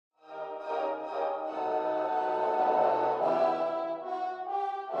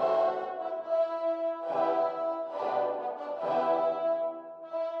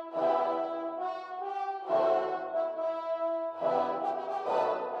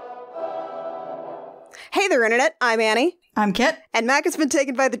Hey there, Internet. I'm Annie. I'm Kit. And Mac has been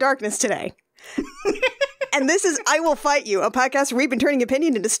taken by the darkness today. And this is I Will Fight You, a podcast where we've been turning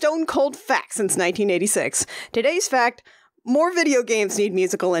opinion into stone cold facts since 1986. Today's fact, more video games need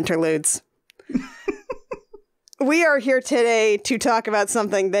musical interludes. We are here today to talk about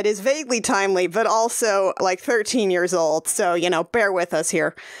something that is vaguely timely, but also like 13 years old. So, bear with us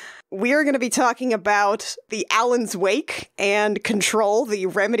here. We are going to be talking about the Alan's Wake and Control, the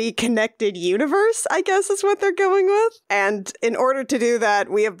Remedy connected universe, I guess is what they're going with. And in order to do that,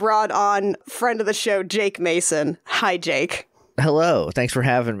 we have brought on friend of the show, Jake Mason. Hi, Jake. Hello. Thanks for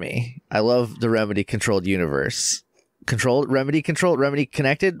having me. I love the Remedy controlled universe. Remedy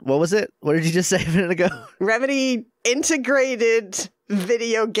connected? What was it? What did you just say a minute ago? Remedy integrated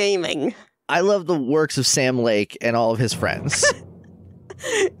video gaming. I love the works of Sam Lake and all of his friends.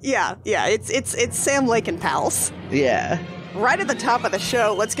 Yeah, it's Sam Lake and pals. Yeah. Right at the top of the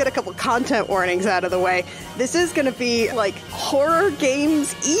show, let's get a couple content warnings out of the way. This is going to be like horror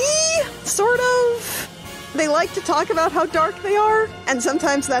games-y, sort of. They like to talk about how dark they are, and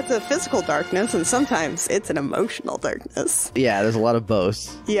sometimes that's a physical darkness, and sometimes it's an emotional darkness. Yeah, there's a lot of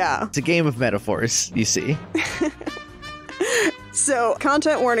both. Yeah. It's a game of metaphors, you see. So,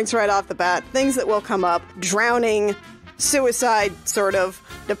 content warnings right off the bat. Things that will come up. Drowning, suicide, sort of,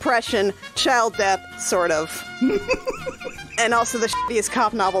 depression, child death, sort of. And also the shittiest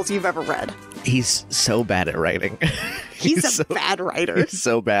cop novels you've ever read. He's so bad at writing. He's a bad writer. He's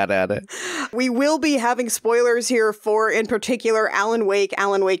so bad at it. We will be having spoilers here for, in particular, Alan Wake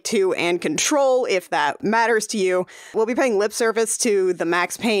 2, and Control, if that matters to you. We'll be paying lip service to the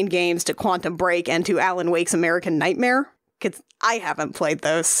Max Payne games, to Quantum Break, and to Alan Wake's American Nightmare, because I haven't played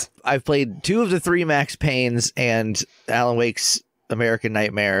those. I've played 2 of the 3 Max Paynes and Alan Wake's American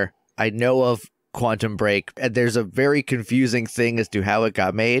Nightmare. I know of Quantum Break, and there's a very confusing thing as to how it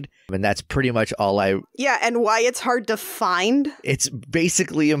got made, and that's pretty much all Yeah, and why it's hard to find. It's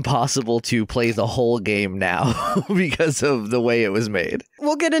basically impossible to play the whole game now because of the way it was made.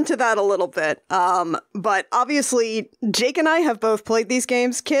 We'll get into that a little bit, but obviously, Jake and I have both played these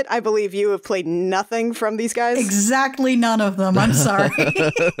games. Kit, I believe you have played nothing from these guys. Exactly none of them. I'm sorry.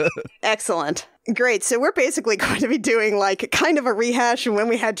 Excellent. Great. So we're basically going to be doing like kind of a rehash of when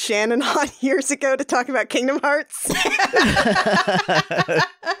we had Shannon on years ago to talk about Kingdom Hearts.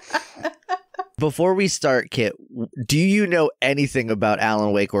 Before we start, Kit, do you know anything about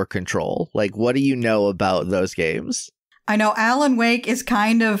Alan Wake or Control? Like, what do you know about those games? I know Alan Wake is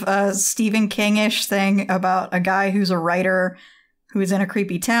kind of a Stephen King-ish thing about a guy who's a writer who's in a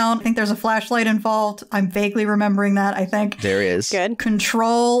creepy town. I think there's a flashlight involved. I'm vaguely remembering that, I think. There is. Good.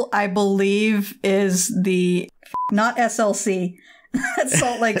 Control, I believe, is the... not SLC. That's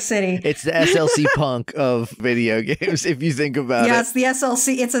Salt Lake City. It's the SLC Punk of video games, if you think about it. Yeah, it's the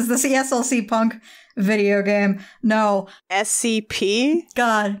SLC. It's the SLC Punk video game. No. SCP?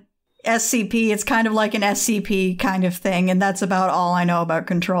 God. SCP. It's kind of like an SCP kind of thing, and that's about all I know about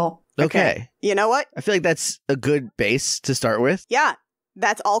Control. Okay. You know what? I feel like that's a good base to start with. Yeah.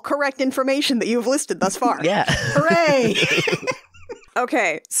 That's all correct information that you've listed thus far. Yeah. Hooray!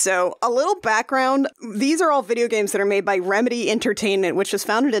 Okay, so a little background. These are all video games that are made by Remedy Entertainment, which was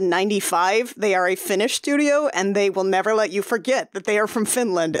founded in 95. They are a Finnish studio, and they will never let you forget that they are from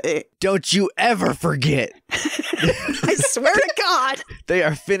Finland. Don't you ever forget. I swear to God. They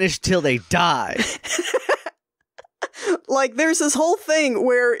are finished till they die. Like, there's this whole thing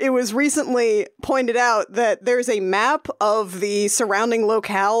where it was recently pointed out that there's a map of the surrounding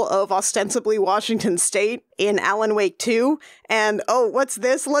locale of ostensibly Washington State in Alan Wake 2, and, oh, what's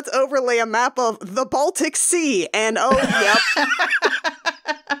this? Let's overlay a map of the Baltic Sea, and, oh,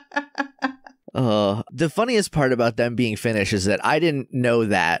 yep. The funniest part about them being Finnish is that I didn't know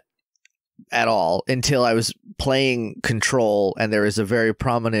that at all until I was playing Control, and there is a very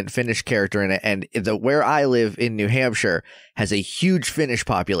prominent Finnish character in it, and where I live in New Hampshire has a huge Finnish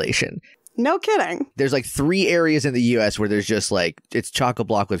population. No kidding. There's like 3 areas in the US where there's just like, it's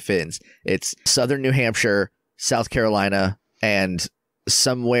chock-a-block with Finns. It's southern New Hampshire, South Carolina, and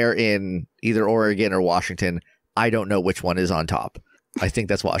somewhere in either Oregon or Washington. I don't know which one is on top. I think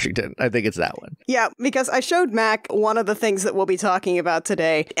that's Washington. I think it's that one. Yeah, because I showed Mac one of the things that we'll be talking about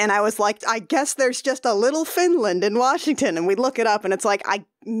today, and I was like, I guess there's just a little Finland in Washington, and we look it up, and it's like,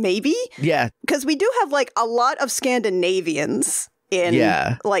 maybe? Yeah. Because we do have, like, a lot of Scandinavians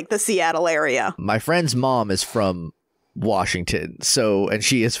in, like, the Seattle area. My friend's mom is from Washington, and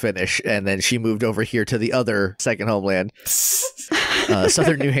she is Finnish, and then she moved over here to the other second homeland,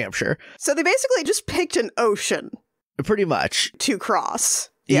 southern New Hampshire. So they basically just picked an ocean. Pretty much. To cross.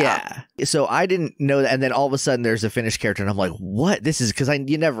 Yeah. So I didn't know that. And then all of a sudden there's a Finnish character and I'm like, what? This is because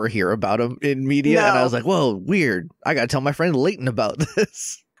you never hear about him in media. No. And I was like, whoa, weird. I got to tell my friend Leighton about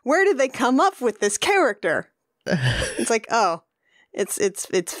this. Where did they come up with this character? It's like, oh, it's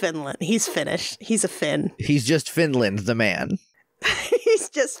Finland. He's Finnish. He's a Finn. He's just Finland, the man. He's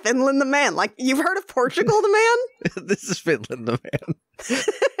just Finland the man. Like, you've heard of Portugal the man? This is Finland the man.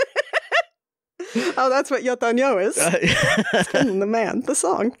 Oh, that's what Yotanyo is. It's Finland the man, the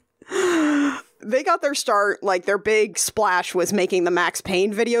song. They got their start, like, their big splash was making the Max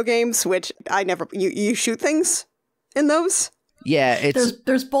Payne video games, which I never... You shoot things in those? Yeah, it's...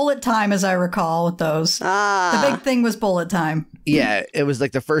 There's bullet time, as I recall, with those. The big thing was bullet time. Yeah, it was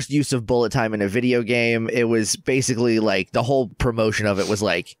like the first use of bullet time in a video game. It was basically like the whole promotion of it was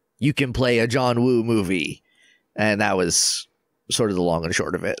like, you can play a John Woo movie. And that was sort of the long and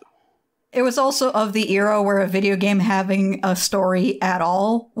short of it. It was also of the era where a video game having a story at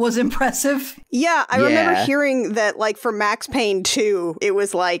all was impressive. Yeah, I remember hearing that, like, for Max Payne 2, it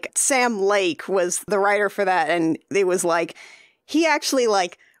was like Sam Lake was the writer for that, and it was like, he actually,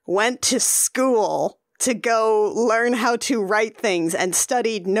 like, went to school to go learn how to write things and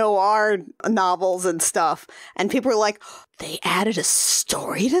studied noir novels and stuff. And people were like, they added a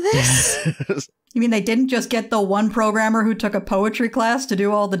story to this? You mean they didn't just get the one programmer who took a poetry class to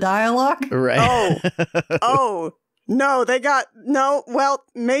do all the dialogue? Right. Oh, no, they got, no, well,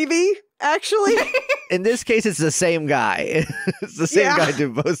 maybe, actually. In this case, it's the same guy. It's the same guy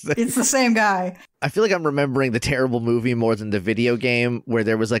doing both things. It's the same guy. I feel like I'm remembering the terrible movie more than the video game where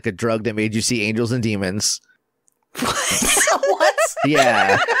there was like a drug that made you see angels and demons. What?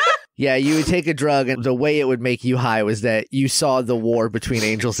 Yeah. Yeah, you would take a drug, and the way it would make you high was that you saw the war between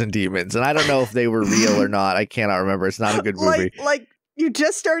angels and demons. And I don't know if they were real or not. I cannot remember. It's not a good movie. Like you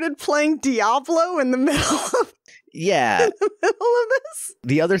just started playing Diablo in the middle of... Yeah. In the middle of this?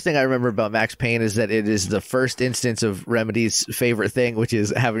 The other thing I remember about Max Payne is that it is the first instance of Remedy's favorite thing, which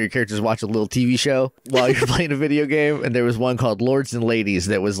is having your characters watch a little TV show while you're playing a video game. And there was one called Lords and Ladies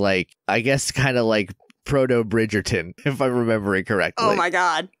that was like, I guess, kind of like proto-Bridgerton, if I'm remembering correctly. Oh my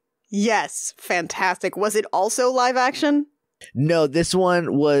god. Yes, fantastic. Was it also live action? No, this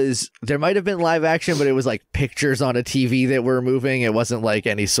one was, there might have been live action, but it was like pictures on a TV that were moving. It wasn't like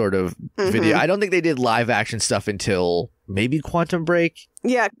any sort of video. I don't think they did live action stuff until maybe Quantum Break.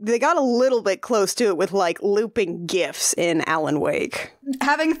 Yeah, they got a little bit close to it with like looping GIFs in Alan Wake.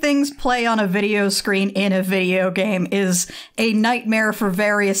 Having things play on a video screen in a video game is a nightmare for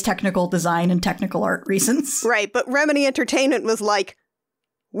various technical design and technical art reasons. Right, but Remedy Entertainment was like,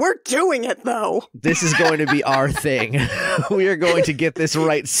 we're doing it, though. This is going to be our thing. We are going to get this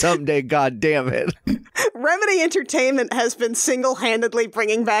right someday, god damn it. Remedy Entertainment has been single-handedly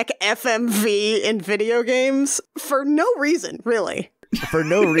bringing back FMV in video games for no reason, really. For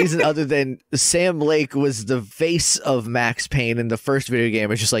no reason other than Sam Lake was the face of Max Payne in the first video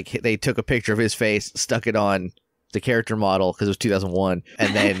game. It's just like they took a picture of his face, stuck it on the character model because it was 2001,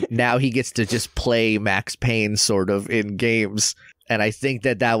 and then now he gets to just play Max Payne sort of in games. And I think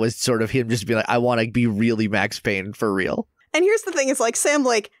that was sort of him just being like, I want to be really Max Payne for real. And here's the thing, is like Sam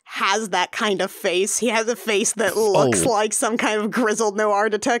Lake has that kind of face. He has a face that looks like some kind of grizzled noir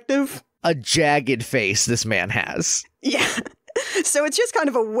detective. A jagged face this man has. Yeah. So it's just kind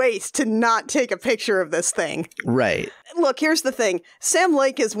of a waste to not take a picture of this thing. Right. Look, here's the thing. Sam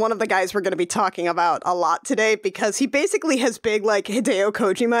Lake is one of the guys we're going to be talking about a lot today because he basically has big, like, Hideo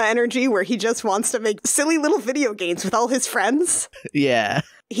Kojima energy where he just wants to make silly little video games with all his friends. Yeah.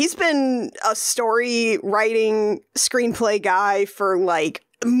 He's been a story writing screenplay guy for, like,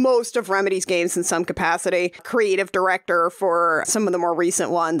 most of Remedy's games in some capacity. Creative director for some of the more recent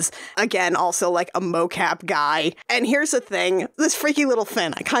ones. Again, also like a mocap guy. And here's the thing. This freaky little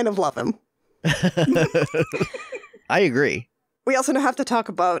Finn, I kind of love him. I agree. We also have to talk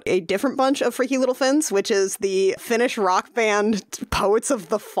about a different bunch of freaky little Finns, which is the Finnish rock band Poets of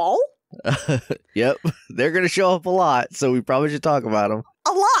the Fall. Yep. They're going to show up a lot, so we probably should talk about them.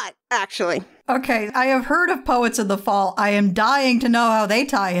 A lot, actually. Okay, I have heard of Poets of the Fall. I am dying to know how they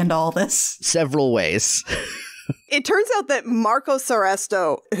tie into all this. Several ways. It turns out that Marco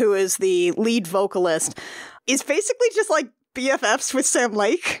Soresto, who is the lead vocalist, is basically just like BFFs with Sam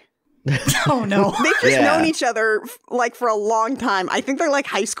Lake. Oh no. They've just known each other like for a long time. I think they're like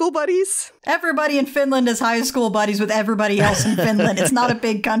high school buddies. Everybody in Finland is high school buddies with everybody else in Finland. It's not a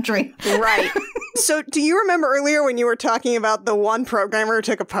big country. Right. So do you remember earlier when you were talking about the one programmer who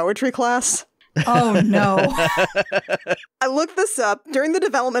took a poetry class? Oh no. I looked this up. During the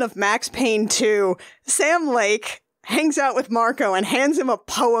development of Max Payne 2, Sam Lake hangs out with Marco and hands him a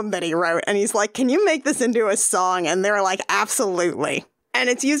poem that he wrote. And he's like, can you make this into a song? And they're like, absolutely. And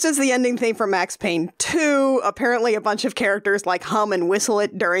it's used as the ending theme for Max Payne 2. Apparently a bunch of characters like hum and whistle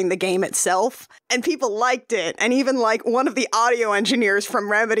it during the game itself. And people liked it. And even like one of the audio engineers from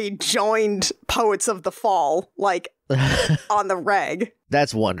Remedy joined Poets of the Fall, like on the reg.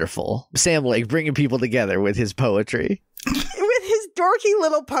 That's wonderful. Sam Lake bringing people together with his poetry. With his dorky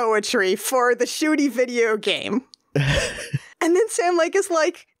little poetry for the shooty video game. And then Sam Lake is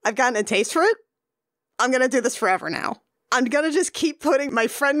like, I've gotten a taste for it. I'm going to do this forever now. I'm going to just keep putting my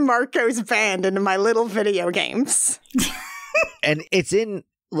friend Marco's band into my little video games. And it's in,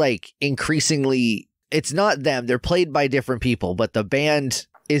 like, increasingly, it's not them. They're played by different people, but the band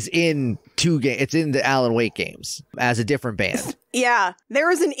is in it's in the Alan Wake games as a different band. Yeah,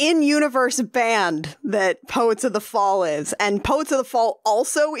 there is an in-universe band that Poets of the Fall is, and Poets of the Fall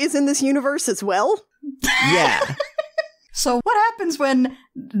also is in this universe as well. Yeah. So what happens when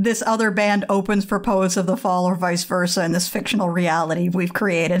this other band opens for Poets of the Fall or vice versa in this fictional reality we've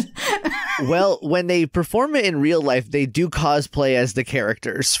created? Well, when they perform it in real life, they do cosplay as the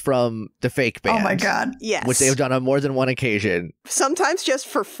characters from the fake band. Oh my god. Yes. Which they've done on more than one occasion. Sometimes just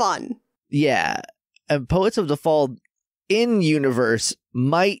for fun. Yeah. And Poets of the Fall in universe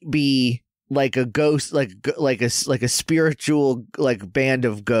might be like a ghost, like a spiritual like band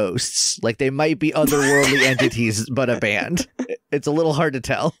of ghosts. Like they might be otherworldly entities, but a band. It's a little hard to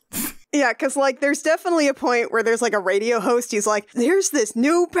tell. Yeah, because like there's definitely a point where there's like a radio host. He's like, "There's this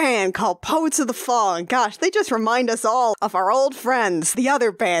new band called Poets of the Fall, and gosh, they just remind us all of our old friends, the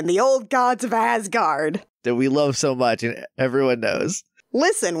other band, the old gods of Asgard that we love so much, and everyone knows."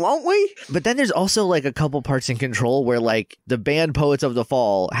 Listen, won't we? But then there's also like a couple parts in Control where like the band Poets of the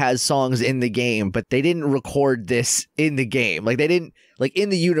Fall has songs in the game, but they didn't record this in the game. Like they didn't, like in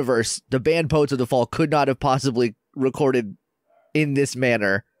the universe, the band Poets of the Fall could not have possibly recorded in this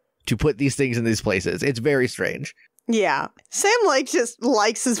manner to put these things in these places. It's very strange. Yeah. Sam Lake just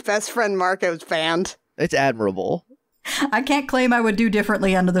likes his best friend Marco's band. It's admirable. I can't claim I would do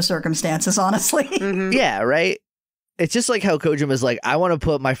differently under the circumstances, honestly. Mm-hmm. Yeah, right? It's just like how Kojima's like, I want to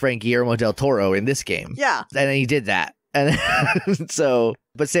put my friend Guillermo del Toro in this game. Yeah. And then he did that. And so,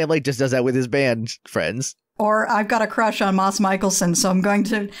 but Sam Lake just does that with his band friends. Or I've got a crush on Moss Michelson, so I'm going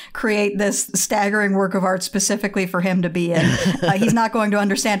to create this staggering work of art specifically for him to be in. He's not going to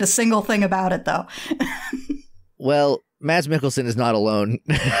understand a single thing about it, though. Well, Mads Mikkelsen is not alone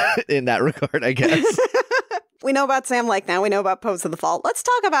in that regard, I guess. We know about Sam Lake now. We know about Poets of the Fall. Let's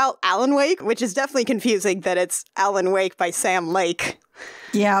talk about Alan Wake, which is definitely confusing that it's Alan Wake by Sam Lake.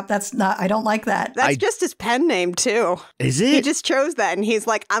 Yeah, that's not, I don't like that. That's just his pen name, too. Is it? He just chose that, and he's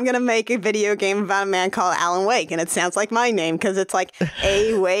like, I'm going to make a video game about a man called Alan Wake, and it sounds like my name, because it's like,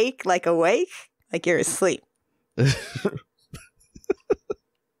 awake, like awake, like you're asleep.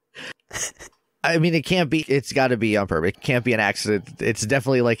 I mean, it can't be, it's got to be on purpose. It can't be an accident. It's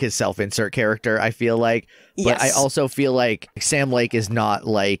definitely like his self-insert character, I feel like. But Yes. I also feel like Sam Lake is not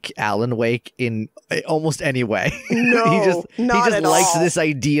like Alan Wake in almost any way. No, he not just at likes all. this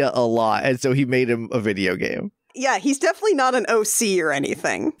idea a lot, and so he made him a video game. Yeah, he's definitely not an OC or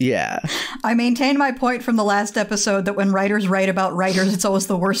anything. Yeah. I maintain my point from the last episode that when writers write about writers, it's always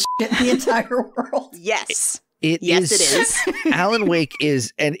the worst shit in the entire world. Yes. Yes, it is. Alan Wake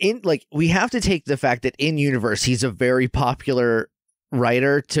is, and in like, we have to take the fact that in universe, he's a very popular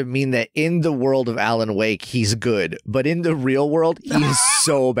writer to mean that in the world of Alan Wake, he's good. But in the real world, he is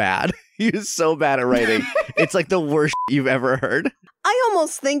so bad. He is so bad at writing. It's like the worst you've ever heard. I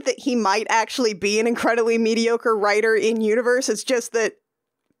almost think that he might actually be an incredibly mediocre writer in universe. It's just that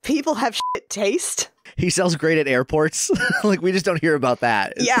people have shit taste. He sells great at airports. Like, we just don't hear about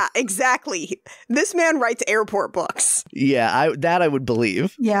that. Yeah, exactly. This man writes airport books. Yeah, I would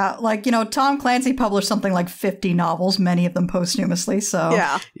believe. Yeah, like, you know, Tom Clancy published something like 50 novels, many of them posthumously, so...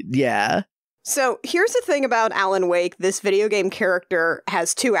 Yeah. Yeah. So here's the thing about Alan Wake. This video game character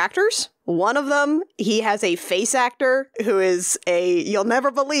has two actors. One of them, he has a face actor who is you'll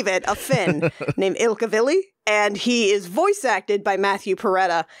never believe it, a Finn named Ilka Villi. And he is voice acted by Matthew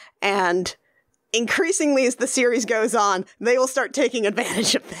Peretta. And increasingly as the series goes on, they will start taking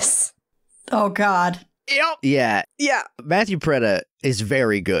advantage of this. Oh, God. Yep. Yeah. Yeah. Matthew Peretta is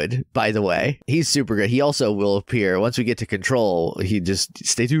very good, by the way. He's super good. He also will appear once we get to Control. He just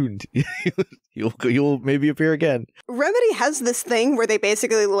stay tuned. You'll maybe appear again. Remedy has this thing where they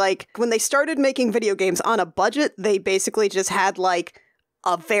basically, like, when they started making video games on a budget, they basically just had, like,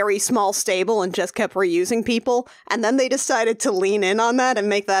 a very small stable and just kept reusing people. And then they decided to lean in on that and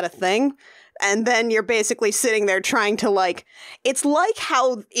make that a thing. And then you're basically sitting there trying to, like, it's like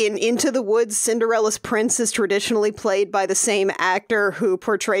how in Into the Woods, Cinderella's prince is traditionally played by the same actor who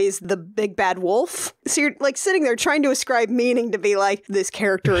portrays the big bad wolf. So you're, like, sitting there trying to ascribe meaning to be like, this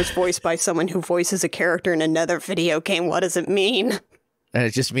character is voiced by someone who voices a character in another video game. What does it mean? And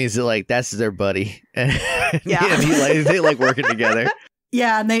it just means that, like, that's their buddy. Yeah. And they like working together.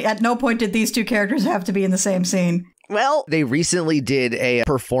 Yeah, and they at no point did these two characters have to be in the same scene. Well, they recently did a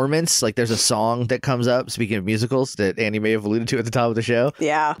performance. Like, there's a song that comes up, speaking of musicals, that Andy may have alluded to at the top of the show.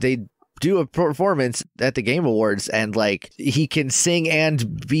 yeah. They do a performance at the Game Awards, and, like, he can sing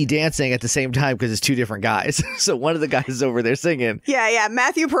and be dancing at the same time because it's two different guys. So one of the guys is over there singing. Yeah.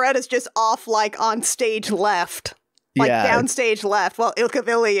 Matthew Peretta's just off, like, on stage left. Like, downstage left, while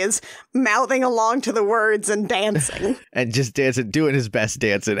Ilkavilli is mouthing along to the words and dancing. And just dancing, doing his best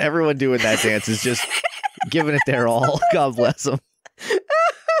dancing. Everyone doing that dance is just giving it their all. God bless them.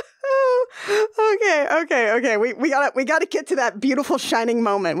 Okay. We gotta get to that beautiful shining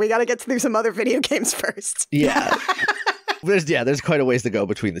moment. We gotta get through some other video games first. Yeah. There's quite a ways to go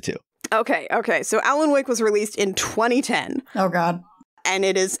between the two. Okay. So Alan Wake was released in 2010. Oh, God. And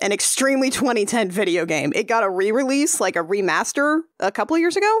it is an extremely 2010 video game. It got a re-release, like a remaster, a couple of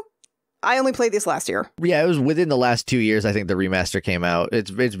years ago. I only played this last year. Yeah, it was within the last 2 years, I think the remaster came out.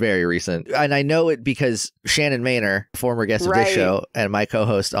 It's very recent. And I know it because Shannon Maynor, former guest of this show and my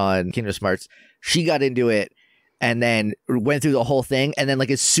co-host on Kingdom Smarts, she got into it and then went through the whole thing. And then, like,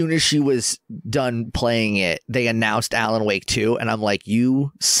 as soon as she was done playing it, they announced Alan Wake 2. And I'm like,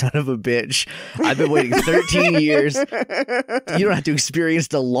 you son of a bitch. I've been waiting 13 years. You don't have to experience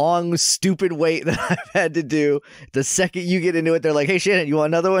the long, stupid wait that I've had to do. The second you get into it, they're like, hey, Shannon, you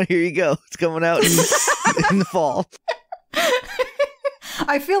want another one? Here you go. It's coming out in the fall.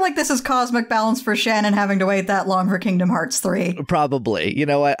 I feel like this is cosmic balance for Shannon having to wait that long for Kingdom Hearts 3. Probably. You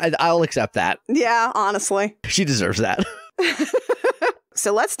know what? I'll accept that. Yeah, honestly. She deserves that.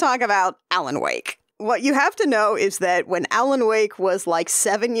 So let's talk about Alan Wake. What you have to know is that when Alan Wake was like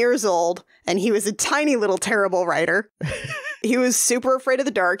 7 years old, and he was a tiny little terrible writer, he was super afraid of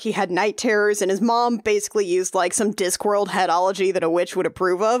the dark, he had night terrors, and his mom basically used like some Discworld headology that a witch would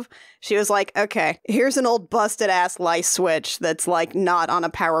approve of. She was like, okay, here's an old busted-ass light switch that's like not on a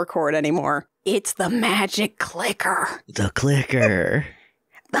power cord anymore. It's the magic clicker. The clicker.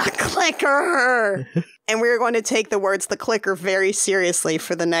 The clicker! And we're going to take the words the clicker very seriously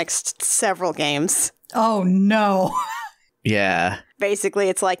for the next several games. Oh, no. Yeah. Basically,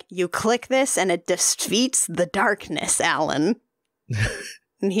 it's like, you click this and it defeats the darkness, Alan.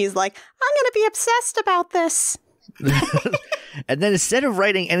 And he's like, I'm going to be obsessed about this. And then instead of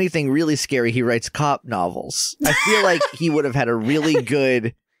writing anything really scary, he writes cop novels. I feel like he would have had a really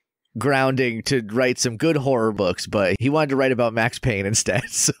good grounding to write some good horror books, but he wanted to write about Max Payne instead,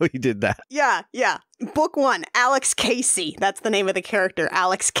 so he did that. Yeah. Book 1, Alex Casey. That's the name of the character,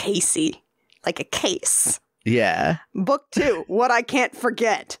 Alex Casey. Like a case. Yeah. Book 2, What I Can't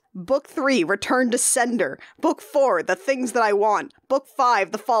Forget. Book 3, Return to Sender. Book 4, The Things That I Want. Book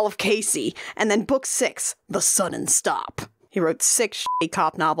 5, The Fall of Casey. And then Book 6, The Sudden Stop. He wrote 6 shitty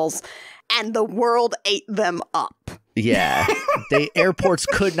cop novels, and the world ate them up. Yeah. Airports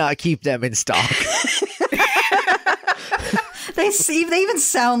could not keep them in stock. They even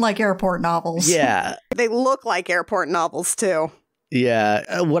sound like airport novels. Yeah. They look like airport novels, too.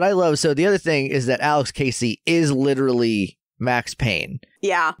 Yeah. What I love, so the other thing is that Alex Casey is literally Max Payne.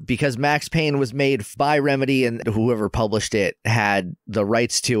 Yeah. Because Max Payne was made by Remedy, and whoever published it had the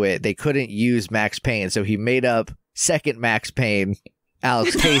rights to it. They couldn't use Max Payne, so he made up second Max Payne,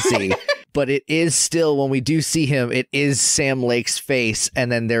 Alex Casey. But it is still, when we do see him, it is Sam Lake's face.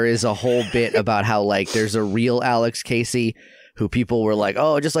 And then there is a whole bit about how, like, there's a real Alex Casey who people were like,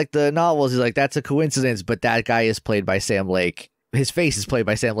 oh, just like the novels. He's like, that's a coincidence. But that guy is played by Sam Lake. His face is played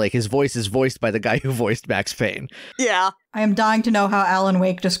by Sam Lake. His voice is voiced by the guy who voiced Max Payne. Yeah. I am dying to know how Alan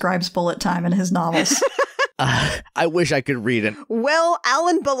Wake describes bullet time in his novels. I wish I could read it. Well,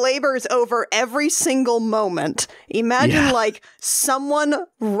 Alan belabors over every single moment. Imagine, like, someone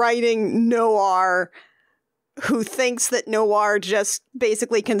writing noir who thinks that noir just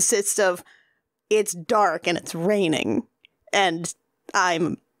basically consists of it's dark and it's raining, and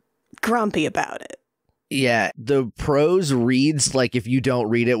I'm grumpy about it. Yeah, the prose reads like if you don't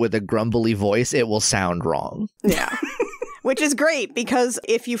read it with a grumbly voice, it will sound wrong. Yeah. Which is great, because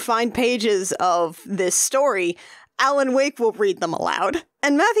if you find pages of this story, Alan Wake will read them aloud.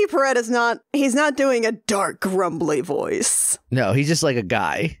 And Matthew Peretta's he's not doing a dark, grumbly voice. No, he's just like a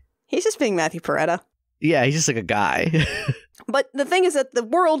guy. He's just being Matthew Peretta. Yeah, he's just like a guy. But the thing is that the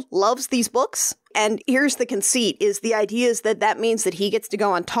world loves these books, and here's the conceit, is the idea is that means that he gets to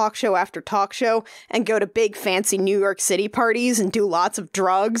go on talk show after talk show and go to big fancy New York City parties and do lots of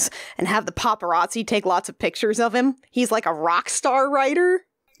drugs and have the paparazzi take lots of pictures of him. He's like a rock star writer.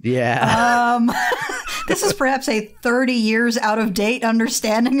 Yeah. This is perhaps a 30 years out of date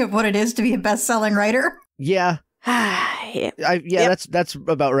understanding of what it is to be a best-selling writer. Yeah. Yep. That's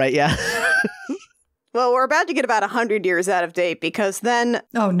about right, yeah. Well, we're about to get about 100 years out of date because then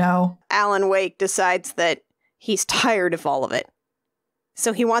Oh, no. Alan Wake decides that he's tired of all of it.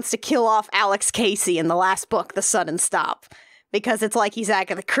 So he wants to kill off Alex Casey in the last book, The Sudden Stop, because it's like he's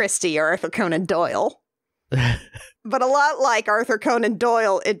Agatha Christie or Arthur Conan Doyle. But a lot like Arthur Conan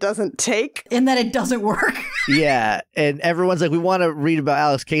Doyle, it doesn't take. In that it doesn't work. Yeah, and everyone's like, we want to read about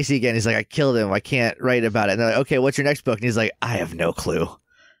Alex Casey again. He's like, I killed him. I can't write about it. And they're like, okay, what's your next book? And he's like, I have no clue.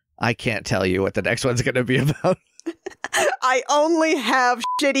 I can't tell you what the next one's going to be about. I only have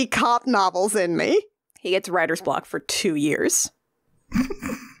shitty cop novels in me. He gets writer's block for 2 years.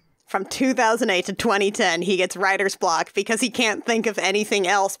 From 2008 to 2010, he gets writer's block because he can't think of anything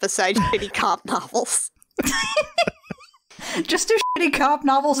else besides shitty cop novels. Just do shitty cop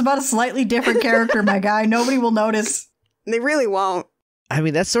novels about a slightly different character, my guy. Nobody will notice. They really won't. I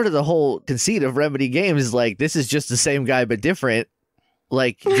mean, that's sort of the whole conceit of Remedy Games is like, this is just the same guy but different.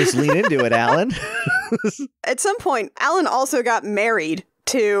 Like, just lean into it, Alan. At some point, Alan also got married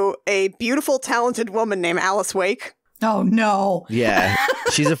to a beautiful, talented woman named Alice Wake. Oh, no. Yeah,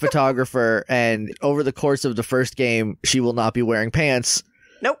 she's a photographer, and over the course of the first game, she will not be wearing pants.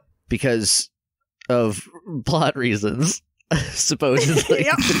 Nope. Because of plot reasons, supposedly.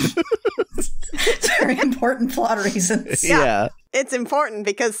 Yep. It's very important plot reasons. Yeah. It's important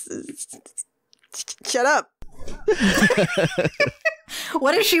because... Shut up.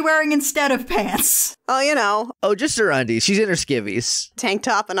 What is she wearing instead of pants? Oh, you know, Oh, just her undies. She's in her skivvies. tank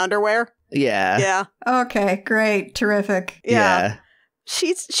top and underwear. Yeah. Yeah. Okay, great. Terrific. Yeah.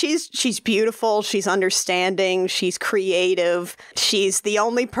 She's beautiful, she's understanding, she's creative, she's the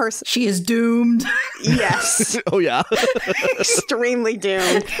only person... She is doomed. Yes. Oh, yeah. Extremely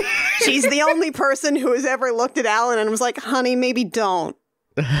doomed. She's the only person who has ever looked at Alan and was like, honey, maybe don't.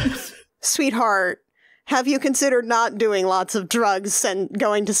 Sweetheart, have you considered not doing lots of drugs and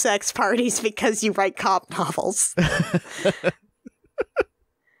going to sex parties because you write cop novels?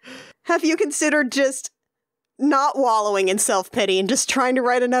 Have you considered just not wallowing in self-pity and just trying to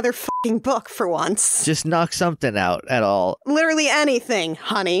write another fucking book for once? Just knock something out at all. Literally anything,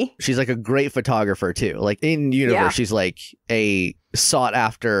 honey. She's like a great photographer, too. Like, in universe, Yeah. she's like a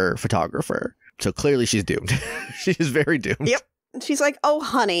sought-after photographer. So clearly she's doomed. She is very doomed. Yep. She's like, oh,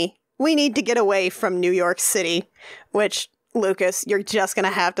 honey, we need to get away from New York City, which, Lucas, you're just going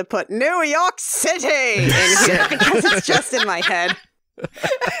to have to put New York City in here because it's just in my head.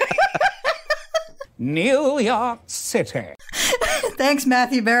 New York City. Thanks,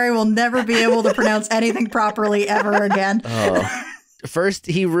 Matthew Barry will never be able to pronounce anything properly ever again. Oh. First,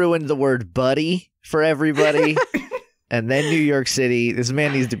 he ruined the word buddy for everybody. And then New York City. This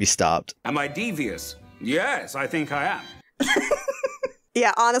man needs to be stopped. Am I devious? Yes, I think I am.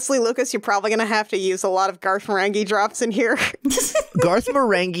 Yeah, honestly, Lucas, you're probably going to have to use a lot of Garth Marenghi drops in here. Garth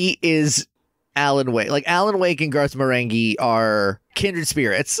Marenghi is Alan Wake. Like, Alan Wake and Garth Marenghi are kindred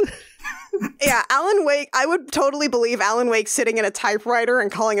spirits. Yeah, Alan Wake, I would totally believe Alan Wake sitting in a typewriter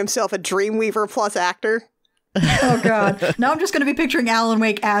and calling himself a Dreamweaver plus actor. Oh, God. Now I'm just going to be picturing Alan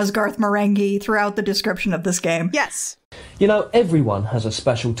Wake as Garth Marenghi throughout the description of this game. Yes. You know, everyone has a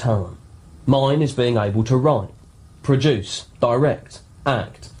special talent. Mine is being able to write, produce, direct,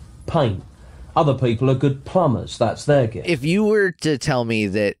 act, paint. Other people are good plumbers, that's their gift. If you were to tell me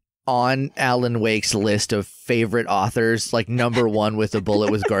that on Alan Wake's list of favorite authors, like number one with a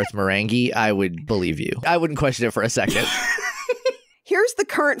bullet was Garth Marenghi, I would believe you. I wouldn't question it for a second. Here's the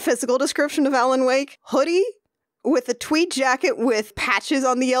current physical description of Alan Wake. Hoodie with a tweed jacket with patches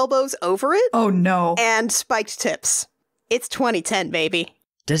on the elbows over it. Oh, no. And spiked tips. It's 2010, baby.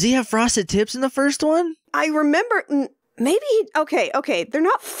 Does he have frosted tips in the first one? I remember... Maybe... Okay. They're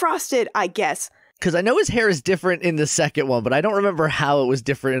not frosted, I guess. Because I know his hair is different in the second one, but I don't remember how it was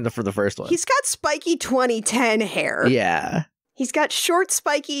different for the first one. He's got spiky 2010 hair. Yeah. He's got short,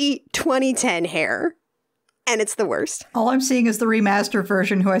 spiky 2010 hair. And it's the worst. All I'm seeing is the remastered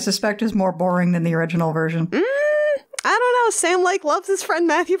version, who I suspect is more boring than the original version. I don't know. Sam Lake loves his friend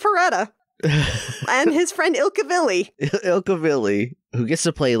Matthew Peretta. And his friend Ilkavilli. Ilkavilli, who gets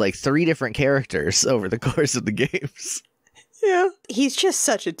to play like 3 different characters over the course of the games. Yeah. He's just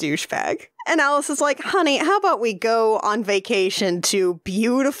such a douchebag. And Alice is like, honey, how about we go on vacation to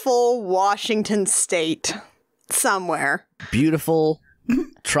beautiful Washington State? Somewhere. Beautiful,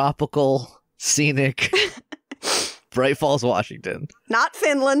 tropical, scenic, Bright Falls, Washington. Not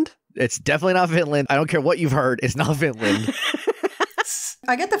Finland. It's definitely not Finland. I don't care what you've heard. It's not Finland.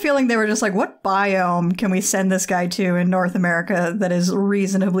 I get the feeling they were just like, what biome can we send this guy to in North America that is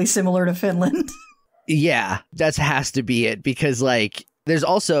reasonably similar to Finland? Yeah, that has to be it, because like there's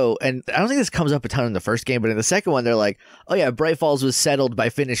also, and I don't think this comes up a ton in the first game, but in the second one they're like, oh yeah, Bright Falls was settled by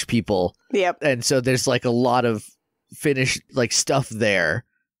Finnish people. Yep. And so there's like a lot of Finnish like stuff there,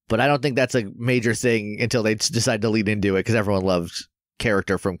 but I don't think that's a major thing until they decide to lead into it, because everyone loves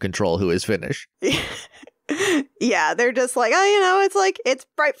character from Control who is Finnish. Yeah, they're just like, oh, it's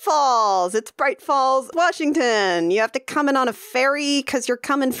Bright Falls. It's Bright Falls, Washington. You have to come in on a ferry because you're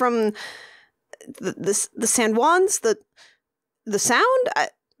coming from the San Juans, the Sound,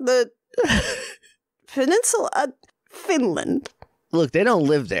 the Peninsula, Finland. Look, they don't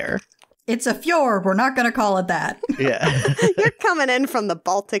live there. It's a fjord. We're not going to call it that. Yeah. You're coming in from the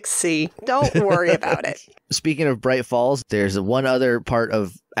Baltic Sea. Don't worry about it. Speaking of Bright Falls, there's one other part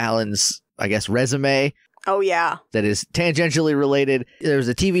of Alan's, I guess, resume. Oh, yeah. That is tangentially related. There was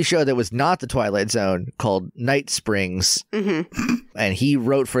a TV show that was not The Twilight Zone called Night Springs. Mm-hmm. And he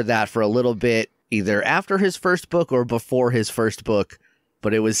wrote for that for a little bit, either after his first book or before his first book.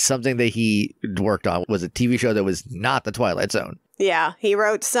 But it was something that he worked on. It was a TV show that was not The Twilight Zone. Yeah, he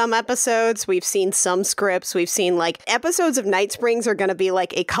wrote some episodes. We've seen some scripts. We've seen, like, episodes of Night Springs are going to be,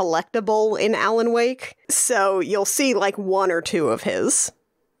 like, a collectible in Alan Wake. So you'll see, like, one or two of his.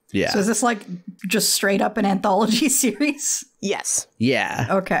 Yeah. So is this like just straight up an anthology series? Yes. Yeah.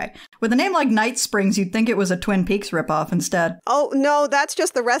 Okay. With a name like Night Springs, you'd think it was a Twin Peaks ripoff instead. Oh, no, that's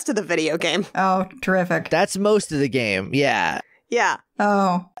just the rest of the video game. Oh, terrific. That's most of the game. Yeah. Yeah.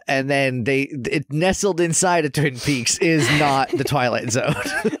 Oh. And then it nestled inside of Twin Peaks is not The Twilight Zone.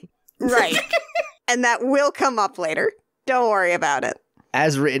 Right. And that will come up later. Don't worry about it.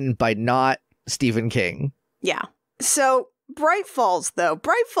 As written by not Stephen King. Yeah. So Bright Falls, though.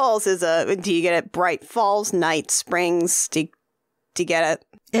 Bright Falls is do you get it? Bright Falls, Night Springs. Do you get it?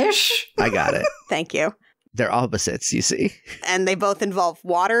 Ish. I got it. Thank you. They're opposites, you see. And they both involve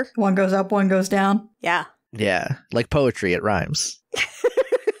water. One goes up, one goes down. Yeah. Yeah. Like poetry, it rhymes.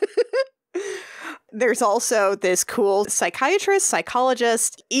 There's also this cool psychiatrist,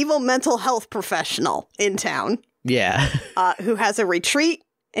 psychologist, evil mental health professional in town. Yeah. Who has a retreat,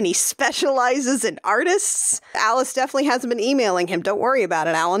 and he specializes in artists. Alice definitely hasn't been emailing him. Don't worry about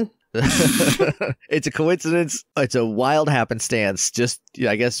it, Alan. It's a coincidence. It's a wild happenstance. Just,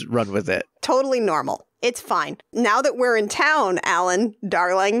 I guess, run with it. Totally normal. It's fine. Now that we're in town, Alan,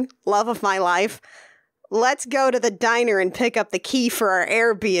 darling, love of my life, let's go to the diner and pick up the key for our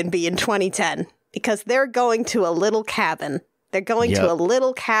Airbnb in 2010. Because they're going to a little cabin. They're going to a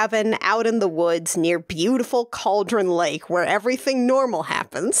little cabin out in the woods near beautiful Cauldron Lake where everything normal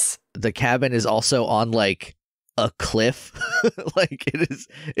happens. The cabin is also on like a cliff. Like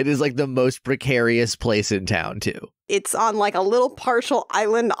it is like the most precarious place in town too. It's on like a little partial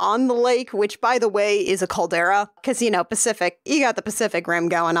island on the lake, which by the way is a caldera. Because, Pacific, you got the Pacific Rim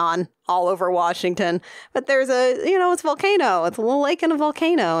going on all over Washington. But there's it's a volcano. It's a little lake and a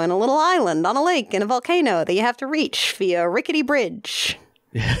volcano and a little island on a lake and a volcano that you have to reach via a rickety bridge.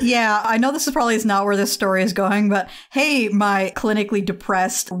 Yeah, I know this probably is not where this story is going, but hey, my clinically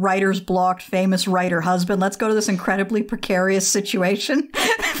depressed, writer's blocked, famous writer husband, let's go to this incredibly precarious situation.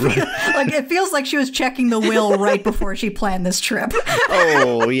 Like, it feels like she was checking the will right before she planned this trip.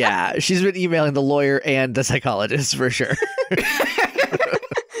 Oh, yeah. She's been emailing the lawyer and the psychologist for sure.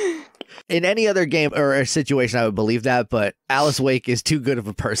 In any other game or a situation, I would believe that, but Alice Wake is too good of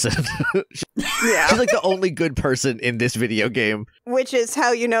a person. Yeah. She's like the only good person in this video game. Which is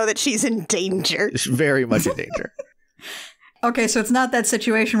how you know that she's in danger. She's very much in danger. Okay, so it's not that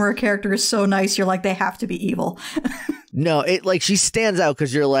situation where a character is so nice, you're like, they have to be evil. No, she stands out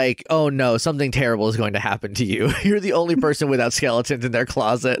because you're like, oh no, something terrible is going to happen to you. You're the only person without skeletons in their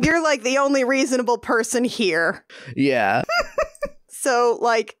closet. You're like the only reasonable person here. Yeah. So,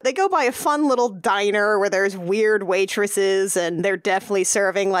 like, they go by a fun little diner where there's weird waitresses and they're definitely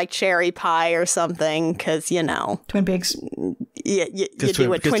serving, like, cherry pie or something, because, Twin Peaks. You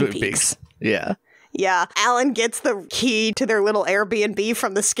do at Twin Peaks. Yeah. Yeah. Alan gets the key to their little Airbnb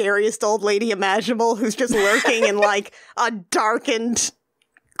from the scariest old lady imaginable who's just lurking in, like, a darkened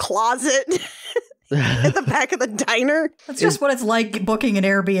closet at the back of the diner. That's just what it's like booking an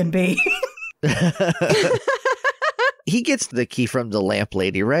Airbnb. He gets the key from the lamp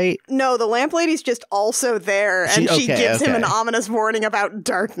lady, right? No, the lamp lady's just also there, and she gives him an ominous warning about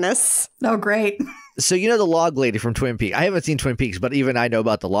darkness. Oh, great. So you know the log lady from Twin Peaks? I haven't seen Twin Peaks, but even I know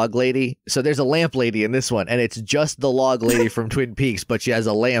about the log lady. So there's a lamp lady in this one, and it's just the log lady from Twin Peaks, but she has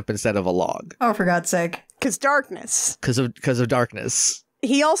a lamp instead of a log. Oh, for God's sake. Because darkness. Because of darkness.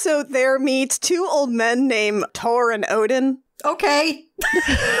 He also there meets two old men named Thor and Odin. Okay.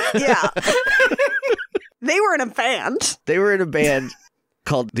 Yeah. They were in a band. They were in a band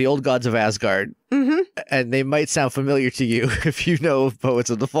called the Old Gods of Asgard. Mm-hmm. And they might sound familiar to you if you know of Poets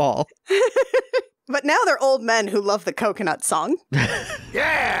of the Fall. But now they're old men who love the coconut song.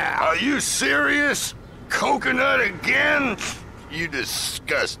 Yeah! Are you serious? Coconut again? You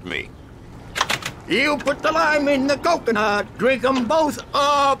disgust me. You put the lime in the coconut, drink them both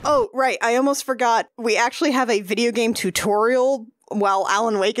up. Oh, right. I almost forgot. We actually have a video game tutorial while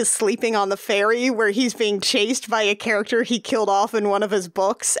Alan Wake is sleeping on the ferry where he's being chased by a character he killed off in one of his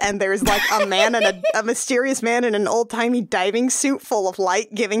books. And there's like a man and a mysterious man in an old-timey diving suit full of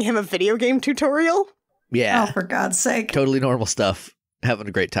light giving him a video game tutorial. Yeah. Oh, for God's sake. Totally normal stuff. Having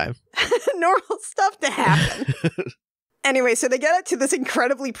a great time. Normal stuff to happen. Anyway, so they get it to this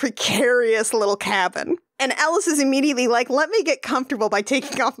incredibly precarious little cabin. And Alice is immediately like, let me get comfortable by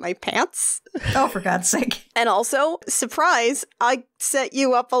taking off my pants. Oh, for God's sake. And also, surprise, I set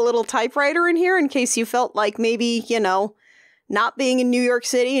you up a little typewriter in here in case you felt like maybe, you know, not being in New York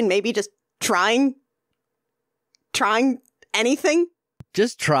City and maybe just trying anything.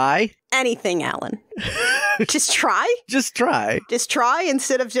 Just try. Anything, Alan. Just try? Just try. Just try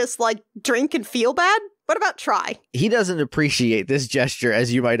instead of just like drink and feel bad? What about try? He doesn't appreciate this gesture,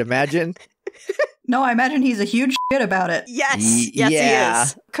 as you might imagine. No, I imagine he's a huge shit about it. Yes, yes, yeah. he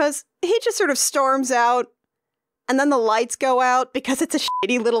is. Because he just sort of storms out, and then the lights go out because it's a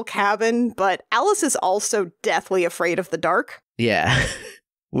shitty little cabin, but Alice is also deathly afraid of the dark. Yeah.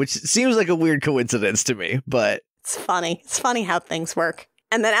 Which seems like a weird coincidence to me, but... It's funny. It's funny how things work.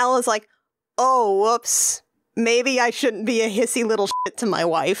 And then Alice's like, oh, whoops. Maybe I shouldn't be a hissy little shit to my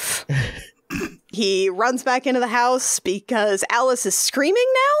wife. He runs back into the house because Alice is screaming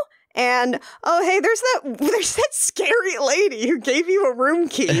now. And, oh, hey, there's that scary lady who gave you a room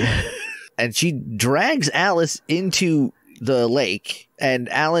key. And she drags Alice into the lake. And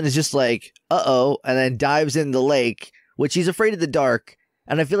Alan is just like, uh-oh, and then dives in the lake, which he's afraid of the dark.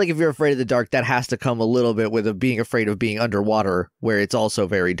 And I feel like if you're afraid of the dark, that has to come a little bit with being afraid of being underwater, where it's also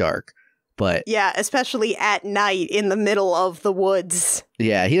very dark. But yeah, especially at night in the middle of the woods.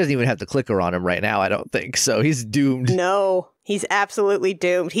 Yeah, he doesn't even have the clicker on him right now, I don't think. So he's doomed. No, he's absolutely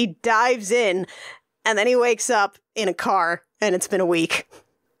doomed. He dives in, and then he wakes up in a car, and it's been a week.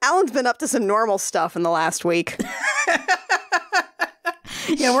 Alan's been up to some normal stuff in the last week.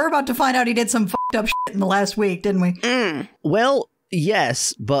 Yeah, we're about to find out he did some fucked up shit in the last week, didn't we? Mm. Well,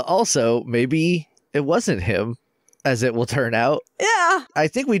 yes, but also maybe it wasn't him, as it will turn out. Yeah. I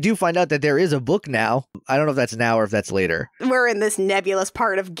think we do find out that there is a book now. I don't know if that's now or if that's later. We're in this nebulous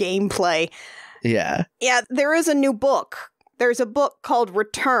part of gameplay. Yeah. Yeah, there is a new book. There's a book called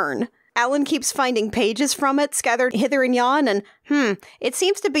Return. Alan keeps finding pages from it scattered hither and yon, and it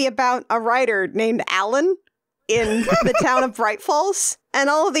seems to be about a writer named Alan in the town of Bright Falls, and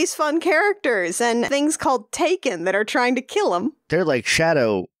all of these fun characters and things called Taken that are trying to kill him. They're like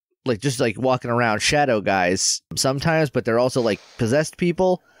shadow, like just like walking around shadow guys sometimes, but they're also like possessed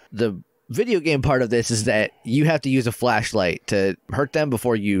people. The video game part of this is that you have to use a flashlight to hurt them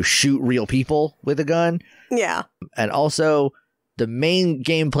before you shoot real people with a gun. Yeah. And also, the main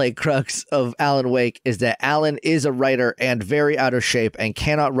gameplay crux of Alan Wake is that Alan is a writer and very out of shape and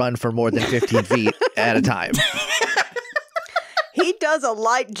cannot run for more than 15 feet at a time. He does a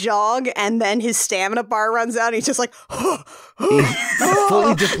light jog, and then his stamina bar runs out, and he's just like, He's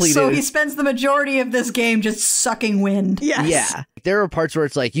fully depleted. So he spends the majority of this game just sucking wind. yes. Yeah. There are parts where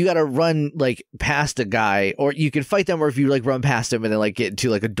it's like you got to run like past a guy, or you can fight them, or if you like run past him and then like get into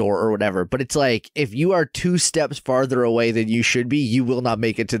like a door or whatever. But it's like if you are 2 steps farther away than you should be, you will not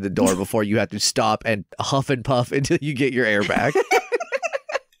make it to the door before you have to stop and huff and puff until you get your air back.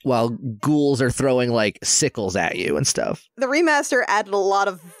 While ghouls are throwing like sickles at you and stuff. The remaster added a lot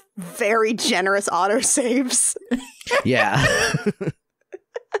of very generous autosaves. Yeah.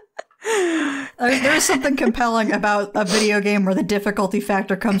 There is something compelling about a video game where the difficulty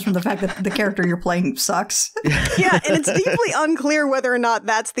factor comes from the fact that the character you're playing sucks. Yeah, and it's deeply unclear whether or not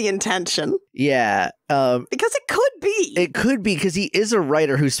that's the intention. Yeah. Because it could be. It could be because he is a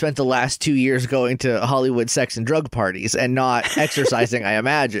writer who spent the last 2 years going to Hollywood sex and drug parties and not exercising, I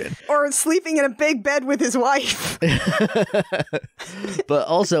imagine. Or sleeping in a big bed with his wife. But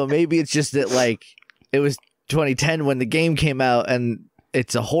also, maybe it's just that, like, it was 2010 when the game came out and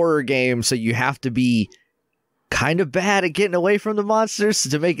it's a horror game, so you have to be kind of bad at getting away from the monsters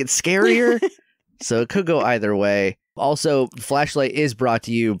to make it scarier. So it could go either way. Also, Flashlight is brought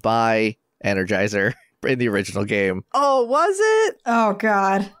to you by Energizer in the original game. Oh, was it? Oh,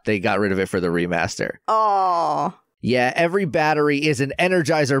 God. They got rid of it for the remaster. Oh. Yeah, every battery is an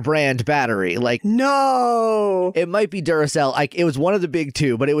Energizer brand battery. Like, no. it might be Duracell. Like, it was one of the big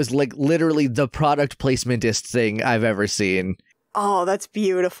two, but it was like literally the product placementist thing I've ever seen. Oh, that's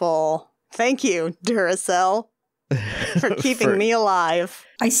beautiful. Thank you, Duracell, for keeping me alive.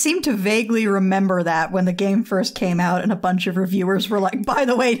 I seem to vaguely remember that when the game first came out and a bunch of reviewers were like, by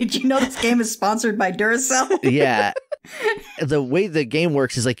the way, did you know this game is sponsored by Duracell? Yeah. The way the game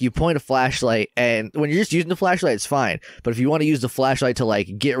works is like you point a flashlight, and when you're just using the flashlight, it's fine. But if you want to use the flashlight to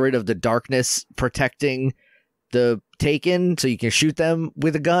like get rid of the darkness protecting the Taken so you can shoot them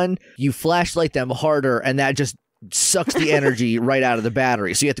with a gun, you flashlight them harder, and that just sucks the energy right out of the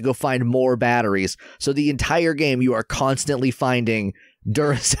battery. So you have to go find more batteries. So the entire game, you are constantly finding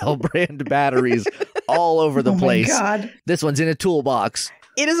Duracell brand batteries all over the place. God. This one's in a toolbox.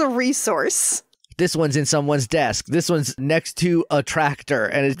 It is a resource. This one's in someone's desk. This one's next to a tractor,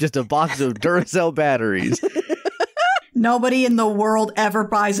 and it's just a box of Duracell batteries. Nobody in the world ever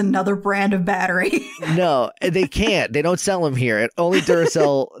buys another brand of battery. No, they can't. They don't sell them here. Only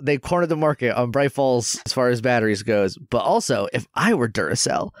Duracell, they cornered the market on Bright Falls as far as batteries goes. But also, if I were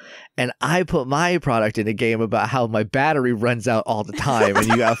Duracell and I put my product in a game about how my battery runs out all the time and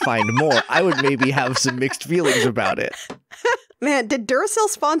you gotta find more, I would maybe have some mixed feelings about it. Man, did Duracell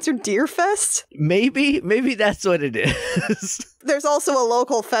sponsor Deerfest? Maybe that's what it is. There's also a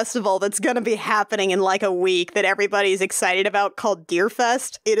local festival that's going to be happening in like a week that everybody's excited about called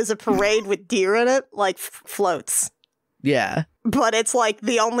Deerfest. It is a parade with deer in it, like floats. Yeah. But it's like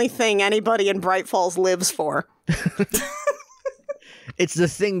the only thing anybody in Bright Falls lives for. It's the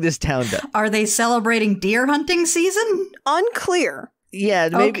thing this town does. Are they celebrating deer hunting season? Unclear. Yeah,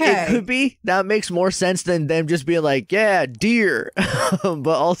 maybe Okay. it could be. That makes more sense than them just being like, yeah, deer. But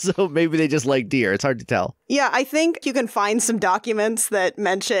also, maybe they just like deer. It's hard to tell. Yeah, I think you can find some documents that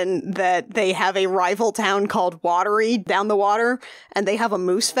mention that they have a rival town called Watery down the water, and they have a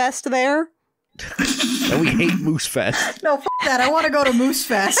moose fest there. And we hate Moose Fest. No, f that. I want to go to Moose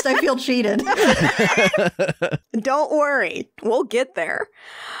Fest. I feel cheated. Don't worry, we'll get there.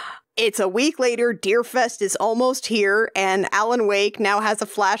 It's a week later, Deerfest is almost here, and Alan Wake now has a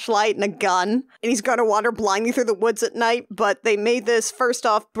flashlight and a gun, and he's gonna wander blindly through the woods at night, but they made this, first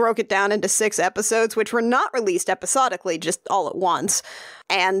off, broke it down into 6 episodes, which were not released episodically, just all at once.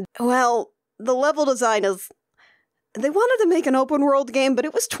 And, well, the level design is... They wanted to make an open world game, but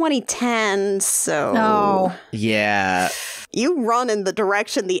it was 2010, so... No. Yeah. You run in the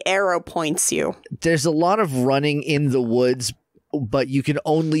direction the arrow points you. There's a lot of running in the woods, but you can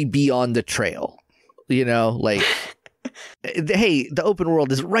only be on the trail. You know, like, hey, the open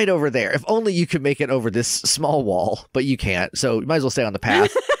world is right over there. If only you could make it over this small wall, but you can't. So you might as well stay on the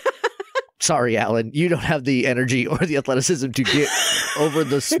path. Sorry, Alan, you don't have the energy or the athleticism to get over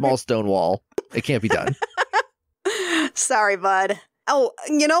the small stone wall. It can't be done. Sorry, bud. Oh,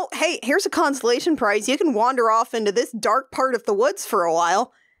 you know, hey, here's a consolation prize. You can wander off into this dark part of the woods for a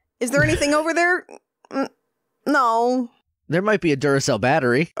while. Is there anything over there? No. There might be a Duracell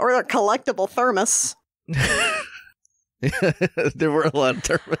battery. Or a collectible thermos. There were a lot of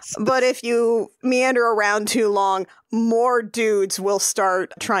thermos. But if you meander around too long, more dudes will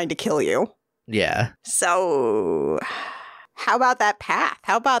start trying to kill you. Yeah. So... How about that path?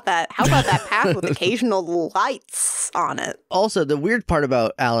 How about that path with occasional lights on it? Also, the weird part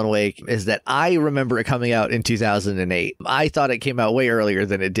about Alan Wake is that I remember it coming out in 2008. I thought it came out way earlier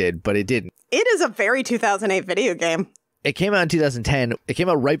than it did, but it didn't. It is a very 2008 video game. It came out in 2010. It came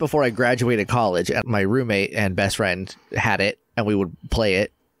out right before I graduated college. And my roommate and best friend had it, and we would play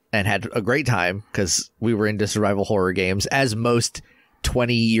it and had a great time because we were into survival horror games, as most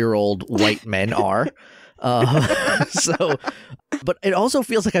 20-year-old white men are. But it also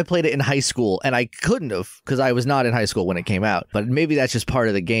feels like I played it in high school, and I couldn't have because I was not in high school when it came out. But maybe that's just part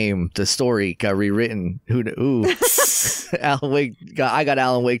of the game. The story got rewritten. Ooh, Alan Wake. I got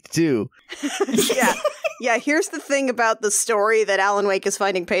Alan Wake too. Yeah. Here's the thing about the story that Alan Wake is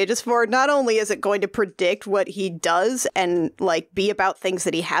finding pages for. Not only is it going to predict what he does and like be about things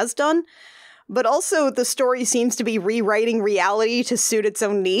that he has done, but also the story seems to be rewriting reality to suit its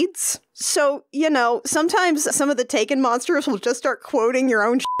own needs. So, you know, sometimes some of the Taken monsters will just start quoting your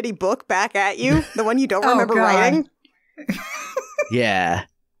own shitty book back at you, the one you don't remember writing. Yeah.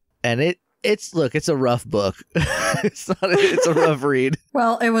 And it's a rough book. It's a rough read.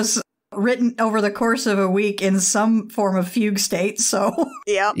 Well, it was written over the course of a week in some form of fugue state, so...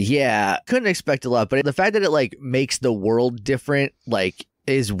 Yep. Yeah. Couldn't expect a lot, but the fact that it, like, makes the world different, like,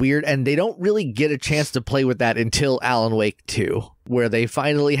 is weird, and they don't really get a chance to play with that until Alan Wake 2, where they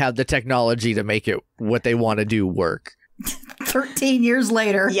finally have the technology to make it what they want to do work. 13 years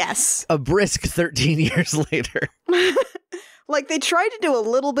later. Yes. A brisk 13 years later. Like, they tried to do a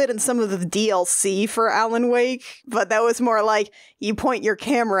little bit in some of the DLC for Alan Wake, but that was more like, you point your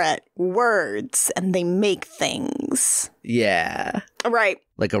camera at words, and they make things. Yeah. Right.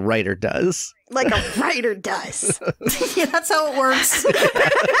 Like a writer does. Like a writer does. Yeah, that's how it works.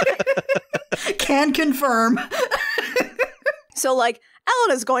 Can confirm. So, like,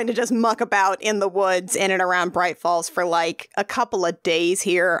 Alan is going to just muck about in the woods in and around Bright Falls for, like, a couple of days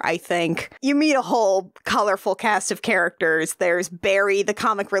here, I think. You meet a whole colorful cast of characters. There's Barry, the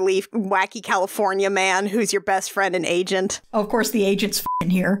comic relief wacky California man, who's your best friend and agent. Oh, of course, the agent's f***ing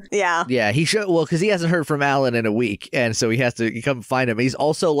here. Yeah. Yeah, he should. Well, because he hasn't heard from Alan in a week, and so he has to come find him. He's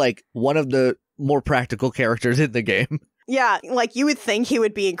also, like, one of the more practical characters in the game. Yeah, like, you would think he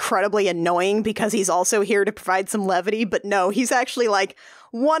would be incredibly annoying because he's also here to provide some levity, but no, he's actually, like,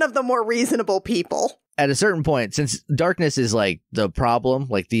 one of the more reasonable people. At a certain point, since darkness is, like, the problem,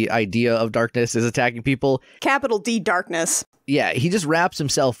 like, the idea of darkness is attacking people. Capital D darkness. Yeah, he just wraps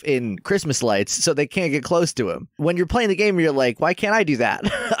himself in Christmas lights so they can't get close to him. When you're playing the game, you're like, why can't I do that?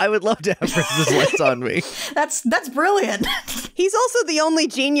 I would love to have Christmas lights on me. That's brilliant. He's also the only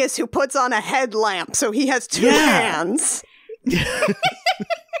genius who puts on a headlamp, so he has two hands.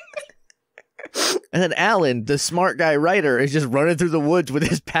 And then Alan, the smart guy writer, is just running through the woods with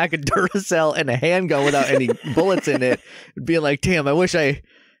his pack of Duracell and a handgun without any bullets in it, being like, damn, I wish I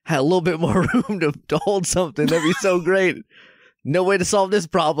had a little bit more room to hold something. That'd be so great. No way to solve this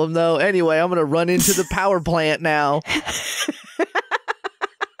problem, though. Anyway, I'm going to run into the power plant now. You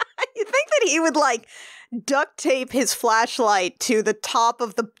think that he would, like, duct tape his flashlight to the top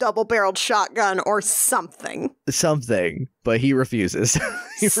of the double-barreled shotgun or something. Something, but he refuses.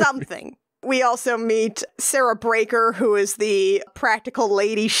 Something. We also meet Sarah Breaker, who is the practical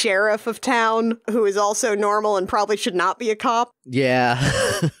lady sheriff of town, who is also normal and probably should not be a cop. Yeah.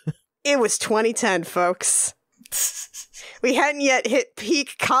 It was 2010, folks. We hadn't yet hit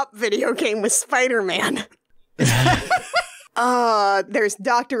peak cop video game with Spider-Man. There's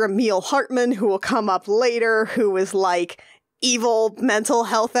Dr. Emil Hartman, who will come up later, who is like evil mental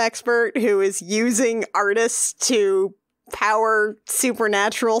health expert who is using artists to power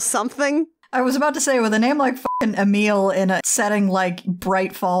supernatural something. I was about to say, with a name like fucking Emil in a setting like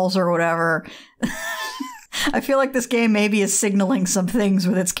Bright Falls or whatever, I feel like this game maybe is signaling some things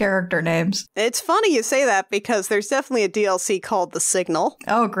with its character names. It's funny you say that because there's definitely a DLC called The Signal.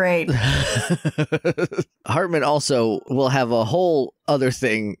 Oh, great. Hartman also will have a whole other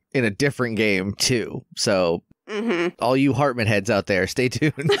thing in a different game, too. So, all you Hartman heads out there, stay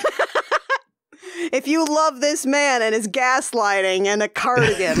tuned. If you love this man and his gaslighting and a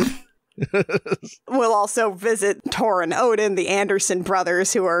cardigan, we'll also visit Tor and Odin, the Anderson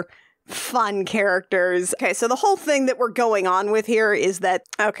brothers, who are fun characters. Okay, so the whole thing that we're going on with here is that,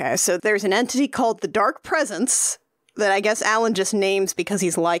 okay, so there's an entity called the Dark Presence that I guess Alan just names because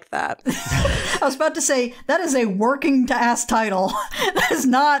he's like that. I was about to say, that is a working-ass title. That is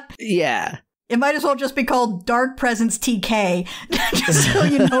not... Yeah. It might as well just be called Dark Presence TK, just so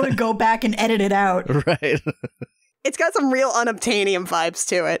you know to go back and edit it out. Right. It's got some real unobtainium vibes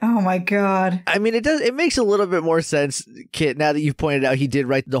to it. Oh my god. I mean, it makes a little bit more sense, Kit, now that you've pointed out he did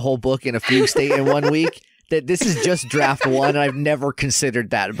write the whole book in a fugue state in 1 week, that this is just draft one, and I've never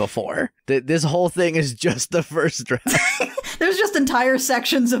considered that before. That this whole thing is just the first draft. There's just entire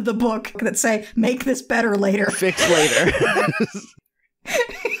sections of the book that say, make this better later. Fix later.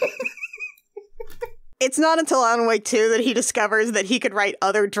 It's not until Alan Wake 2 that he discovers that he could write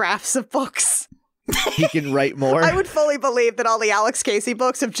other drafts of books. He can write more. I would fully believe that all the Alex Casey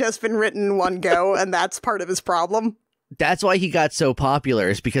books have just been written in one go, and that's part of his problem. That's why he got so popular,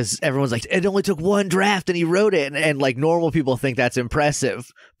 is because everyone's like, it only took one draft and he wrote it. And like normal people think that's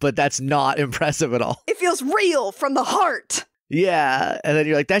impressive, but that's not impressive at all. It feels real from the heart. Yeah. And then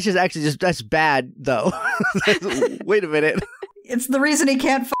you're like, that's bad though. Wait a minute. It's the reason he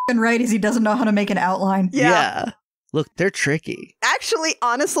can't fucking write is he doesn't know how to make an outline. Yeah. Look, they're tricky. Actually,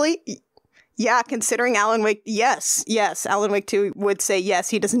 honestly, yeah, considering Alan Wake, yes, Alan Wake 2 would say yes,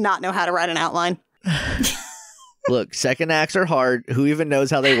 he does not know how to write an outline. Look, second acts are hard. Who even knows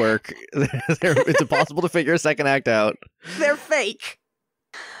how they work? It's impossible to figure a second act out. They're fake.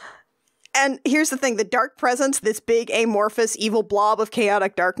 And here's the thing, the Dark Presence, this big amorphous evil blob of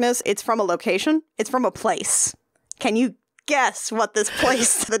chaotic darkness, it's from a location, it's from a place. Can you guess what this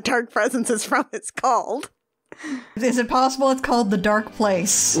place the Dark Presence is from is called? Is it possible it's called The Dark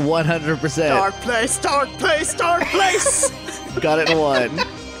Place? 100%. Dark place, dark place, dark place! Got it in one.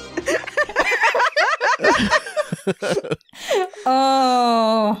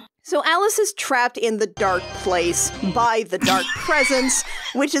 Oh. So Alice is trapped in the dark place by the dark presence,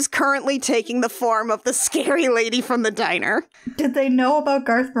 which is currently taking the form of the scary lady from the diner. Did they know about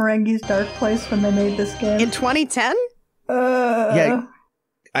Garth Marenghi's Dark Place when they made this game? In 2010? Yeah,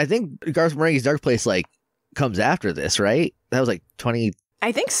 I think Garth Marenghi's Dark Place like comes after this, right? That was like 2015.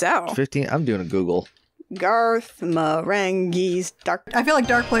 I think so. I'm doing a Google. Garth Marenghi's Dark... I feel like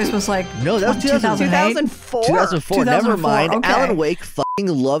Dark Place was like No, that was 2008. 2004? 2004. Never mind. Okay. Alan Wake fucking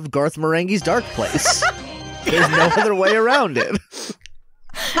loved Garth Marenghi's Dark Place. There's no other way around it.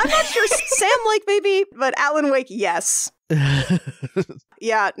 I'm not sure. Sam Lake, maybe, but Alan Wake, yes.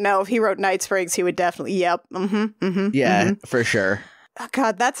 Yeah, no, if he wrote Night Springs, he would definitely, yep. Yeah, for sure. Oh,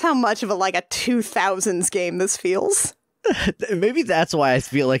 God, that's how much of a 2000s game this feels. Maybe that's why I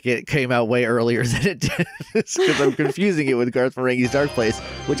feel like it came out way earlier than it did. Because I'm confusing it with Garth Marenghi's Dark Place,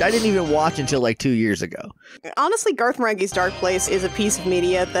 which I didn't even watch until like 2 years ago. Honestly, Garth Marenghi's Dark Place is a piece of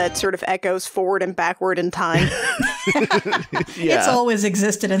media that sort of echoes forward and backward in time. Yeah. It's always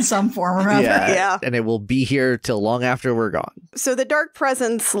existed in some form or other. Yeah. And it will be here till long after we're gone. So the dark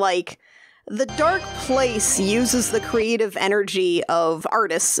presence, the dark place uses the creative energy of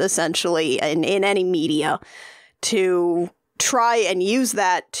artists, essentially, in any media, to try and use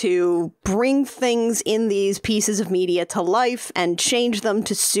that to bring things in these pieces of media to life and change them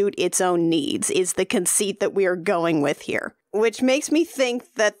to suit its own needs, is the conceit that we are going with here. Which makes me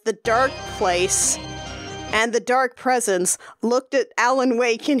think that the dark place and the dark presence looked at Alan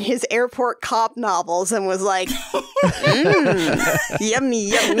Wake in his airport cop novels and was like, yummy,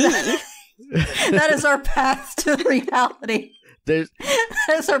 yummy. That is our path to reality. That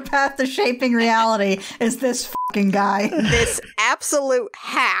is our path to shaping reality, is this fucking guy. This absolute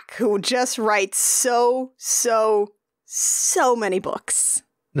hack who just writes so many books.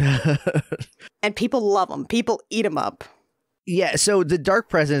 And people love him. People eat him up. Yeah, so the dark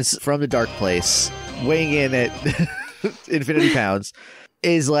presence from the dark place, weighing in at infinity pounds,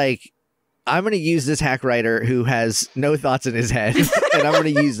 is like, I'm going to use this hack writer who has no thoughts in his head, and I'm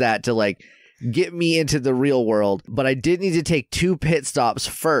going to use that to get me into the real world. But I did need to take 2 pit stops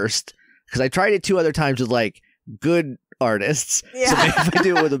first, because I tried it 2 other times with good artists. Yeah. So maybe if I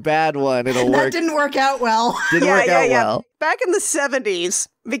do it with a bad one, it'll work. That didn't work out well. Didn't work out well. Back in the 70s,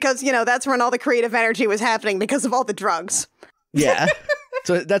 because, that's when all the creative energy was happening because of all the drugs. Yeah.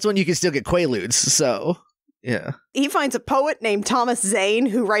 So that's when you can still get Quaaludes. So, yeah. He finds a poet named Thomas Zane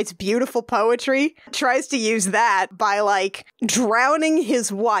who writes beautiful poetry, tries to use that by, drowning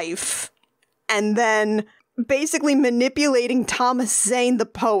his wife, and then basically manipulating Thomas Zane, the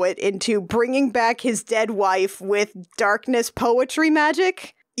poet, into bringing back his dead wife with darkness poetry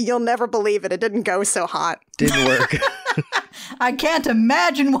magic. You'll never believe it. It didn't go so hot. Didn't work. I can't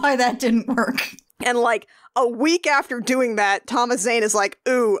imagine why that didn't work. And a week after doing that, Thomas Zane is like,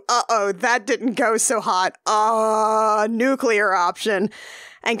 ooh, that didn't go so hot. Nuclear option.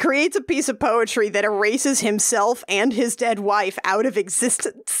 And creates a piece of poetry that erases himself and his dead wife out of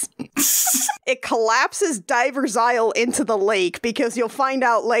existence. It collapses Diver's Isle into the lake, because you'll find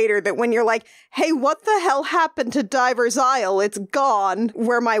out later that when you're like, hey, what the hell happened to Diver's Isle? It's gone.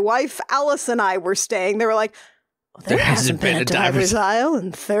 Where my wife Alice and I were staying, they were like, well, there hasn't been a Diver's Isle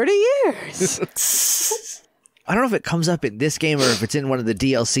in 30 years. I don't know if it comes up in this game or if it's in one of the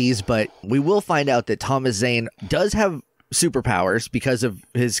DLCs, but we will find out that Thomas Zane does have superpowers because of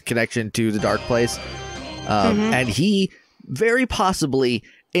his connection to the Dark Place. And he very possibly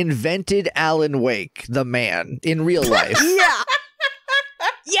invented Alan Wake, the man, in real life. Yeah.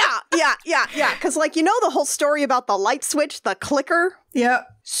 Because, the whole story about the light switch, the clicker? Yeah.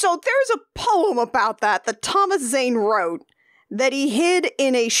 So there's a poem about that Thomas Zane wrote that he hid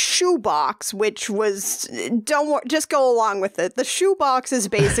in a shoebox, which was, just go along with it. The shoebox is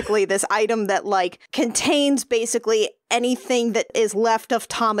basically this item that, contains basically anything that is left of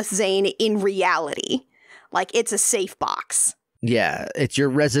Thomas Zane in reality. It's a safe box. Yeah, it's your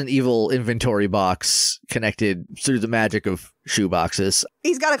Resident Evil inventory box connected through the magic of shoeboxes.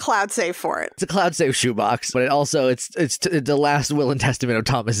 He's got a cloud save for it. It's a cloud save shoebox, but it's the last will and testament of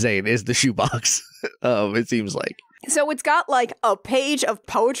Thomas Zane is the shoebox. It seems like. So it's got a page of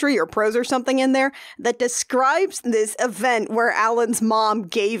poetry or prose or something in there that describes this event where Alan's mom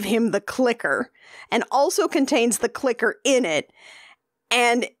gave him the clicker, and also contains the clicker in it,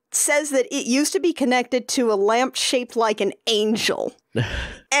 and says that it used to be connected to a lamp shaped like an angel.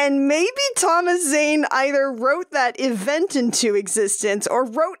 And maybe Thomas Zane either wrote that event into existence or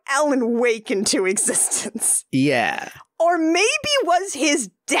wrote Alan Wake into existence. Yeah. Or maybe was his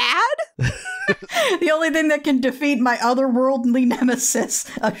dad? The only thing that can defeat my otherworldly nemesis,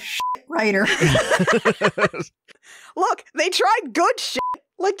 a shit writer. Look, they tried good shit,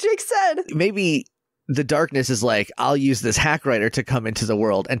 like Jake said. Maybe the darkness is like, I'll use this hack writer to come into the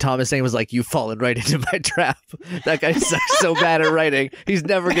world. And Thomas Zane was like, you've fallen right into my trap. That guy sucks so bad at writing. He's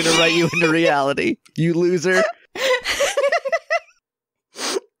never going to write you into reality. You loser.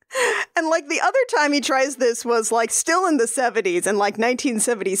 And like the other time he tries this was like still in the 70s in like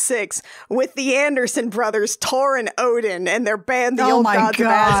 1976 with the Anderson brothers, Thor and Odin, and their band, the Old Gods of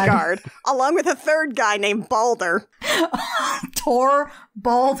Asgard, along with a third guy named Balder. Thor,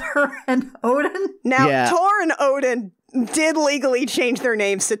 Balder, and Odin? Now, Thor and Odin did legally change their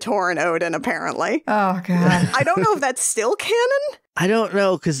names to Thor and Odin, apparently. Oh, God. I don't know if that's still canon. I don't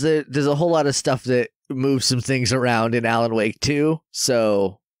know, because there's a whole lot of stuff that moves some things around in Alan Wake 2,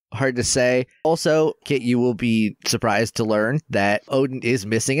 so hard to say. Also, Kit, you will be surprised to learn that Odin is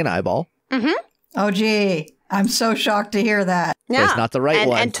missing an eyeball. Mm-hmm. Oh, gee. I'm so shocked to hear that. Yeah. But it's not the right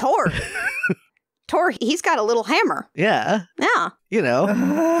one. And Thor. Thor, he's got a little hammer. Yeah. Yeah. You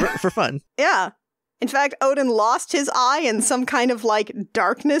know, for fun. Yeah. In fact, Odin lost his eye in some kind of like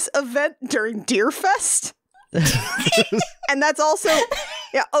darkness event during Deerfest. And that's also,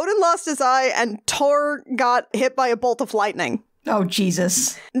 yeah, Odin lost his eye and Thor got hit by a bolt of lightning. Oh,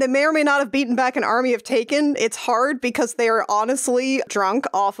 Jesus. They may or may not have beaten back an army of Taken. It's hard because they are honestly drunk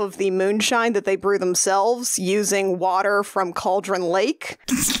off of the moonshine that they brew themselves using water from Cauldron Lake,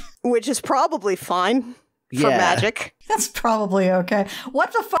 which is probably fine for magic. That's probably okay.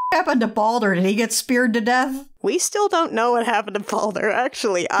 What the fuck happened to Balder? Did he get speared to death? We still don't know what happened to Balder,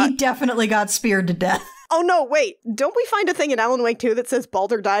 actually. He definitely got speared to death. Oh, no, wait. Don't we find a thing in Alan Wake 2 that says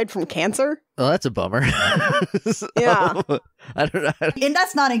Balder died from cancer? Oh, that's a bummer. Yeah. I don't know. And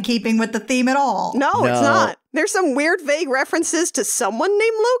that's not in keeping with the theme at all. No, it's not. There's some weird, vague references to someone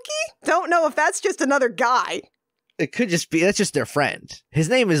named Loki. Don't know if that's just another guy. It could just be, that's just their friend. His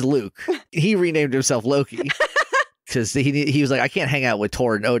name is Luke. He renamed himself Loki. Because he was like, I can't hang out with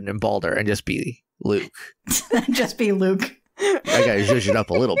Thor and Odin and Balder and just be Luke. Just be Luke. I gotta zhuzh it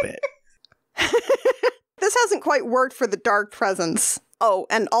up a little bit. This hasn't quite worked for the Dark Presence. Oh,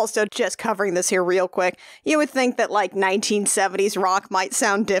 and also just covering this here real quick, you would think that like 1970s rock might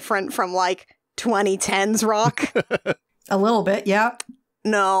sound different from like 2010s rock. A little bit, yeah.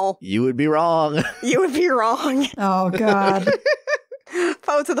 No. You would be wrong. You would be wrong. Oh, God.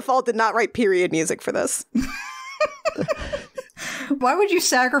 Poets of the Fall did not write period music for this. Why would you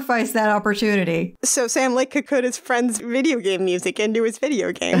sacrifice that opportunity? So Sam Lake could put his friend's video game music into his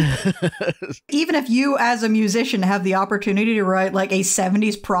video game. Even if you, as a musician, have the opportunity to write like a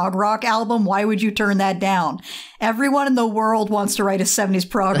 70s prog rock album, why would you turn that down? Everyone in the world wants to write a 70s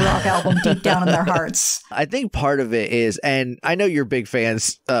prog rock album deep down in their hearts. I think part of it is, and I know you're big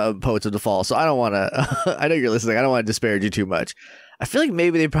fans of Poets of the Fall, so I don't want to, I know you're listening, I don't want to disparage you too much. I feel like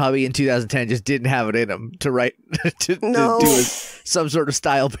maybe they probably in 2010 just didn't have it in them to write, to do some sort of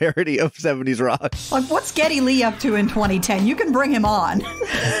style parody of 70s rock. Like, what's Geddy Lee up to in 2010? You can bring him on.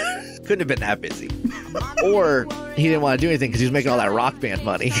 Couldn't have been that busy. Or he didn't want to do anything because he was making all that Rock Band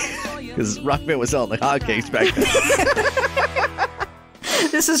money. Because Rock Band was selling like hotcakes back then.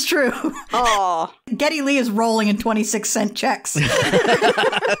 This is true. Oh. Geddy Lee is rolling in 26-cent checks.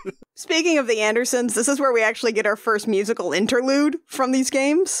 Speaking of the Andersons, this is where we actually get our first musical interlude from these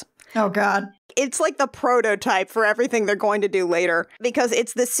games. Oh, God. It's like the prototype for everything they're going to do later, because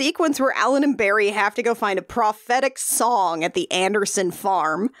it's the sequence where Alan and Barry have to go find a prophetic song at the Anderson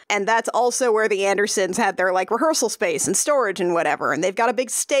farm, and that's also where the Andersons had their like rehearsal space and storage and whatever, and they've got a big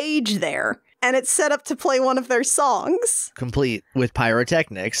stage there. And it's set up to play one of their songs. Complete with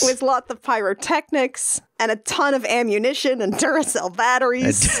pyrotechnics. With lots of pyrotechnics and a ton of ammunition and Duracell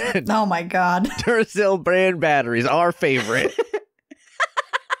batteries. Oh my God. Duracell brand batteries, our favorite.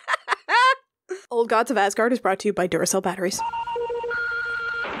 Old Gods of Asgard is brought to you by Duracell batteries.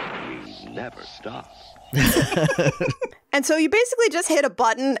 We never stop. And so you basically just hit a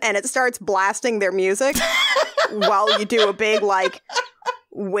button and it starts blasting their music while you do a big, like,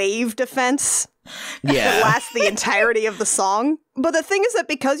 wave defense that lasts the entirety of the song. But the thing is that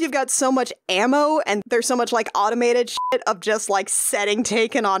because you've got so much ammo and there's so much like automated shit of just like setting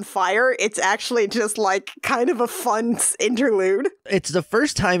Taken on fire, it's actually just like kind of a fun interlude. It's the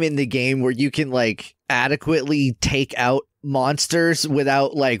first time in the game where you can like adequately take out monsters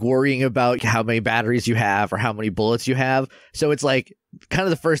without like worrying about how many batteries you have or how many bullets you have. So it's like kind of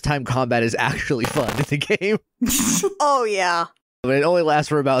the first time combat is actually fun in the game. Oh yeah. But it only lasts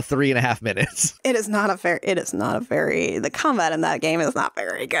for about 3.5 minutes. The combat in that game is not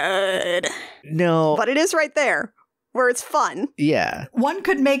very good. No. But it is right there. where it's fun. Yeah. One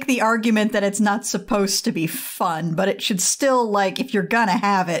could make the argument that it's not supposed to be fun, but it should still, like, if you're gonna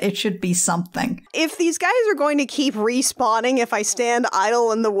have it, it should be something. If these guys are going to keep respawning if I stand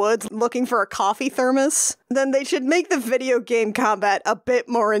idle in the woods looking for a coffee thermos, then they should make the video game combat a bit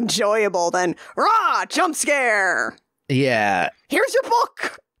more enjoyable than, rah, jump scare! Yeah. Here's your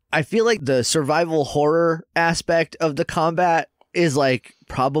book! I feel like the survival horror aspect of the combat is like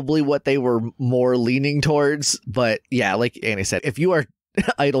probably what they were more leaning towards. But yeah, like Annie said, if you are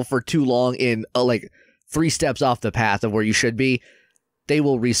idle for too long in like 3 steps off the path of where you should be, they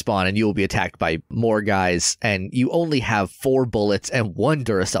will respawn and you will be attacked by more guys. And you only have 4 bullets and 1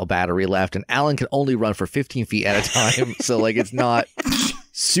 Duracell battery left. And Alan can only run for 15 feet at a time. So like it's not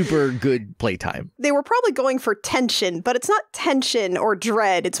super good playtime. They were probably going for tension, but it's not tension or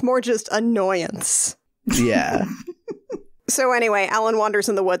dread. It's more just annoyance. Yeah. So anyway, Alan wanders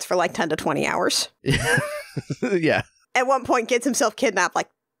in the woods for like 10 to 20 hours. Yeah. At one point gets himself kidnapped like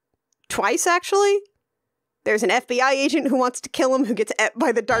twice, actually. There's an FBI agent who wants to kill him who gets ate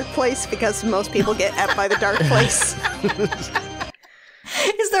by the dark place because most people get ate by the dark place.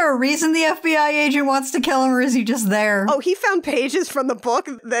 Is there a reason the FBI agent wants to kill him, or is he just there? Oh, he found pages from the book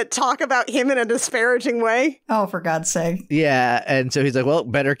that talk about him in a disparaging way. Oh, for God's sake. Yeah, and so he's like, well,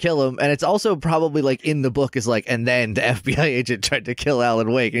 better kill him. And it's also probably like in the book is like, and then the FBI agent tried to kill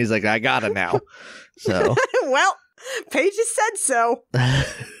Alan Wake, and he's like, I gotta now. So well, pages said so.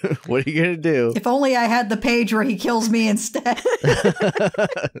 What are you gonna do? If only I had the page where he kills me instead.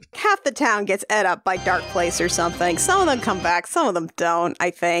 Half the town gets ate up by Dark Place or something. Some of them come back, some of them don't, I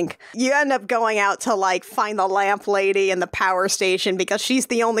think. You end up going out to, like, find the lamp lady and the power station because she's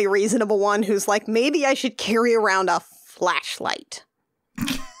the only reasonable one who's like, maybe I should carry around a flashlight.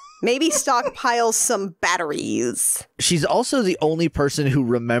 Maybe stockpile some batteries. She's also the only person who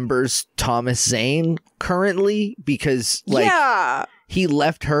remembers Thomas Zane currently because, like, yeah. He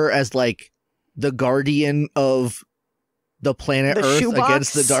left her as, like, the guardian of the planet The Earth shoebox?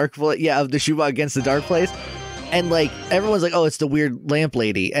 against the dark place. Yeah, of the shoebox against the dark place. And, like, everyone's like, oh, it's the weird lamp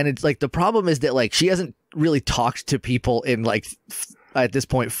lady. And it's, like, the problem is that, like, she hasn't really talked to people in, like, at this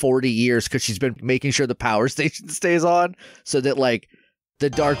point, 40 years because she's been making sure the power station stays on so that, like, the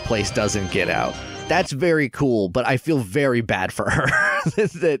dark place doesn't get out. That's very cool, but I feel very bad for her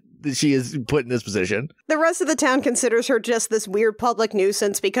that she is put in this position. The rest of the town considers her just this weird public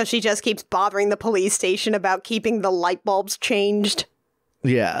nuisance because she just keeps bothering the police station about keeping the light bulbs changed.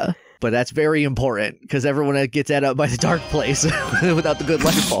 Yeah, but that's very important because everyone gets ate up by the dark place without the good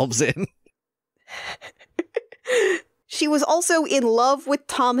light bulbs in. She was also in love with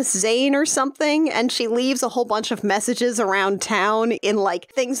Thomas Zane or something, and she leaves a whole bunch of messages around town in, like,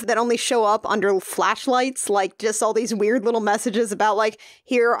 things that only show up under flashlights, like just all these weird little messages about, like,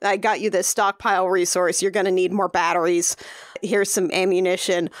 here, I got you this stockpile resource, you're gonna need more batteries, here's some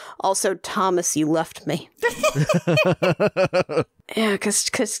ammunition, also, Thomas, you left me. Yeah,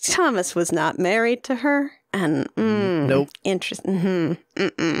 because Thomas was not married to her, and, nope. Interesting.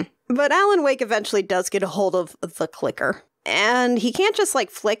 But Alan Wake eventually does get a hold of the clicker. And he can't just,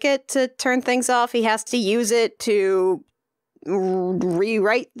 like, flick it to turn things off. He has to use it to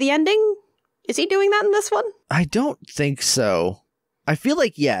rewrite the ending? Is he doing that in this one? I don't think so. I feel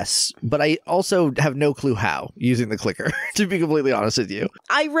like yes, but I also have no clue how using the clicker, to be completely honest with you.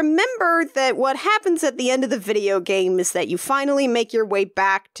 I remember that what happens at the end of the video game is that you finally make your way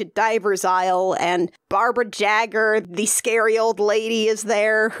back to Diver's Isle, and Barbara Jagger, the scary old lady, is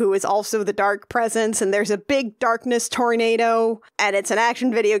there, who is also the dark presence, and there's a big darkness tornado, and it's an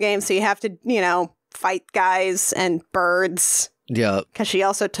action video game, so you have to, you know, fight guys and birds. Yeah. Because she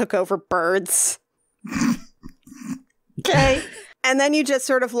also took over birds. Okay. And then you just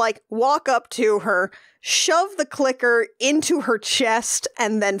sort of, like, walk up to her, shove the clicker into her chest,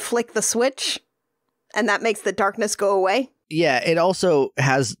 and then flick the switch. And that makes the darkness go away. Yeah, it also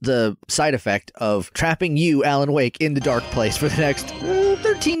has the side effect of trapping you, Alan Wake, in the dark place for the next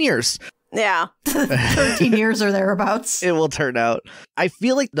 13 years. Yeah. 13 years or thereabouts. It will turn out. I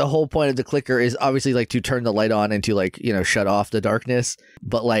feel like the whole point of the clicker is obviously, like, to turn the light on and to, like, you know, shut off the darkness.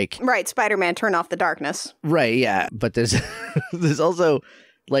 But, like... Right, Spider-Man, turn off the darkness. Right, yeah. But there's there's also,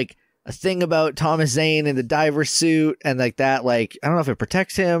 like, a thing about Thomas Zane in the diver suit and, like, that, like, I don't know if it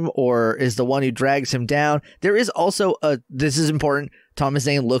protects him or is the one who drags him down. There is also this is important, Thomas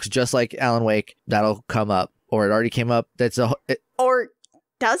Zane looks just like Alan Wake. That'll come up. Or it already came up. Or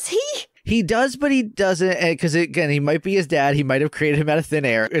does he? He does, but he doesn't, because, again, he might be his dad. He might have created him out of thin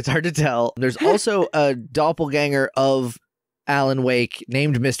air. It's hard to tell. There's also a doppelganger of Alan Wake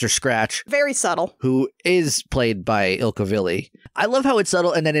named Mr. Scratch, Very subtle. who is played by Ilka Villi. I love how it's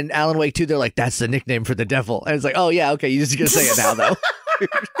subtle, and then in Alan Wake 2, they're like, that's the nickname for the devil. And it's like, oh yeah, okay, you're just gonna say it now, though.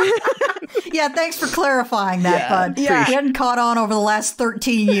 Yeah, thanks for clarifying that, bud. Yeah. We hadn't caught on over the last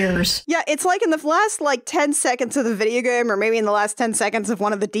 13 years. Yeah, it's like in the last 10 seconds of the video game, or maybe in the last 10 seconds of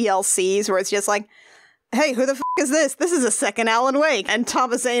one of the DLCs, where it's just like, hey, who the f*** is this? This is a second Alan Wake. And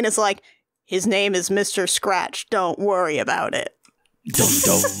Thomas Zane is like, his name is Mr. Scratch. Don't worry about it. Dum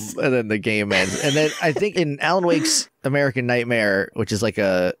dum. And then the game ends. And then I think in Alan Wake's American Nightmare, which is like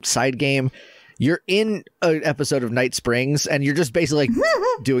a side game, you're in an episode of Night Springs, and you're just basically like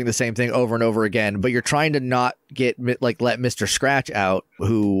doing the same thing over and over again, but you're trying to not get let Mr. Scratch out,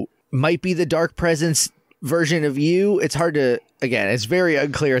 who might be the dark presence version of you. It's hard to, again, it's very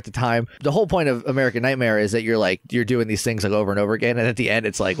unclear at the time. The whole point of American Nightmare is that you're doing these things like over and over again, and at the end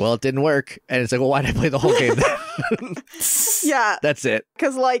it's like, well, it didn't work, and it's like, well, why did I play the whole game then? Yeah. That's it.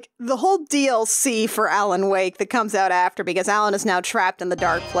 Because, the whole DLC for Alan Wake that comes out after, because Alan is now trapped in the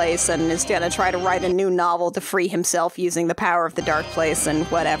dark place and is going to try to write a new novel to free himself using the power of the dark place and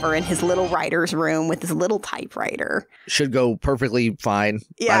whatever in his little writer's room with his little typewriter. Should go perfectly fine.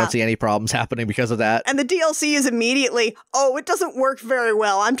 Yeah. I don't see any problems happening because of that. And the DLC is immediately, oh, it doesn't work very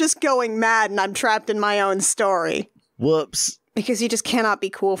well. I'm just going mad and I'm trapped in my own story. Whoops. Because you just cannot be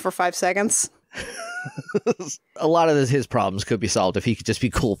cool for 5 seconds. A lot of his problems could be solved if he could just be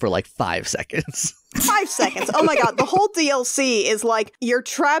cool for 5 seconds. 5 seconds. Oh my god, the whole DLC is you're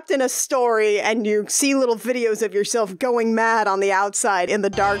trapped in a story and you see little videos of yourself going mad on the outside in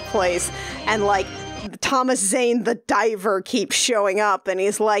the dark place, and Thomas Zane the diver keeps showing up and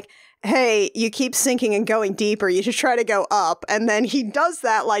he's like, hey, you keep sinking and going deeper, you should try to go up. And then he does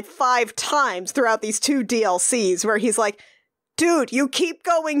that 5 times throughout these 2 DLCs where he's like, dude, you keep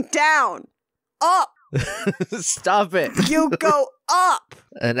going down. Up. Stop it. You go up.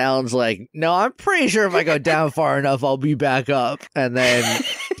 And Alan's like, no, I'm pretty sure if I go down far enough, I'll be back up. And then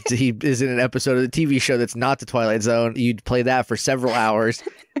he is in an episode of the TV show that's not The Twilight Zone. You'd play that for several hours.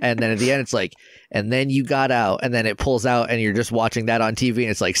 And then at the end, it's like, and then you got out. And then it pulls out and you're just watching that on TV. And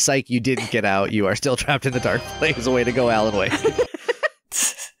it's like, psych, you didn't get out. You are still trapped in the dark place. Way to go, Alan Wake.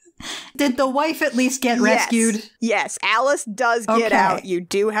 Did the wife at least get rescued? Yes, Alice does get out. You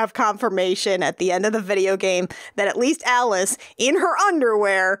do have confirmation at the end of the video game that at least Alice, in her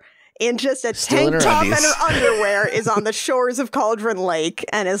underwear, in just a tank top and her underwear, is on the shores of Cauldron Lake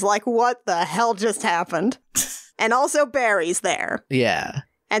and is like, what the hell just happened? And also Barry's there. Yeah.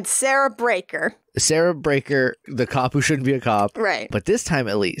 And Sarah Breaker. Sarah Breaker, the cop who shouldn't be a cop. Right. But this time,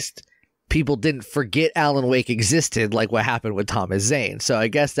 at least, people didn't forget Alan Wake existed like what happened with Thomas Zane. So I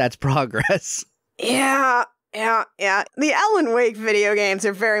guess that's progress. Yeah. The Alan Wake video games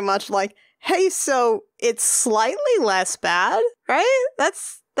are very much like, hey, so it's slightly less bad, right?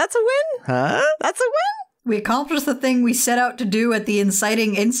 That's a win? Huh? That's a win? We accomplished the thing we set out to do at the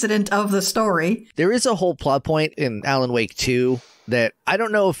inciting incident of the story. There is a whole plot point in Alan Wake 2 that I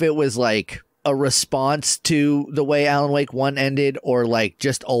don't know if it was a response to the way Alan Wake 1 ended or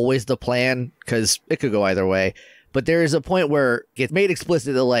just always the plan, because it could go either way. But there is a point where it's made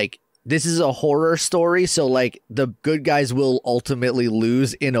explicit that this is a horror story, so the good guys will ultimately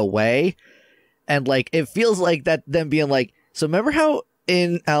lose in a way. And it feels like that them being so remember how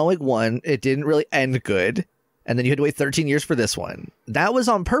in Alan Wake 1 it didn't really end good, and then you had to wait 13 years for this one. That was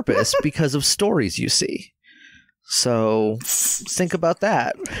on purpose because of stories you see. So think about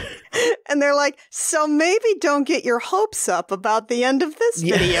that. And they're like, so maybe don't get your hopes up about the end of this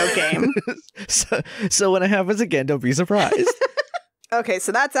video game. So when it happens again, don't be surprised. Okay,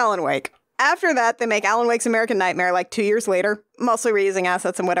 so that's Alan Wake. After that, they make Alan Wake's American Nightmare 2 years later, mostly reusing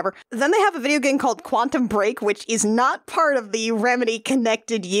assets and whatever. Then they have a video game called Quantum Break, which is not part of the Remedy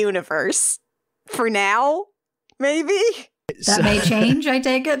connected universe. For now, maybe? That may change, I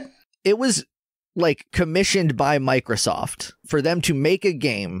take it. It was commissioned by Microsoft for them to make a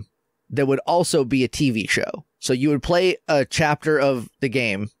game that would also be a TV show. So you would play a chapter of the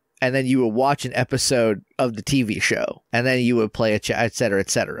game, and then you would watch an episode of the TV show, and then you would play et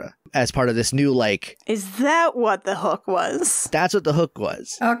cetera, as part of this new Is that what the hook was? That's what the hook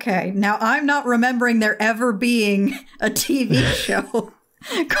was. Okay, now I'm not remembering there ever being a TV show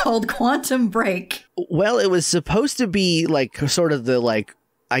called Quantum Break. Well, it was supposed to be sort of the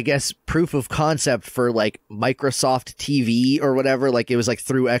I guess proof of concept for Microsoft TV or whatever. It was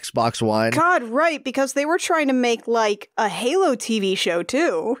through Xbox One. God, right, because they were trying to make a Halo TV show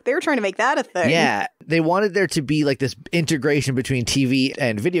too. They were trying to make that a thing. Yeah, they wanted there to be this integration between TV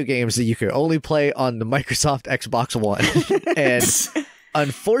and video games that you could only play on the Microsoft Xbox One. And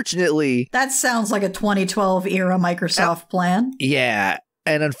Unfortunately... That sounds like a 2012 era Microsoft plan. Yeah.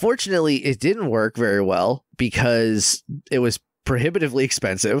 And unfortunately, it didn't work very well because it was prohibitively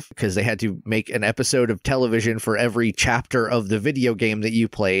expensive because they had to make an episode of television for every chapter of the video game that you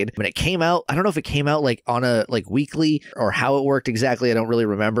played. When it came out, I don't know if it came out like on a like weekly or how it worked exactly. I don't really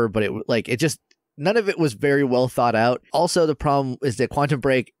remember, but it just none of it was very well thought out. Also, the problem is that Quantum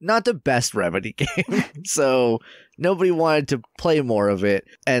Break, not the best Remedy game. So nobody wanted to play more of it.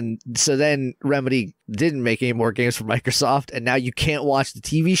 And so then Remedy didn't make any more games for Microsoft. And now you can't watch the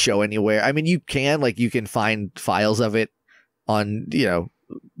TV show anywhere. I mean, you can find files of it on,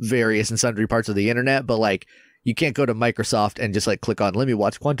 various and sundry parts of the internet, but like you can't go to Microsoft and just like click on, let me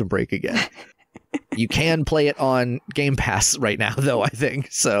watch Quantum Break again. You can play it on Game Pass right now, though, I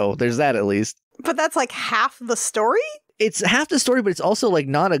think. So there's that at least. But that's like half the story? It's half the story, but it's also like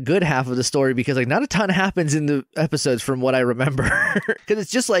not a good half of the story because like not a ton happens in the episodes from what I remember. Because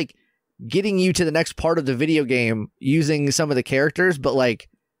it's just like getting you to the next part of the video game using some of the characters, but like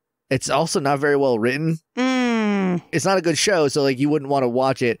it's also not very well written. It's not a good show, so like you wouldn't want to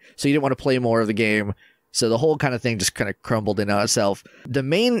watch it, so you didn't want to play more of the game. So the whole kind of thing just kind of crumbled in on itself. The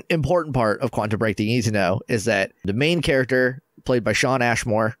main important part of Quantum Break that you need to know is that the main character, played by Sean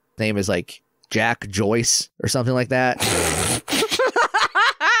Ashmore, name is like Jack Joyce or something like that.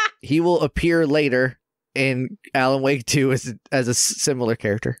 He will appear later in Alan Wake 2 as a similar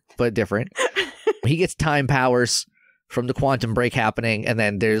character, but different. He gets time powers from the quantum break happening, and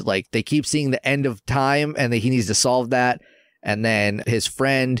then there's like they keep seeing the end of time and he needs to solve that. And then his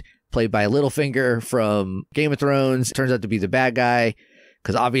friend, played by Littlefinger from Game of Thrones, turns out to be the bad guy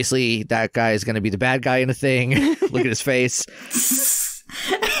because obviously that guy is going to be the bad guy in a thing. Look at his face.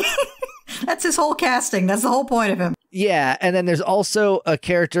 That's his whole casting. That's the whole point of him. Yeah, and then there's also a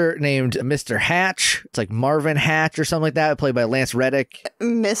character named Mr. Hatch. It's like Marvin Hatch or something like that, played by Lance Reddick.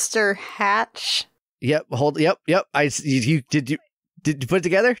 Mr. Hatch? Yep. Did you put it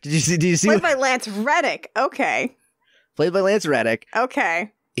together? Did you see? Played by Lance Reddick. Okay. Played by Lance Reddick.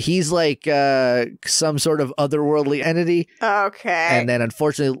 Okay. He's like some sort of otherworldly entity. Okay. And then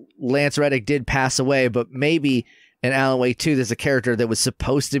unfortunately, Lance Reddick did pass away, but maybe in Alan Wake 2, there's a character that was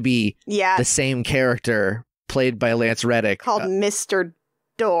supposed to be the same character played by Lance Reddick. Called Mr.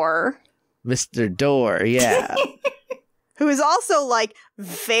 Door. Mr. Door, yeah. Who is also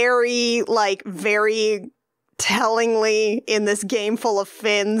very tellingly in this game full of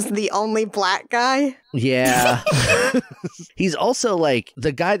Finns, the only black guy. Yeah. He's also like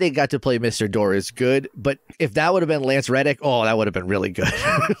the guy they got to play Mr. Door is good, but if that would have been Lance Reddick, that would have been really good.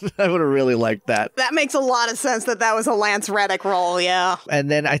 I would have really liked that. That makes a lot of sense that was a Lance Reddick role, yeah. And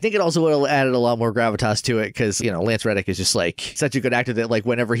then I think it also would have added a lot more gravitas to it because, Lance Reddick is just like such a good actor that like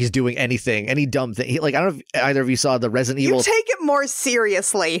whenever he's doing anything, any dumb thing, I don't know if either of you saw the Resident Evil. You take it more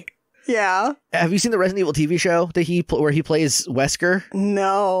seriously. Yeah. Have you seen the Resident Evil TV show that where he plays Wesker?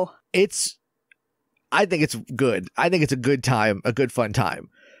 No. I think it's good. I think it's a good time, a good fun time.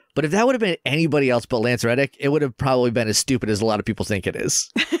 But if that would have been anybody else but Lance Reddick, it would have probably been as stupid as a lot of people think it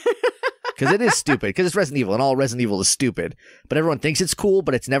is. Because it is stupid. Because it's Resident Evil, and all Resident Evil is stupid. But everyone thinks it's cool,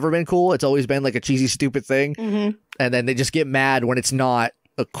 but it's never been cool. It's always been like a cheesy, stupid thing. Mm-hmm. And then they just get mad when it's not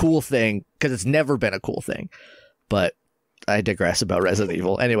a cool thing, because it's never been a cool thing. But I digress about Resident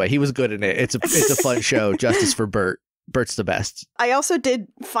Evil. Anyway, he was good in it. It's a fun show. Justice for Bert. Bert's the best. I also did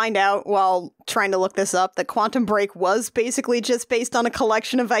find out while trying to look this up that Quantum Break was basically just based on a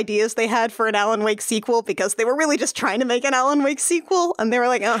collection of ideas they had for an Alan Wake sequel because they were really just trying to make an Alan Wake sequel. And they were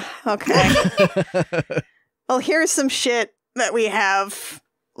like, oh, okay. Well, here's some shit that we have.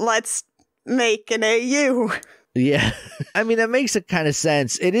 Let's make an AU. Yeah. I mean, that makes a kind of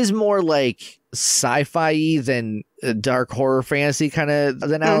sense. It is more like sci-fi than dark horror fantasy kind of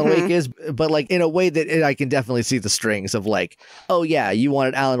than Alan Wake is, but like in a way that I can definitely see the strings of like, oh yeah, you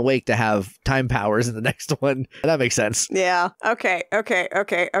wanted Alan Wake to have time powers in the next one. That makes sense. Yeah. Okay.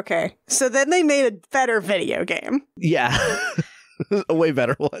 So then they made a better video game. Yeah. A way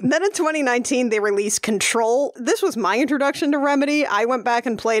better one. Then in 2019, they released Control. This was my introduction to Remedy. I went back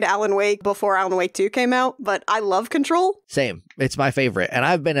and played Alan Wake before Alan Wake 2 came out, but I love Control. Same. It's my favorite. And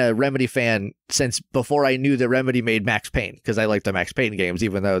I've been a Remedy fan since before I knew that Remedy made Max Payne, because I like the Max Payne games,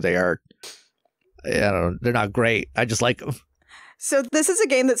 even though they are, they're not great. I just like them. So this is a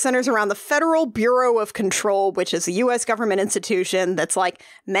game that centers around the Federal Bureau of Control, which is a U.S. government institution that's like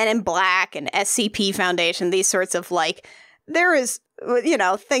Men in Black and SCP Foundation, these sorts of like... There is,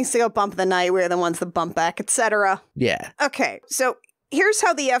 things to go bump in the night. We're the ones that bump back, etc. Yeah. Okay, so here's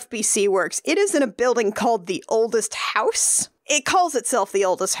how the FBC works. It is in a building called the Oldest House. It calls itself the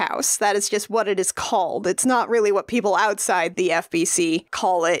oldest house. That is just what it is called. It's not really what people outside the FBC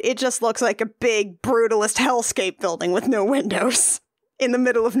call it. It just looks like a big, brutalist hellscape building with no windows in the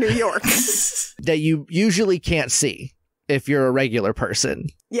middle of New York. That you usually can't see if you're a regular person.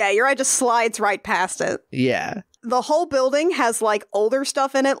 Yeah, your eye just slides right past it. Yeah. The whole building has, like, older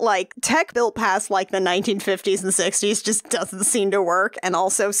stuff in it, like, tech built past, like, the 1950s and 60s just doesn't seem to work, and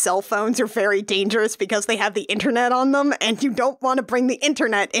also cell phones are very dangerous because they have the internet on them, and you don't want to bring the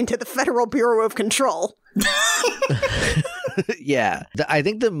internet into the Federal Bureau of Control. Yeah. I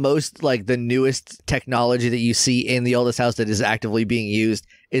think the most, like, the newest technology that you see in the oldest house that is actively being used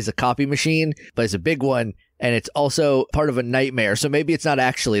is a copy machine, but it's a big one. And it's also part of a nightmare, so maybe it's not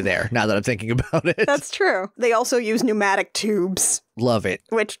actually there, now that I'm thinking about it. That's true. They also use pneumatic tubes. Love it.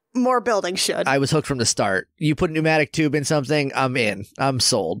 Which more buildings should. I was hooked from the start. You put a pneumatic tube in something, I'm in. I'm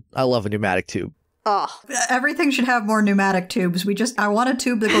sold. I love a pneumatic tube. Oh. Everything should have more pneumatic tubes. I want a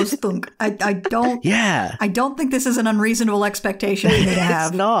tube that goes thunk. I don't. Yeah. I don't think this is an unreasonable expectation for me to have.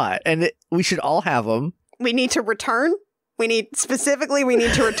 It's not. And we should all have them. We need to return. We need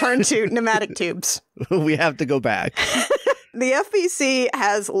to return to pneumatic tubes. We have to go back. The FBC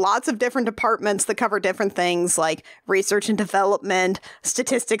has lots of different departments that cover different things like research and development,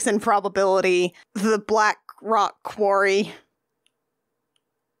 statistics and probability, the Black Rock Quarry,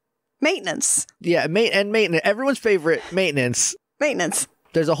 maintenance. Yeah, and maintenance. Everyone's favorite, maintenance. Maintenance.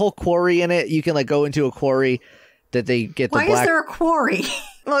 There's a whole quarry in it. You can, like, go into a quarry that they get the Why black... is there a quarry?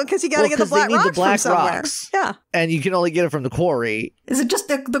 Well, because you gotta get the black rocks from somewhere. Rocks. Yeah. And you can only get it from the quarry. Is it just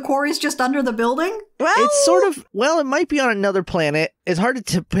the quarry's just under the building? Well, it's sort of, well, it might be on another planet. It's hard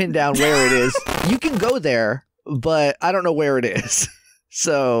to pin down where it is. You can go there, but I don't know where it is.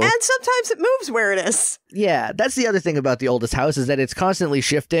 So. And sometimes it moves where it is. Yeah, that's the other thing about the oldest house is that it's constantly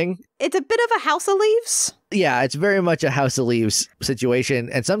shifting. It's a bit of a house of leaves. Yeah, it's very much a house of leaves situation.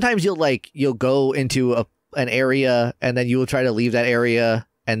 And sometimes you'll go into an area and then you will try to leave that area.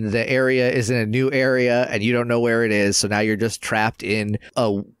 And the area is in a new area and you don't know where it is. So now you're just trapped in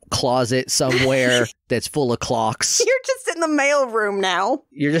a closet somewhere that's full of clocks. You're just in the mail room now.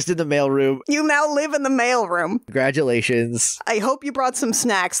 You're just in the mail room. You now live in the mail room. Congratulations. I hope you brought some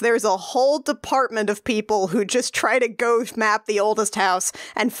snacks. There's a whole department of people who just try to go map the oldest house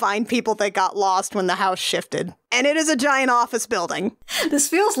and find people that got lost when the house shifted. And it is a giant office building. This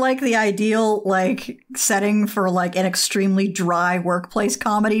feels like the ideal, like, setting for, like, an extremely dry workplace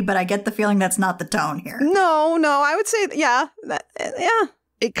comedy, but I get the feeling that's not the tone here. No, I would say, yeah.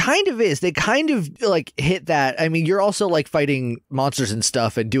 It kind of is. They kind of, like, hit that. I mean, you're also, like, fighting monsters and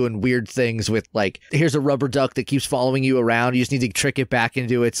stuff and doing weird things with, like, here's a rubber duck that keeps following you around. You just need to trick it back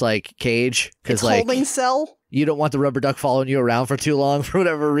into its, like, cage. It's like, holding cell. You don't want the rubber duck following you around for too long for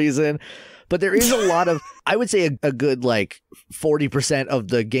whatever reason. But there is a lot of, I would say a good, like, 40% of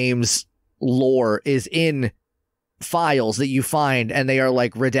the game's lore is in files that you find, and they are,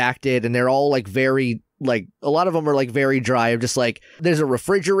 like, redacted, and they're all, like, very, like, a lot of them are, like, very dry. Of just, like, there's a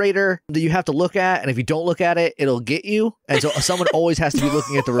refrigerator that you have to look at, and if you don't look at it, it'll get you. And so someone always has to be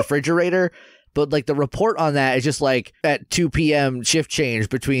looking at the refrigerator. But, like, the report on that is just, like, at 2 p.m. shift change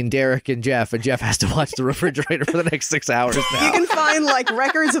between Derek and Jeff has to watch the refrigerator for the next 6 hours now. You can find, like,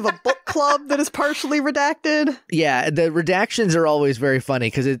 records of a book club that is partially redacted. Yeah, the redactions are always very funny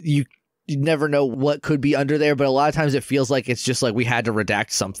because you never know what could be under there, but a lot of times it feels like it's just like we had to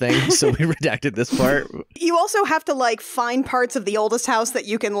redact something, so we redacted this part. You also have to, like, find parts of the oldest house that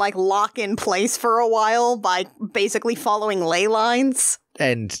you can, like, lock in place for a while by basically following ley lines.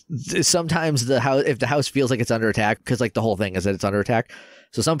 And sometimes if the house feels like it's under attack, because, like, the whole thing is that it's under attack.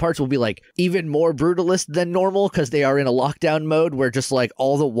 So some parts will be, like, even more brutalist than normal because they are in a lockdown mode where just, like,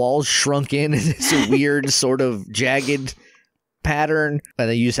 all the walls shrunk in and it's a weird sort of jagged pattern. And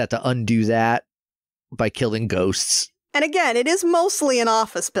then you just have to undo that by killing ghosts. And again, it is mostly an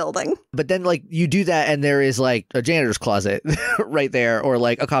office building. But then, like, you do that and there is, like, a janitor's closet right there, or,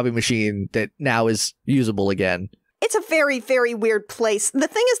 like, a copy machine that now is usable again. It's a very, very weird place. The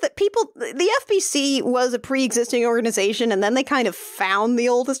thing is that the FBC was a pre-existing organization, and then they kind of found the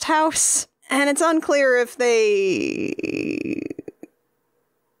oldest house. And it's unclear if they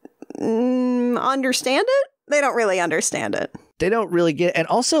understand it. They don't really understand it. They don't really get it. And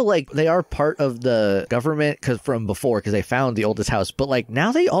also, like, they are part of the government because they found the oldest house. But, like,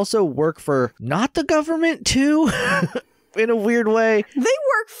 now they also work for not the government, too, in a weird way. They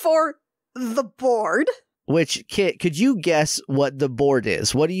work for the board. Which, Kit, could you guess what the board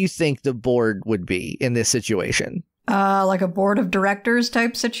is? What do you think the board would be in this situation? Like a board of directors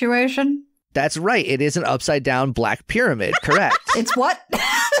type situation? That's right. It is an upside-down black pyramid, correct? It's what?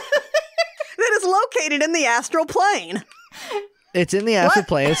 That is located in the astral plane. It's in the astral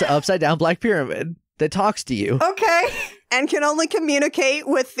plane. It's an upside-down black pyramid that talks to you. Okay. And can only communicate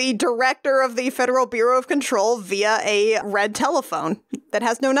with the director of the Federal Bureau of Control via a red telephone that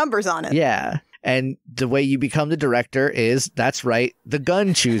has no numbers on it. Yeah. And the way you become the director is, that's right, the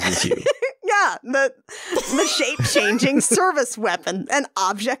gun chooses you. Yeah, the shape-changing service weapon, an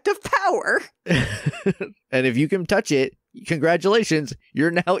object of power. And if you can touch it, congratulations,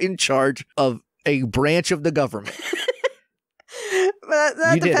 you're now in charge of a branch of the government. But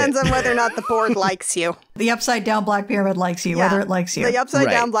that depends on whether or not the board likes you. The upside down black pyramid likes you, whether it likes you. The upside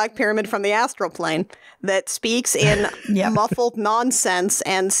down black pyramid from the astral plane that speaks in muffled nonsense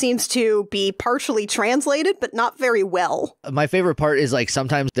and seems to be partially translated, but not very well. My favorite part is like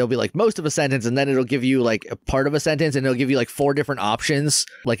sometimes there'll be like most of a sentence and then it'll give you like a part of a sentence and it'll give you like 4 different options.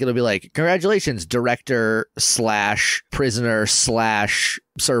 Like it'll be like, congratulations, director / prisoner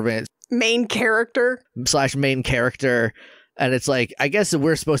 / servant main character / main character. And it's like, I guess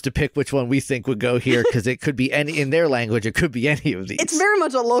we're supposed to pick which one we think would go here because it could be any, in their language, it could be any of these. It's very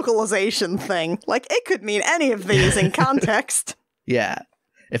much a localization thing. Like, it could mean any of these in context. Yeah.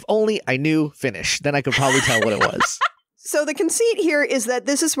 If only I knew Finnish, then I could probably tell what it was. So the conceit here is that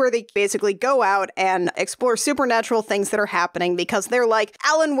this is where they basically go out and explore supernatural things that are happening because they're like,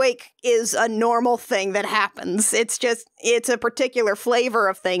 Alan Wake is a normal thing that happens. It's a particular flavor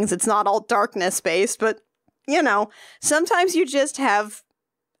of things. It's not all darkness-based, but you know, sometimes you just have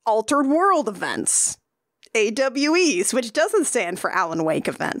altered world events. AWEs, which doesn't stand for Alan Wake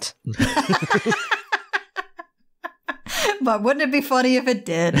event. But wouldn't it be funny if it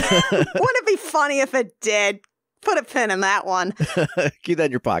did? Wouldn't it be funny if it did? Put a pin in that one. Keep that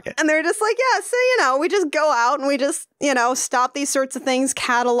in your pocket. And they're just like, yeah, so, we just go out and we just, stop these sorts of things,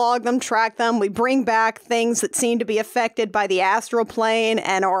 catalog them, track them. We bring back things that seem to be affected by the astral plane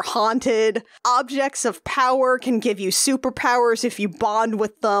and are haunted. Objects of power can give you superpowers if you bond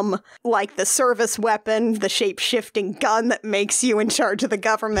with them, like the service weapon, the shape-shifting gun that makes you in charge of the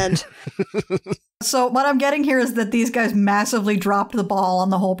government. So what I'm getting here is that these guys massively dropped the ball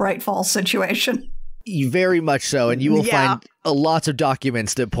on the whole Bright Falls situation. Very much so, and you will find lots of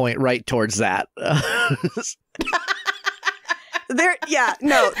documents that point right towards that.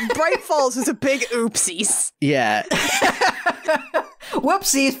 Bright Falls is a big oopsies. Yeah.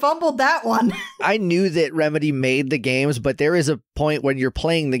 Whoopsies, fumbled that one. I knew that Remedy made the games, but there is a point when you're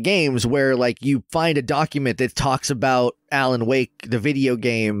playing the games where, like, you find a document that talks about Alan Wake, the video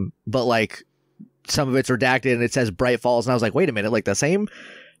game, but, like, some of it's redacted and it says Bright Falls, and I was like, wait a minute, like, the same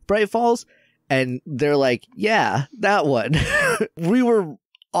Bright Falls? And they're like, yeah, that one. We were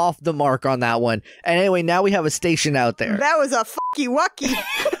off the mark on that one. And anyway, now we have a station out there. That was a fucky-wucky.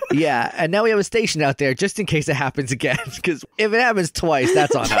 Yeah, and now we have a station out there just in case it happens again. Because if it happens twice,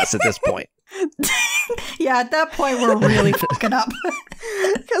 that's on us at this point. Yeah, at that point, we're really fucking up.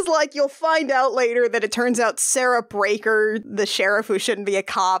 Because, you'll find out later that it turns out Sarah Breaker, the sheriff who shouldn't be a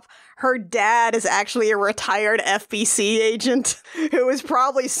cop, her dad is actually a retired FBC agent who is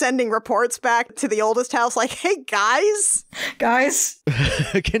probably sending reports back to the oldest house like, hey, guys.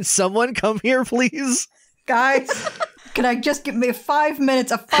 Can someone come here, please? Guys, can I just give me a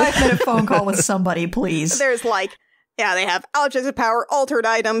 5-minute phone call with somebody, please? There's they have objects of power, altered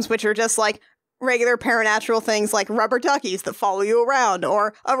items, which are just regular paranatural things like rubber duckies that follow you around,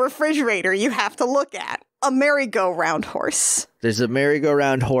 or a refrigerator you have to look at. A merry-go-round horse. There's a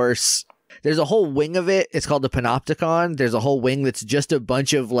merry-go-round horse. There's a whole wing of it. It's called the Panopticon. There's a whole wing that's just a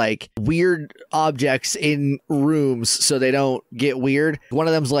bunch of weird objects in rooms so they don't get weird. One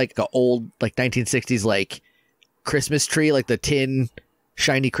of them's like an old 1960s Christmas tree, like the tin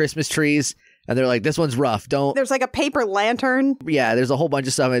shiny Christmas trees. And they're like, this one's rough. Don't. There's a paper lantern. Yeah, there's a whole bunch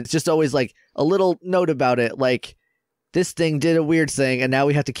of stuff. It's just always a little note about it. This thing did a weird thing and now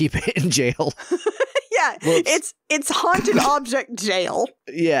we have to keep it in jail. Yeah, it's haunted object jail.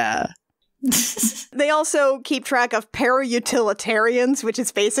 Yeah. They also keep track of para-utilitarians, which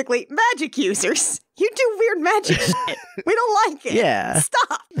is basically magic users. You do weird magic shit. We don't like it. Yeah.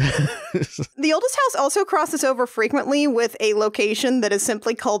 Stop. The oldest house also crosses over frequently with a location that is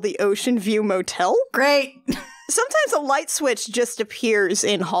simply called the Ocean View Motel. Great. Sometimes a light switch just appears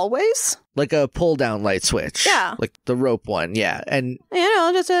in hallways. Like a pull-down light switch. Yeah. Like the rope one, yeah. And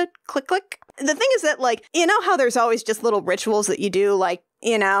just a click, click. The thing is that, how there's always just little rituals that you do,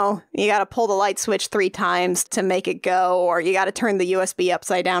 you gotta pull the light switch 3 times to make it go, or you gotta turn the USB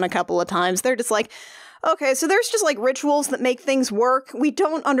upside down a couple of times. They're just okay, so there's just rituals that make things work. We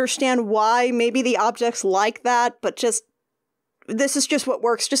don't understand why. Maybe the objects like that, but this is just what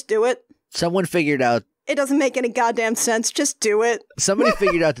works. Just do it. Someone figured out. It doesn't make any goddamn sense. Just do it. Somebody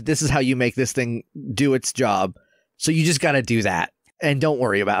figured out that this is how you make this thing do its job. So you just got to do that. And don't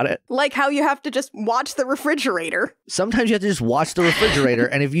worry about it. Like how you have to just watch the refrigerator. Sometimes you have to just watch the refrigerator,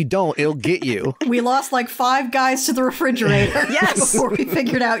 and if you don't, it'll get you. We lost like 5 guys to the refrigerator. Yes. Before we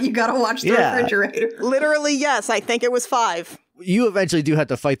figured out you gotta watch the refrigerator. Literally, yes. I think it was 5. You eventually do have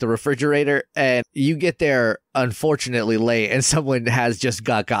to fight the refrigerator, and you get there, unfortunately, late, and someone has just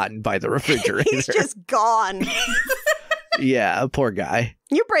gotten by the refrigerator. He's just gone. Yeah, poor guy.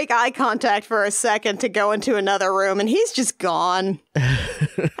 You break eye contact for a second to go into another room, and he's just gone.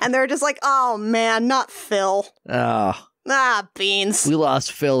 And they're just like, oh, man, not Phil. Oh. Ah, beans. We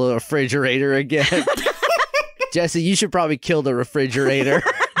lost Phil the refrigerator again. Jesse, you should probably kill the refrigerator.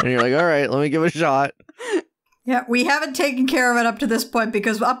 And you're like, all right, let me give it a shot. Yeah, we haven't taken care of it up to this point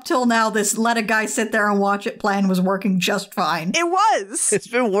because up till now, this let a guy sit there and watch it plan was working just fine. It was. It's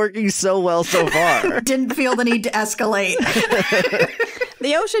been working so well so far. Didn't feel the need to escalate.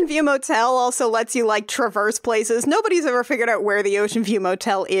 The Ocean View Motel also lets you, like, traverse places. Nobody's ever figured out where the Ocean View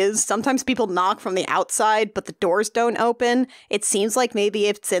Motel is. Sometimes people knock from the outside, but the doors don't open. It seems like maybe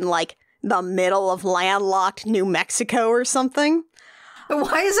it's in, like, the middle of landlocked New Mexico or something.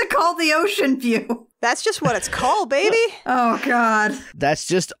 Why is it called the Ocean View? That's just what it's called, baby. Oh, God. That's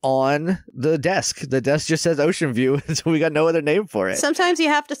just on the desk. The desk just says Ocean View, so we got no other name for it. Sometimes you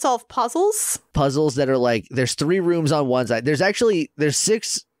have to solve puzzles. Puzzles that are like, there's 3 rooms on one side. There's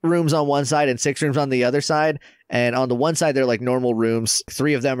 6 rooms on one side and 6 rooms on the other side. And on the one side, they're like normal rooms.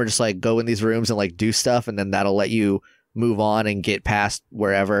 3 of them are just like, go in these rooms and like do stuff, and then that'll let you move on and get past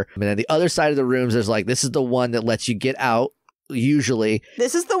wherever. And then the other side of the rooms, there's like, this is the one that lets you get out. Usually.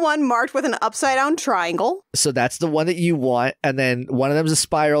 This is the one marked with an upside down triangle. So that's the one that you want. And then one of them is a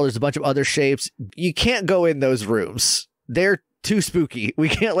spiral. There's a bunch of other shapes. You can't go in those rooms. They're too spooky. We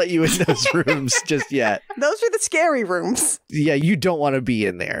can't let you in those rooms just yet. Those are the scary rooms. Yeah, you don't want to be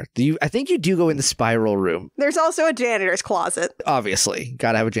in there. I think you do go in the spiral room. There's also a janitor's closet. Obviously.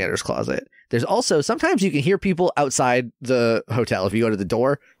 Gotta have a janitor's closet. There's also, sometimes you can hear people outside the hotel. If you go to the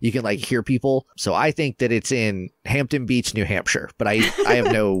door, you can like hear people. So I think that it's in Hampton Beach, New Hampshire, but I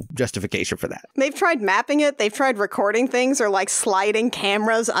have no justification for that. They've tried mapping it. They've tried recording things or like sliding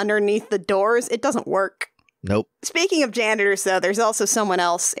cameras underneath the doors. It doesn't work. Nope. Speaking of janitors, though, there's also someone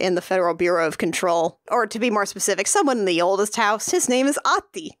else in the Federal Bureau of Control. Or to be more specific, someone in the oldest house. His name is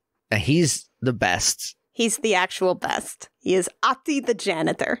Atti. And he's the best. He's the actual best. He is Atti the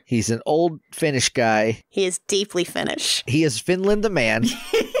janitor. He's an old Finnish guy. He is deeply Finnish. He is Finland the man.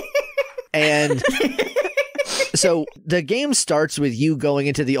 And so the game starts with you going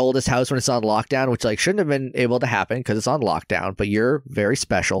into the oldest house when it's on lockdown, which like shouldn't have been able to happen because it's on lockdown, but you're very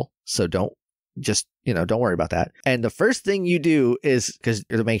special. So don't worry about that. And the first thing you do is, because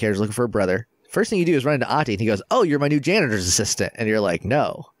the main character's looking for a brother, first thing you do is run into Atti and he goes, oh, you're my new janitor's assistant. And you're like,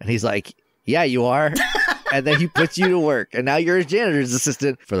 no. And he's like, yeah, you are. And then he puts you to work. And now you're his janitor's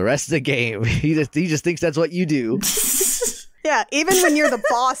assistant for the rest of the game. He just thinks that's what you do. Yeah, even when you're the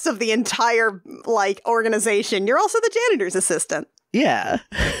boss of the entire, like, organization, you're also the janitor's assistant. Yeah.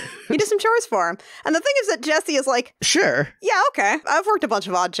 You do some chores for him. And the thing is that Jesse is like, sure. Yeah, okay. I've worked a bunch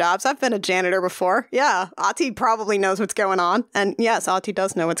of odd jobs. I've been a janitor before. Yeah, Atti probably knows what's going on. And yes, Atti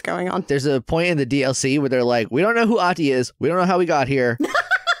does know what's going on. There's a point in the DLC where they're like, we don't know who Atti is. We don't know how he got here.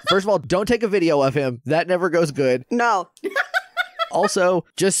 First of all, don't take a video of him. That never goes good. No. Also,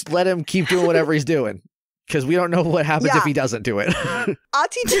 just let him keep doing whatever he's doing. Because we don't know what happens if he doesn't do it.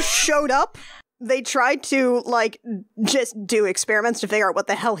 Atti just showed up. They tried to, like, just do experiments to figure out what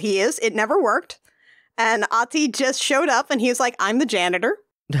the hell he is. It never worked. And Atti just showed up and he was like, I'm the janitor.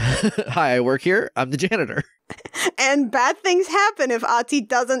 Hi, I work here. I'm the janitor. And bad things happen if Atti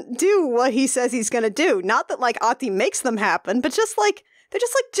doesn't do what he says he's going to do. Not that, like, Atti makes them happen, but just, like, they're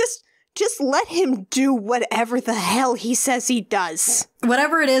just like, just let him do whatever the hell he says he does.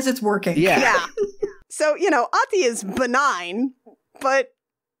 Whatever it is, it's working. Yeah. So, Atti is benign, but...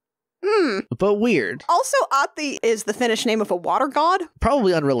 But weird. Also, Atti is the Finnish name of a water god.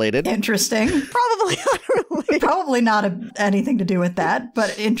 Probably unrelated. Interesting. Probably unrelated. Probably not anything to do with that,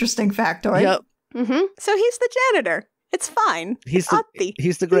 but interesting factoid. Yep. Mm-hmm. So he's the janitor. It's fine. He's Atti.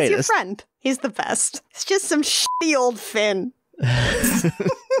 He's the greatest. He's your friend. He's the best. It's just some shitty old Finn.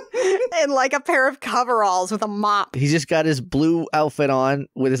 In like a pair of coveralls with a mop. He's just got his blue outfit on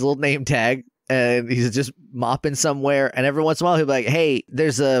with his little name tag. And he's just mopping somewhere. And every once in a while, he'll be like, hey,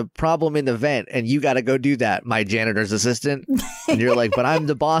 there's a problem in the vent. And you got to go do that, my janitor's assistant. And you're like, but I'm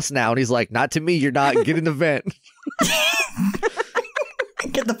the boss now. And he's like, not to me. You're not. Get in the vent.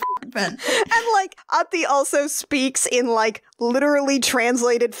 Get the vent. And like, Atti also speaks in like literally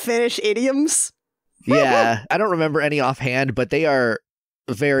translated Finnish idioms. Yeah. I don't remember any offhand, but they are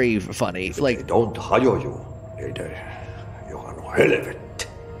very funny. If they don't hire you, Johan helvet.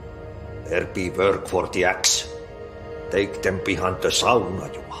 There be work for the axe. Take them behind the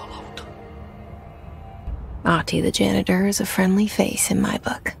sauna, jumalauta. Ahti the janitor is a friendly face in my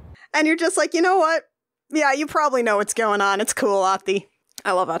book. And you're just like, you know what? Yeah, you probably know what's going on. It's cool, Ahti.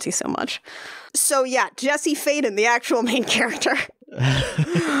 I love Ahti so much. So yeah, Jesse Faden, the actual main character.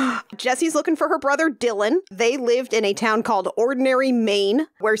 Jesse's looking for her brother Dylan. They lived in a town called Ordinary, Maine,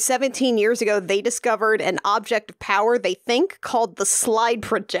 where 17 years ago they discovered an object of power they think called the slide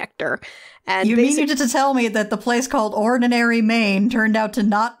projector. And you mean to tell me that the place called Ordinary, Maine turned out to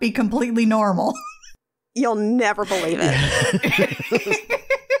not be completely normal? You'll never believe it.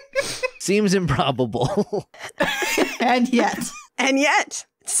 Seems improbable. And yet. And yet.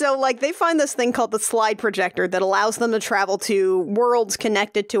 So, like, they find this thing called the slide projector that allows them to travel to worlds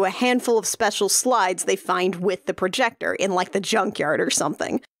connected to a handful of special slides they find with the projector in, like, the junkyard or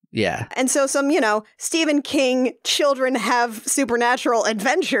something. Yeah. And so some, Stephen King children have supernatural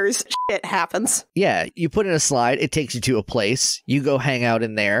adventures shit happens. Yeah, you put in a slide, it takes you to a place, you go hang out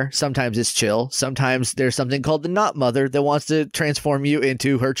in there. Sometimes it's chill. Sometimes there's something called the Not Mother that wants to transform you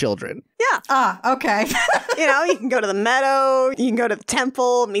into her children. Yeah. Ah, okay. You can go to the meadow, you can go to the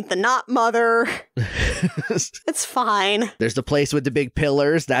temple, meet the Not Mother. It's fine. There's the place with the big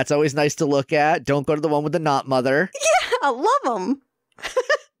pillars. That's always nice to look at. Don't go to the one with the Not Mother. Yeah, I love them.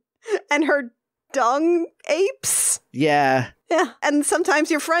 And her dung apes. Yeah. Yeah. And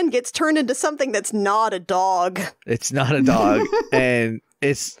sometimes your friend gets turned into something that's not a dog. It's not a dog. And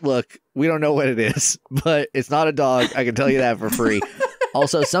look, we don't know what it is, but it's not a dog. I can tell you that for free.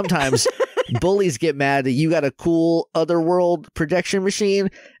 Also, sometimes bullies get mad that you got a cool otherworld projection machine.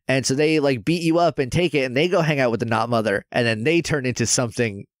 And so they beat you up and take it and they go hang out with the Not Mother. And then they turn into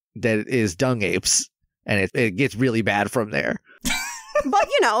something that is dung apes. And it gets really bad from there. But,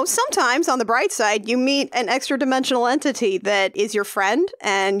 sometimes on the bright side, you meet an extra dimensional entity that is your friend,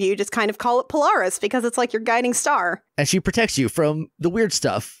 and you just kind of call it Polaris because it's like your guiding star. And she protects you from the weird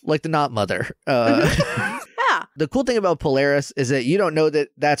stuff, like the Not Mother. Yeah. The cool thing about Polaris is that you don't know that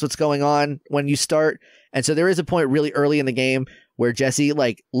that's what's going on when you start. And so there is a point really early in the game where Jessie,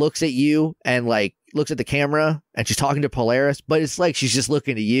 looks at you and, looks at the camera, and she's talking to Polaris, but it's like she's just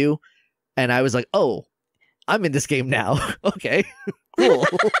looking at you. And I was like, oh, I'm in this game now. Okay. Cool.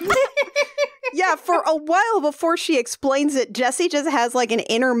 Yeah, for a while before she explains it, Jessie just has an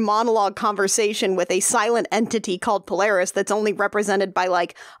inner monologue conversation with a silent entity called Polaris that's only represented by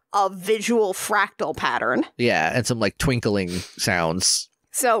a visual fractal pattern. Yeah, and some twinkling sounds.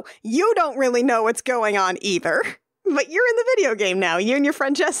 So you don't really know what's going on either. But you're in the video game now, you and your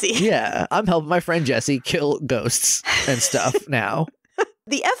friend Jessie. Yeah, I'm helping my friend Jessie kill ghosts and stuff now.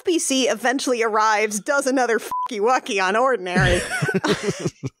 The FBC eventually arrives, does another fucky-wucky on Ordinary.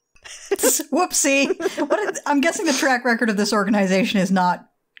 Whoopsie. I'm guessing the track record of this organization is not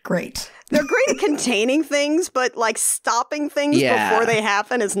great. They're great at containing things, but stopping things before they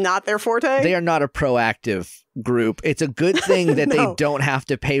happen is not their forte. They are not a proactive group. It's a good thing that they don't have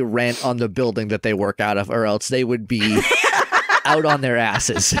to pay rent on the building that they work out of, or else they would be out on their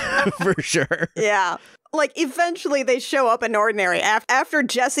asses for sure. Yeah. Eventually they show up in Ordinary after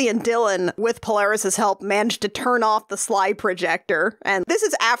Jessie and Dylan, with Polaris's help, managed to turn off the slide projector. And this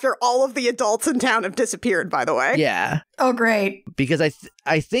is after all of the adults in town have disappeared, by the way. Yeah. Oh, great. Because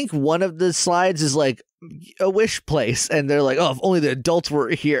I think one of the slides is a wish place. And they're like, oh, if only the adults were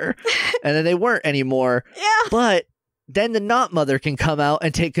here. And then they weren't anymore. Yeah. But then the Not Mother can come out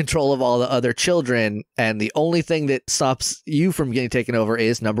and take control of all the other children. And the only thing that stops you from getting taken over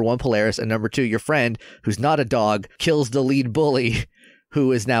is, number one, Polaris, and number two, your friend, who's not a dog, kills the lead bully,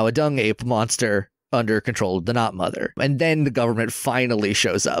 who is now a dung ape monster under control of the Not Mother. And then the government finally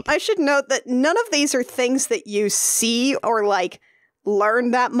shows up. I should note that none of these are things that you see or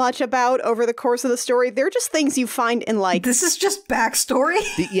learn that much about over the course of the story. They're just things you find in This is just backstory?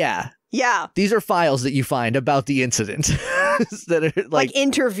 Yeah. Yeah. These are files that you find about the incident that are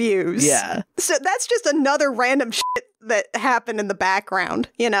interviews. Yeah. So that's just another random shit that happened in the background,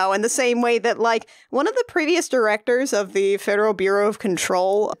 in the same way that one of the previous directors of the Federal Bureau of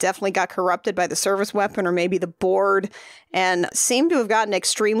Control definitely got corrupted by the service weapon or maybe the board and seemed to have gotten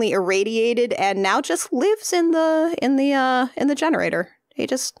extremely irradiated and now just lives in the generator. He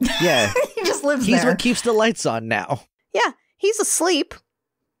just he just lives there. He's what keeps the lights on now. Yeah, he's asleep.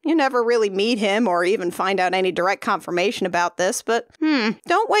 You never really meet him or even find out any direct confirmation about this, but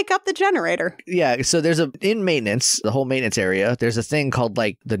don't wake up the generator. Yeah, so there's in maintenance, the whole maintenance area, there's a thing called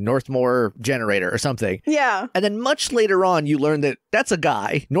the Northmore generator or something. Yeah. And then much later on, you learn that that's a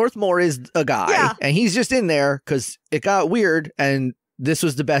guy. Northmore is a guy. Yeah. And he's just in there because it got weird and this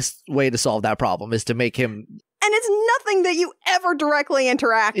was the best way to solve that problem, is to make him And it's nothing that you ever directly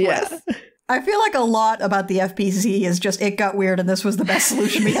interact with. I feel like a lot about the FPC is just it got weird and this was the best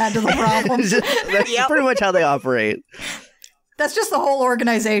solution we had to the problem. That's pretty much how they operate. That's just the whole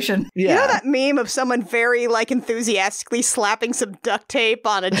organization. Yeah. You know that meme of someone very, like, enthusiastically slapping some duct tape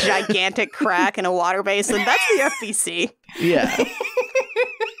on a gigantic crack in a water basin? That's the FBC. Yeah.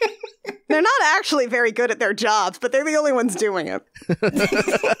 They're not actually very good at their jobs, but they're the only ones doing it.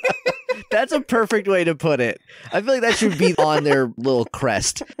 That's a perfect way to put it. I feel like that should be on their little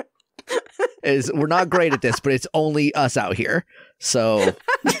crest. Is we're not great at this, but it's only us out here. So,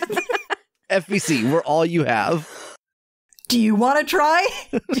 FBC, we're all you have. Do you want to try?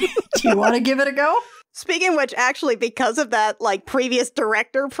 Do you want to give it a go? Speaking of which, actually, because of that, like, previous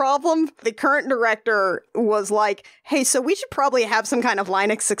director problem, the current director was like, hey, so we should probably have some kind of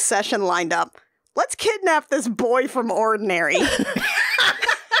line of succession lined up. Let's kidnap this boy from Ordinary.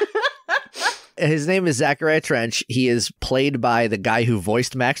 His name is Zachariah Trench. He is played by the guy who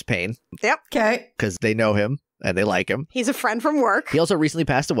voiced Max Payne. Yep. Okay. Because they know him and they like him. He's a friend from work. He also recently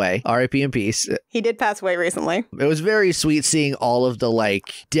passed away. R.I.P. in peace. He did pass away recently. It was very sweet seeing all of the,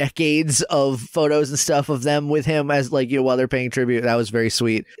 like, decades of photos and stuff of them with him as, like, you know, while they're paying tribute. That was very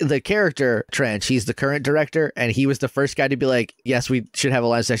sweet. The character, Trench, he's the current director, and he was the first guy to be like, yes, we should have a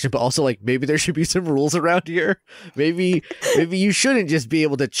live section, but also, like, maybe there should be some rules around here. Maybe you shouldn't just be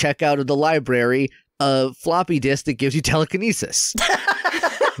able to check out of the library a floppy disk that gives you telekinesis.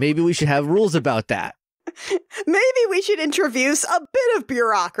 Maybe we should have rules about that. Maybe we should introduce a bit of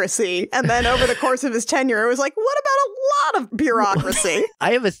bureaucracy. And then over the course of his tenure, it was like, what about a lot of bureaucracy?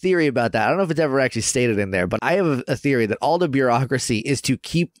 I have a theory about that. I don't know if it's ever actually stated in there, but I have a theory that all the bureaucracy is to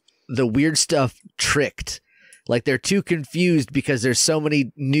keep the weird stuff tricked. Like, they're too confused because there's so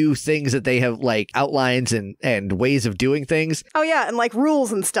many new things that they have, like, outlines and ways of doing things. Oh, yeah, and, like,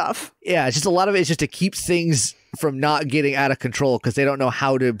 rules and stuff. Yeah, it's just a lot of it is just to keep things from not getting out of control because they don't know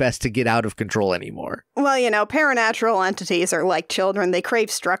how to best to get out of control anymore. Well, you know, paranatural entities are like children. They crave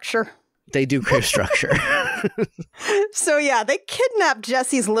structure. They do crave structure. So, yeah, they kidnapped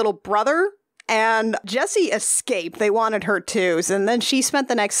Jesse's little brother. And Jessie escaped. They wanted her too. And then she spent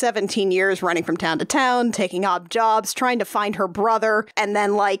the next 17 years running from town to town, taking odd jobs, trying to find her brother. And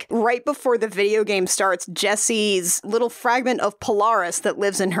then, like, right before the video game starts, Jessie's little fragment of Polaris that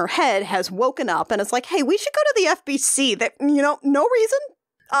lives in her head has woken up and it's like, hey, we should go to the FBC. That, you know, no reason.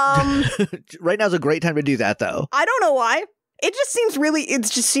 Right now's a great time to do that, though. I don't know why. It just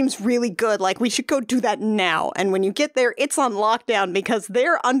seems really good. Like, we should go do that now. And when you get there, it's on lockdown because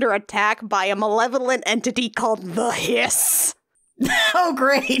they're under attack by a malevolent entity called the Hiss. Oh,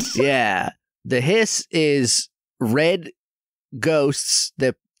 great. Yeah. The Hiss is red ghosts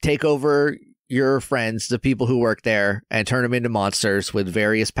that take over your friends, the people who work there, and turn them into monsters with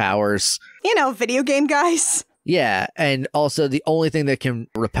various powers. You know, video game guys. Yeah, and also the only thing that can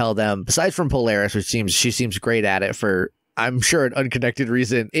repel them, aside from Polaris, which she seems great at it for, I'm sure, an unconnected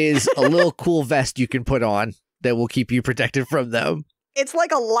reason, is a little cool vest you can put on that will keep you protected from them. It's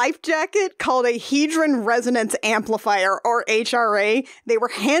like a life jacket called a Hedron Resonance Amplifier, or HRA. They were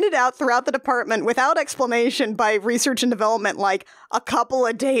handed out throughout the department without explanation by research and development, like a couple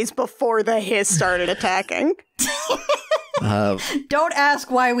of days before the Hiss started attacking. Don't ask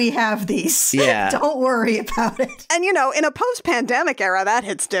why we have these. Yeah. Don't worry about it. And, you know, in a post-pandemic era, that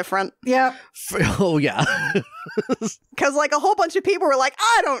hits different. Yeah. Oh, yeah. Because, like, a whole bunch of people were like,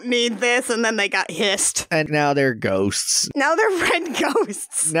 I don't need this, and then they got hissed. And now they're ghosts. Now they're red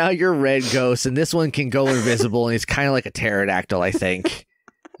ghosts. Now you're red ghosts, and this one can go invisible, and it's kind of like a pterodactyl, I think.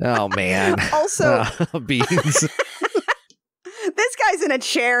 Oh, man. Also, beans. This guy's in a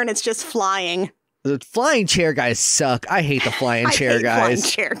chair, and it's just flying. The flying chair guys suck. I hate the flying chair guys.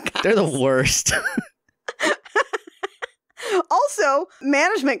 Flying chair guys. They're the worst. Also,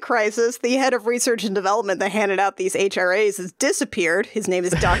 Management Crisis, the head of research and development that handed out these HRAs, has disappeared. His name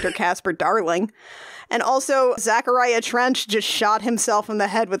is Dr. Casper Darling. And also, Zachariah Trench just shot himself in the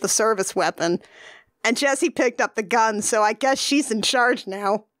head with a service weapon. And Jessie picked up the gun, so I guess she's in charge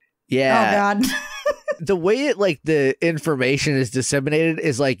now. Yeah. Oh, God. The way it, like, the information is disseminated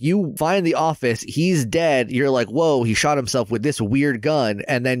is like, you find the office, he's dead, you're like, whoa, he shot himself with this weird gun,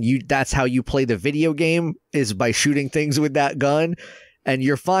 and then that's how you play the video game, is by shooting things with that gun, and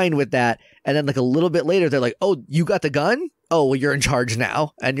you're fine with that, and then, like, a little bit later, they're like, oh, you got the gun? Oh, well, you're in charge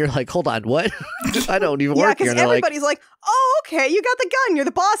now. And you're like, hold on, what? I don't even work here. Yeah, because everybody's like, oh, okay, you got the gun. You're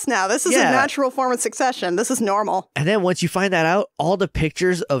the boss now. This is a natural form of succession. This is normal. And then once you find that out, all the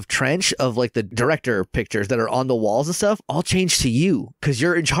pictures of Trench, of like the director pictures that are on the walls and stuff, all change to you because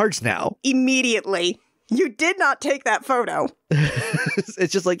you're in charge now. Immediately. You did not take that photo.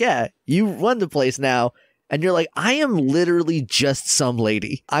 It's just like, yeah, you run the place now. And you're like, I am literally just some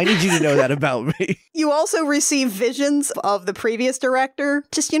lady. I need you to know that about me. You also receive visions of the previous director.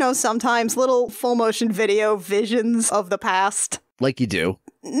 Just, sometimes little full motion video visions of the past. Like you do.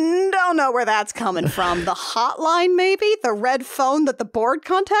 Don't know where that's coming from. The hotline, maybe? The red phone that the board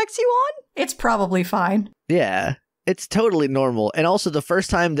contacts you on? It's probably fine. Yeah. It's totally normal. And also the first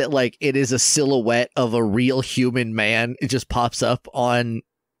time that like it is a silhouette of a real human man, it just pops up on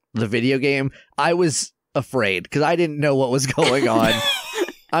the video game, I was afraid because I didn't know what was going on.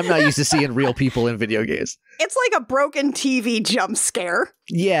 I'm not used to seeing real people in video games. It's like a broken TV jump scare.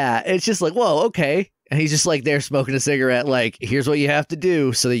 Yeah, it's just like, whoa, okay. And he's just like there smoking a cigarette, like, here's what you have to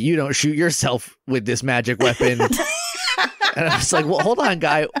do so that you don't shoot yourself with this magic weapon. And I'm just like, well, hold on,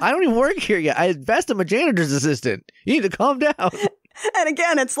 guy. I don't even work here yet. At best, I'm a janitor's assistant. You need to calm down. And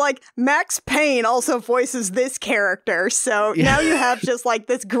again, it's like Max Payne also voices this character. So now you have just like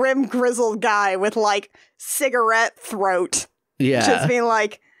this grim, grizzled guy with like cigarette throat. Yeah. Just being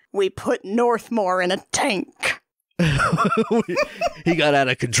like, we put Northmore in a tank. He got out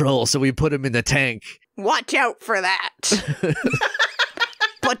of control, so we put him in the tank. Watch out for that.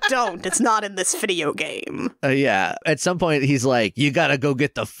 But don't. It's not in this video game. Yeah. At some point, he's like, you gotta go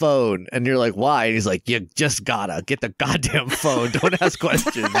get the phone. And you're like, why? And he's like, you just gotta get the goddamn phone. Don't ask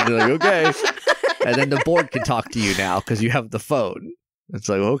questions. And you're like, okay. And then the board can talk to you now because you have the phone. It's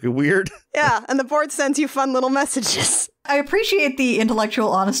like, okay, weird. Yeah, and the board sends you fun little messages. I appreciate the intellectual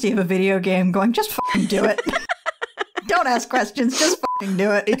honesty of a video game going, just fucking do it. Don't ask questions, just fucking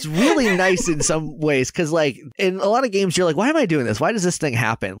do it. It's really nice in some ways because, like, in a lot of games, you're like, why am I doing this? Why does this thing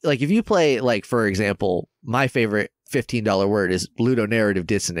happen? Like, if you play, like, for example, my favorite $15 word is ludonarrative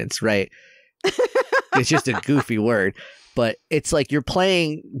dissonance, right? It's just a goofy word. But it's like you're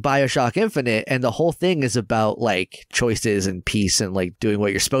playing BioShock Infinite and the whole thing is about like choices and peace and like doing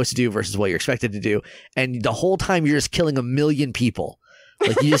what you're supposed to do versus what you're expected to do. And the whole time you're just killing 1 million people.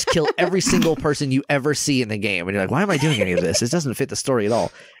 Like you just kill every single person you ever see in the game. And you're like, why am I doing any of this? This doesn't fit the story at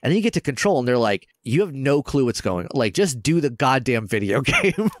all. And then you get to Control and they're like, you have no clue what's going on. Like, just do the goddamn video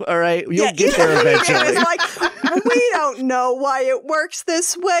game. All right. You'll get there eventually. It's like, we don't know why it works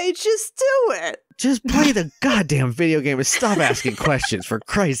this way. Just do it. Just play the goddamn video game and stop asking questions, for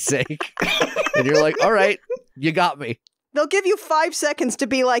Christ's sake. And you're like, all right, you got me. They'll give you 5 seconds to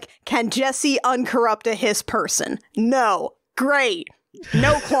be like, can Jesse uncorrupt a hiss person? No. Great.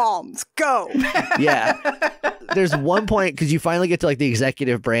 No qualms. Go. Yeah. There's one point, because you finally get to like the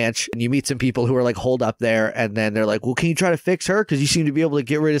executive branch and you meet some people who are like holed up there. And then they're like, well, can you try to fix her? Because you seem to be able to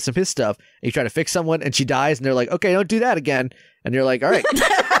get rid of some of his stuff. And you try to fix someone and she dies. And they're like, okay, don't do that again. And you're like, all right.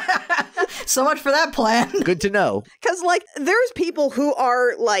 So much for that plan. Good to know. Because, like, there's people who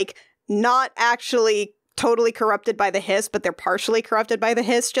are, like, not actually totally corrupted by the hiss, but they're partially corrupted by the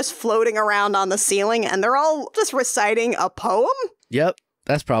hiss, just floating around on the ceiling, and they're all just reciting a poem? Yep.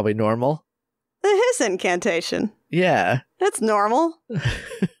 That's probably normal. The hiss incantation. Yeah. That's normal.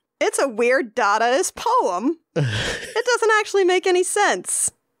 It's a weird Dadaist poem. It doesn't actually make any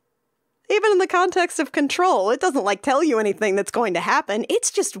sense. Even in the context of Control, it doesn't, like, tell you anything that's going to happen.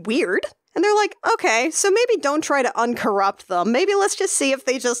 It's just weird. And they're like, okay, so maybe don't try to uncorrupt them. Maybe let's just see if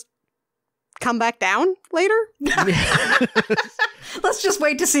they just come back down later. Let's just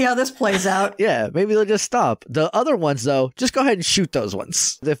wait to see how this plays out. Yeah, maybe they'll just stop. The other ones, though, just go ahead and shoot those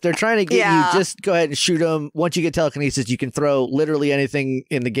ones. If they're trying to get you, just go ahead and shoot them. Once you get telekinesis, you can throw literally anything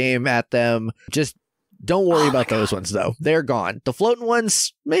in the game at them. Just don't worry about those ones, though. They're gone. The floating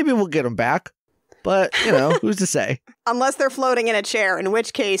ones, maybe we'll get them back. But, you know, who's to say? Unless they're floating in a chair, in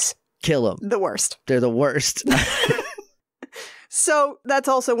which case... Kill them. The worst. They're the worst. So that's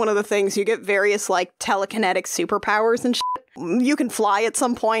also one of the things. You get various, like, telekinetic superpowers and shit. You can fly at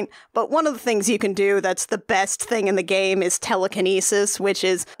some point, but one of the things you can do that's the best thing in the game is telekinesis, which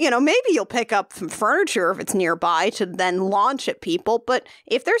is, you know, maybe you'll pick up some furniture if it's nearby to then launch at people, but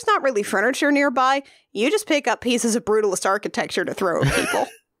if there's not really furniture nearby, you just pick up pieces of brutalist architecture to throw at people.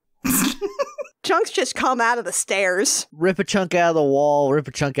 Chunks just come out of the stairs. Rip a chunk out of the wall, rip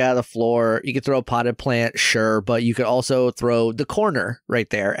a chunk out of the floor. You could throw a potted plant, sure, but you could also throw the corner right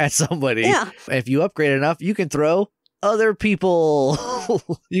there at somebody. Yeah. If you upgrade enough, you can throw other people.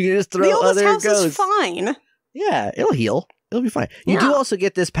 You can just throw other house ghosts. Is fine. Yeah, it'll heal. It'll be fine. You do also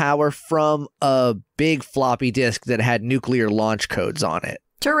get this power from a big floppy disk that had nuclear launch codes on it.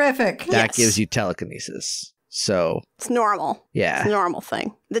 Terrific. That gives you telekinesis. So It's normal. yeah, It's a normal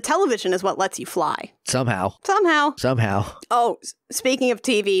thing. The television is what lets you fly. somehow. Somehow. Oh, speaking of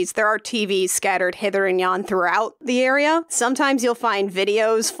TVs, there are TVs scattered hither and yon throughout the area. Sometimes you'll find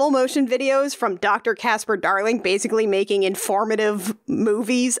videos, full motion videos from Dr. Casper Darling, basically making informative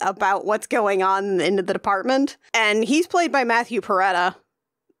movies about what's going on in the department. And he's played by Matthew Peretta,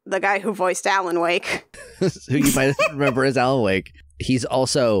 the guy who voiced Alan Wake. Who you might remember as Alan Wake. He's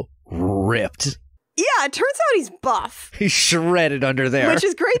also ripped. Yeah, it turns out he's buff. He's shredded under there. Which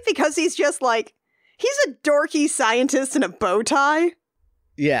is great because he's just like, he's a dorky scientist in a bow tie.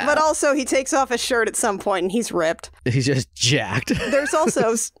 Yeah. But also he takes off his shirt at some point and he's ripped. He's just jacked. There's also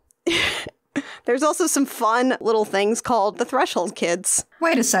some fun little things called the Threshold Kids.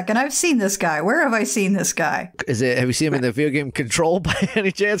 Wait a second, I've seen this guy. Where have I seen this guy? Have you seen him in the video game Control by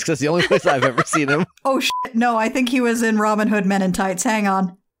any chance? Because that's the only place I've ever seen him. Oh shit, no, I think he was in Robin Hood Men in Tights. Hang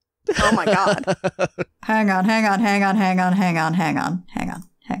on. Oh my god. Hang on.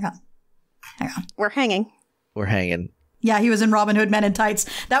 We're hanging. We're hanging. Yeah, he was in Robin Hood Men in Tights.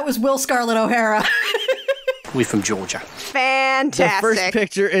 That was Will Scarlett O'Hara. We're from Georgia. Fantastic. The first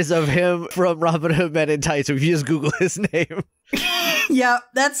picture is of him from Robin Hood Men in Tights. If you just Google his name. Yep.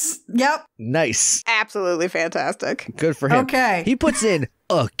 Nice. Absolutely fantastic. Good for him. Okay. He puts in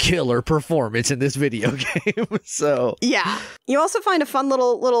a killer performance in this video game. So Yeah. You also find a fun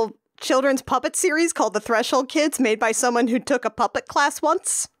little children's puppet series called The Threshold Kids, made by someone who took a puppet class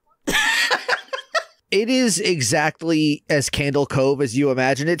once. it is exactly as Candle Cove as you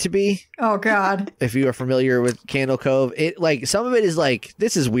imagine it to be. Oh god. If you are familiar with Candle Cove, it like some of it is like,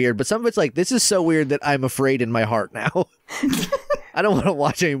 this is weird, but some of it's like, this is so weird that I'm afraid in my heart now. I don't want to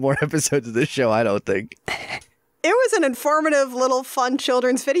watch any more episodes of this show, I don't think. It was an informative little fun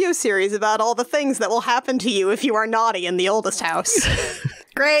children's video series about all the things that will happen to you if you are naughty in the oldest house.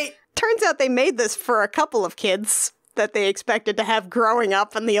 Great. Turns out they made this for a couple of kids that they expected to have growing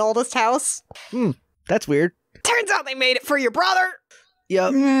up in the oldest house. That's weird. Turns out they made it for your brother.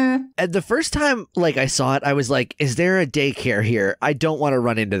 Yep. And the first time like I saw it, I was like, is there a daycare here? I don't want to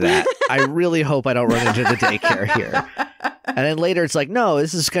run into that. I really hope I don't run into the daycare here. And then later it's like, no,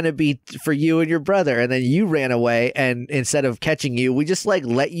 this is going to be for you and your brother. And then you ran away, and instead of catching you, we just like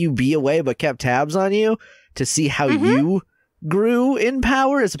let you be away but kept tabs on you to see how you grew in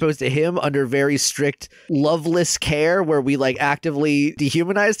power, as opposed to him under very strict loveless care where we like actively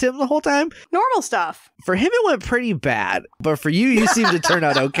dehumanized him the whole time. Normal stuff. For him it went pretty bad, but for you seem to turn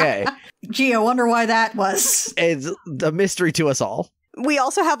out okay. Gee, I wonder why that was. It's a mystery to us all. We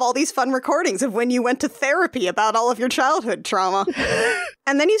also have all these fun recordings of when you went to therapy about all of your childhood trauma.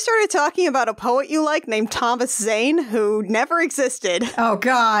 And then you started talking about a poet you like named Thomas Zane, who never existed. Oh,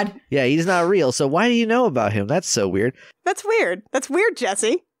 God. Yeah, he's not real, so why do you know about him? That's so weird. That's weird. That's weird,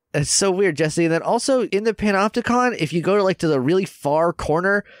 Jesse. It's so weird, Jesse. And then also in the Panopticon, if you go to like to the really far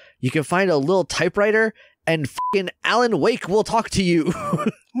corner, you can find a little typewriter, and fucking Alan Wake will talk to you.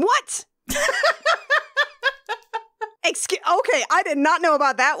 What? Okay, I did not know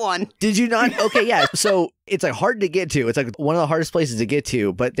about that one. Did you not? Okay, yeah. So it's like hard to get to. It's like one of the hardest places to get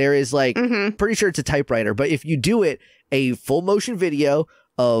to, but there is like, pretty sure it's a typewriter. But if you do it, a full motion video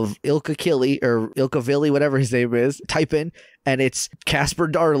of Ilka Killy or Ilka Villy, whatever his name is, type in, and it's Casper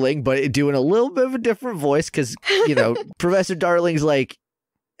Darling, but doing a little bit of a different voice because, you know, Professor Darling's like,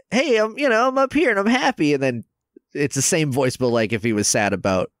 hey, I'm up here and I'm happy. And then it's the same voice, but like if he was sad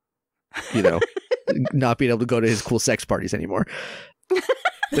about, you know, not being able to go to his cool sex parties anymore.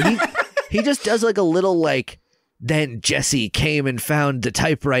 But he just does like a little like, then Jessie came and found the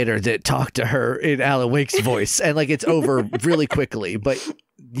typewriter that talked to her in Alan Wake's voice. And like it's over really quickly. But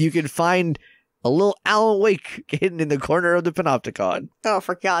you can find a little Alan Wake hidden in the corner of the Panopticon. Oh,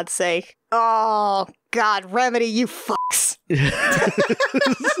 for God's sake. Oh, God, Remedy, you fucks.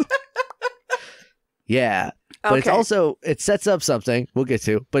 Yeah. But it's also, it sets up something we'll get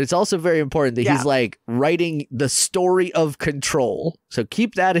to, but it's also very important that he's like writing the story of Control. So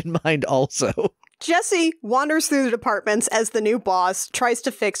keep that in mind also. Jesse wanders through the departments as the new boss, tries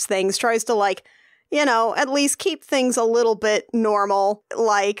to fix things, tries to like, you know, at least keep things a little bit normal,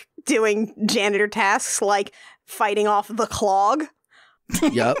 like doing janitor tasks, like fighting off the clog.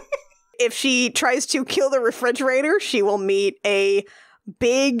 Yep. If she tries to kill the refrigerator, she will meet a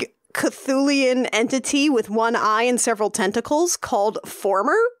big Cthulian entity with one eye and several tentacles called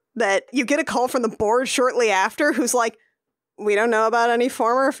Former, that you get a call from the board shortly after who's like, we don't know about any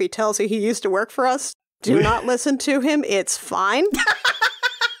Former. If he tells you he used to work for us, do not listen to him. It's fine.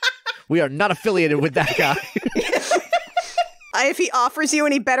 We are not affiliated with that guy. If he offers you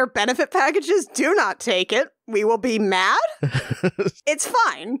any better benefit packages, do not take it. We will be mad? It's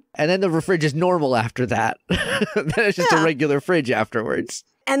fine. And then the fridge is normal after that. Then it's just a regular fridge afterwards.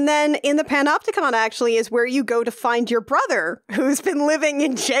 And then in the Panopticon, actually, is where you go to find your brother, who's been living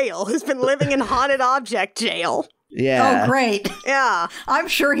in jail, who's been living in haunted object jail. Yeah. Oh, great. Yeah. I'm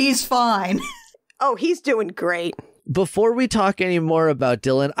sure he's fine. Oh, he's doing great. Before we talk any more about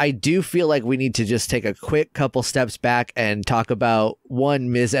Dylan, I do feel like we need to just take a quick couple steps back and talk about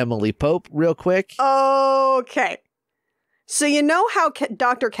one Ms. Emily Pope real quick. Okay. So you know how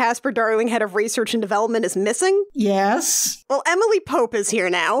Dr. Casper Darling, head of research and development, is missing? Yes. Well, Emily Pope is here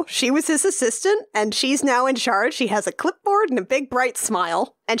now. She was his assistant, and she's now in charge. She has a clipboard and a big bright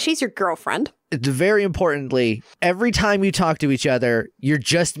smile, and she's your girlfriend. Very importantly, every time you talk to each other, you're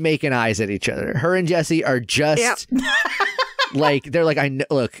just making eyes at each other. Her and Jesse are just like, they're like,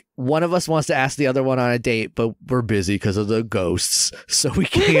 look, one of us wants to ask the other one on a date, but we're busy because of the ghosts, so we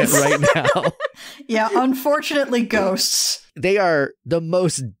can't right now. Yeah, unfortunately, ghosts. They are the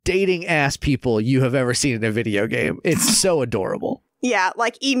most dating ass people you have ever seen in a video game. It's so adorable. Yeah,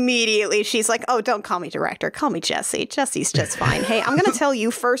 like immediately she's like, oh, don't call me director. Call me Jesse. Jesse's just fine. Hey, I'm going to tell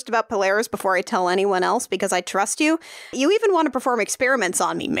you first about Polaris before I tell anyone else because I trust you. You even want to perform experiments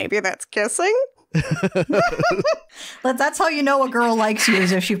on me. Maybe that's kissing? That's how you know a girl likes you,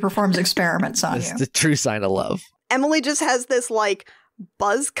 is if she performs experiments on you. It's the true sign of love. Emily just has this like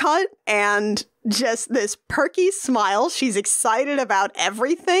buzz cut and just this perky smile. She's excited about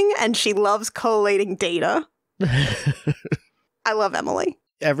everything and she loves collating data. I love Emily.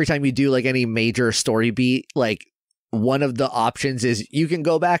 Every time you do like any major story beat, like one of the options is you can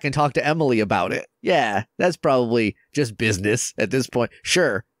go back and talk to Emily about it. Yeah, that's probably just business at this point.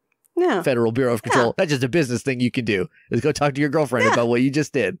 Sure. Yeah. Federal Bureau of Control. That's just a business thing you can do. Is go talk to your girlfriend about what you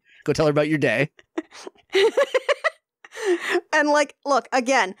just did. Go tell her about your day. And like, look,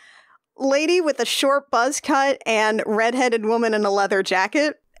 again, lady with a short buzz cut and redheaded woman in a leather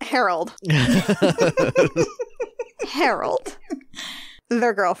jacket, Harold. Harold.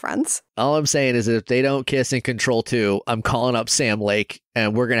 They're girlfriends. All I'm saying is that if they don't kiss in Control 2, I'm calling up Sam Lake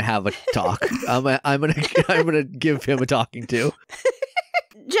and we're gonna have a talk. I'm gonna give him a talking to.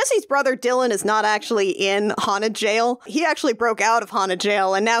 Jesse's brother Dylan is not actually in haunted jail. He actually broke out of haunted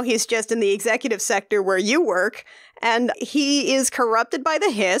jail and now he's just in the executive sector where you work. And he is corrupted by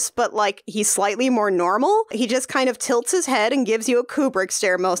the hiss, but like he's slightly more normal. He just kind of tilts his head and gives you a Kubrick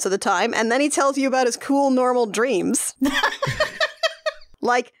stare most of the time. And then he tells you about his cool, normal dreams.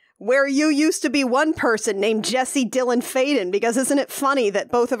 Like where you used to be one person named Jesse Dylan Faden, because isn't it funny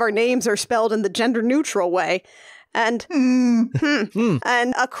that both of our names are spelled in the gender neutral way? And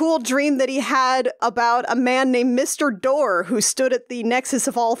and a cool dream that he had about a man named Mr. Door who stood at the nexus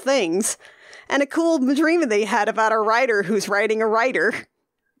of all things. And a cool dream that he had about a writer who's writing a writer.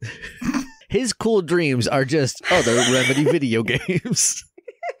 His cool dreams are just other Remedy video games.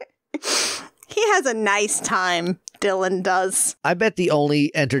 He has a nice time, Dylan does. I bet the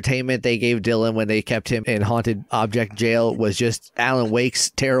only entertainment they gave Dylan when they kept him in haunted object jail was just Alan Wake's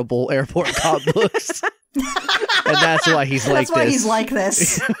terrible airport cop books. And that's why he's like this. That's why he's like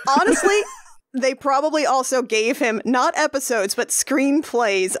this. Honestly, they probably also gave him not episodes, but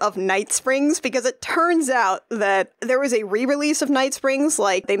screenplays of Night Springs, because it turns out that there was a re-release of Night Springs,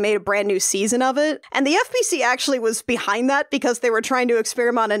 like they made a brand new season of it. And the FBC actually was behind that because they were trying to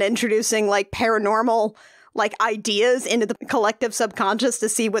experiment on introducing like paranormal like ideas into the collective subconscious to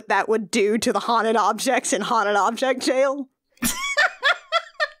see what that would do to the haunted objects in haunted object jail.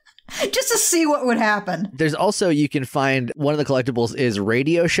 Just to see what would happen. There's also, you can find, one of the collectibles is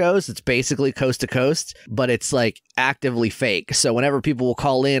radio shows. It's basically coast to coast, but it's like actively fake. So whenever people will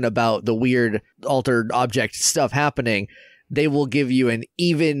call in about the weird altered object stuff happening, they will give you an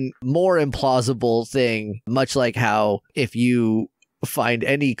even more implausible thing, much like how if you find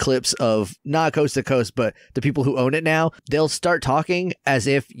any clips of not coast to coast, but the people who own it now, they'll start talking as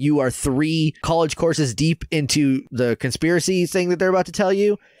if you are 3 college courses deep into the conspiracy thing that they're about to tell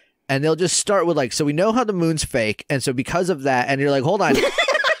you. And they'll just start with like, so we know how the moon's fake. And so because of that, and you're like, hold on.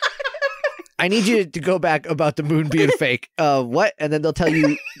 I need you to go back about the moon being fake. What? And then they'll tell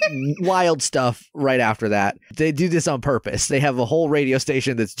you wild stuff right after that. They do this on purpose. They have a whole radio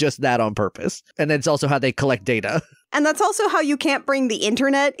station that's just that on purpose. And then it's also how they collect data. And that's also how you can't bring the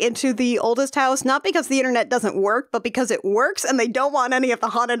internet into the oldest house, not because the internet doesn't work, but because it works and they don't want any of the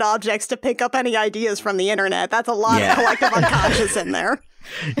haunted objects to pick up any ideas from the internet. That's a lot of collective unconscious in there.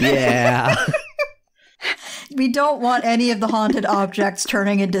 Yeah. We don't want any of the haunted objects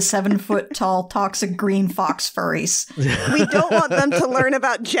turning into 7-foot-tall toxic green fox furries. We don't want them to learn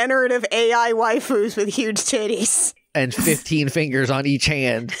about generative AI waifus with huge titties. And 15 fingers on each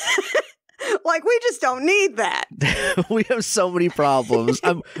hand. Like, we just don't need that. We have so many problems.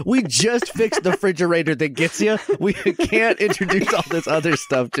 We just fixed the refrigerator that gets you. We can't introduce all this other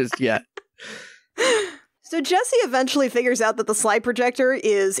stuff just yet. So Jesse eventually figures out that the slide projector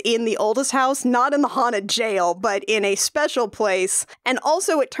is in the oldest house, not in the haunted jail, but in a special place. And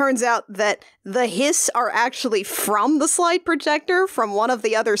also it turns out that the hiss are actually from the slide projector, from one of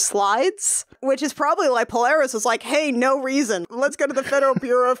the other slides, which is probably like Polaris was like, hey, no reason. Let's go to the Federal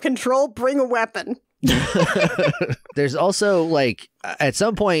Bureau of Control, bring a weapon. There's also, like, at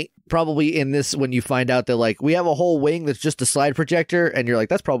some point, probably in this, when you find out that, like, we have a whole wing that's just a slide projector, and you're like,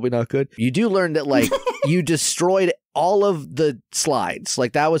 that's probably not good. You do learn that, like, you destroyed all of the slides.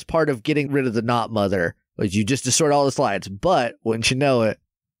 Like, that was part of getting rid of the Not Mother, was you just destroyed all the slides. But, wouldn't you know it,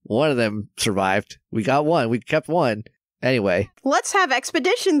 one of them survived. We got one. We kept one. Anyway. Let's have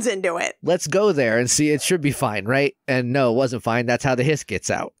expeditions into it. Let's go there and see. It should be fine, right? And no, it wasn't fine. That's how the hiss gets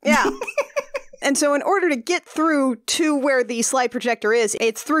out. Yeah. And so in order to get through to where the slide projector is,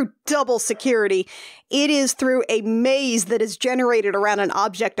 it's through double security. It is through a maze that is generated around an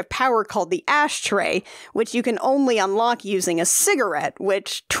object of power called the ashtray, which you can only unlock using a cigarette,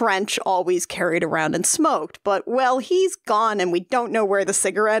 which Trench always carried around and smoked. But, well, he's gone and we don't know where the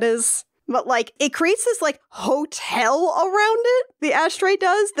cigarette is. But, like, it creates this, like, hotel around it, the ashtray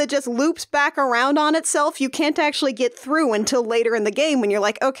does, that just loops back around on itself. You can't actually get through until later in the game when you're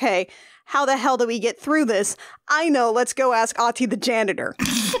like, okay, how the hell do we get through this? I know, let's go ask Ati the janitor.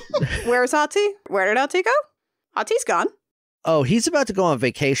 Where's Ati? Where did Ati go? Ati's gone. Oh, he's about to go on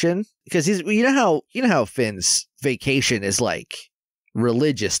vacation because you know how Finn's vacation is like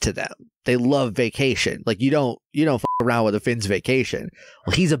religious to them. They love vacation. Like you don't f around with a Finn's vacation.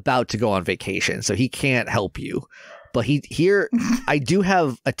 Well, he's about to go on vacation, so he can't help you. But I do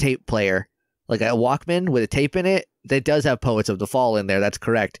have a tape player, like a Walkman with a tape in it. That does have Poets of the Fall in there. That's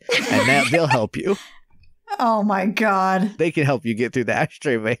correct. And they'll help you. Oh my god. They can help you get through the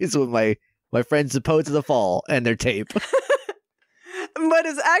ashtray maze with my friends, the Poets of the Fall, and their tape. But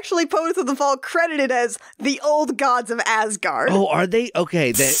it's actually Poets of the Fall credited as the old gods of Asgard. Oh, are they?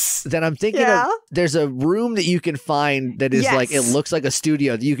 Okay, then I'm thinking of, there's a room that you can find that is like, it looks like a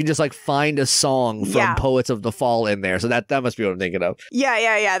studio that you can just like find a song from Poets of the Fall in there. So that must be what I'm thinking of.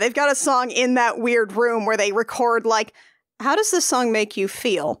 Yeah. They've got a song in that weird room where they record like, how does this song make you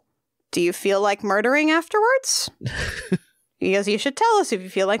feel? Do you feel like murdering afterwards? Because you should tell us if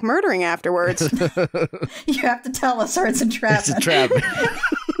you feel like murdering afterwards. You have to tell us or it's entrapment. It's entrapment.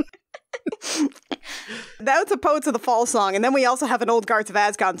 That's a Poets of the Fall song. And then we also have an Old Guards of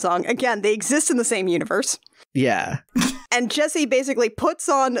Asgard song. Again, they exist in the same universe. Yeah. And Jesse basically puts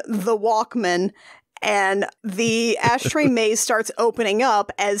on the Walkman and the ashtray maze starts opening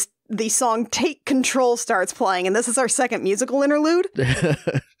up as the song Take Control starts playing. And this is our second musical interlude.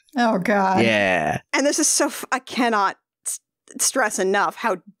 Oh, God. Yeah. And this is so... I cannot stress enough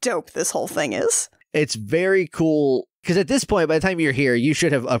how dope this whole thing is. It's very cool because at this point, by the time you're here, you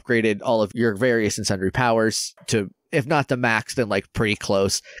should have upgraded all of your various and sundry powers to, if not the max, then like pretty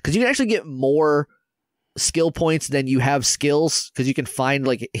close. Because you can actually get more skill points than you have skills, because you can find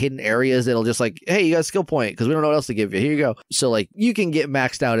like hidden areas that'll just like, hey, you got a skill point because we don't know what else to give you. Here you go. So like you can get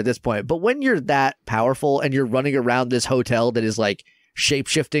maxed out at this point. But when you're that powerful and you're running around this hotel that is like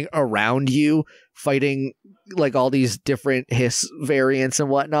shape-shifting around you, fighting like all these different hiss variants and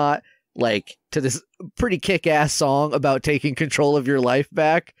whatnot, like to this pretty kick-ass song about taking control of your life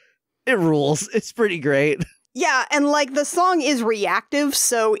back, it rules. It's pretty great. Yeah, and like the song is reactive,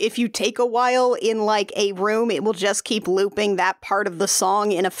 so if you take a while in like a room, it will just keep looping that part of the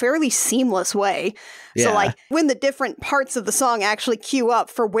song in a fairly seamless way. Yeah. So like when the different parts of the song actually queue up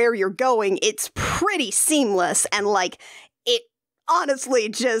for where you're going, it's pretty seamless, and like it honestly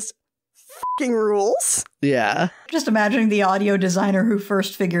just fucking rules. Yeah. Just imagining the audio designer who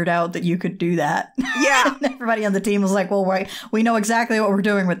first figured out that you could do that. Yeah. And everybody on the team was like, well, we know exactly what we're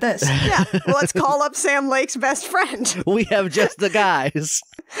doing with this. Yeah. Well, let's call up Sam Lake's best friend. We have just the guys.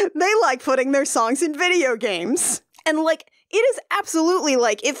 They like putting their songs in video games. And like, it is absolutely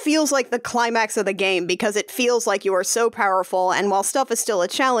like, it feels like the climax of the game because it feels like you are so powerful, and while stuff is still a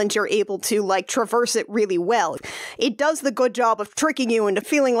challenge, you're able to like traverse it really well. It does the good job of tricking you into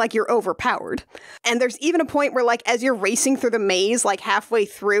feeling like you're overpowered. And there's even a point where like as you're racing through the maze, like halfway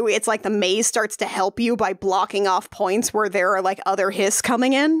through, it's like the maze starts to help you by blocking off points where there are like other hiss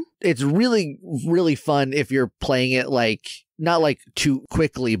coming in. It's really, really fun if you're playing it like, not like too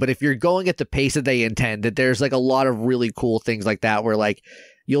quickly, but if you're going at the pace that they intend, that there's like a lot of really cool things like that where like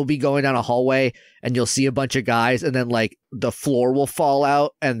you'll be going down a hallway and you'll see a bunch of guys, and then like the floor will fall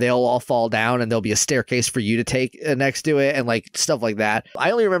out and they'll all fall down, and there'll be a staircase for you to take next to it, and like stuff like that.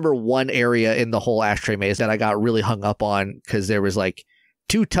 I only remember one area in the whole ashtray maze that I got really hung up on because there was like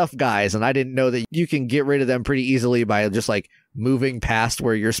 2 tough guys, and I didn't know that you can get rid of them pretty easily by just like moving past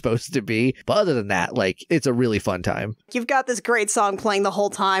where you're supposed to be. But other than that, like, it's a really fun time. You've got this great song playing the whole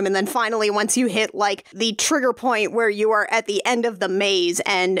time, and then finally, once you hit like the trigger point where you are at the end of the maze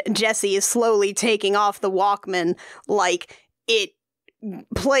and Jesse is slowly taking off the Walkman, like, it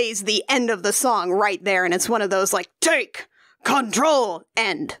plays the end of the song right there, and it's one of those like, take control,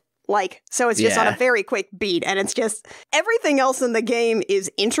 end. Like, so it's just on a very quick beat, and it's just, everything else in the game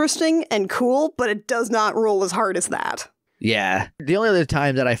is interesting and cool, but it does not roll as hard as that. Yeah. The only other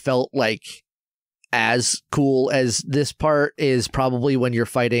time that I felt like as cool as this part is probably when you're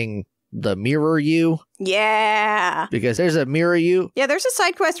fighting the Mirror You. Yeah. Because there's a Mirror You. Yeah, there's a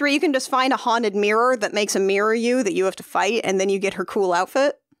side quest where you can just find a haunted mirror that makes a Mirror You that you have to fight, and then you get her cool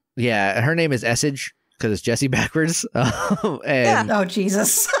outfit. Yeah, and her name is Essage, because it's Jesse backwards. Oh,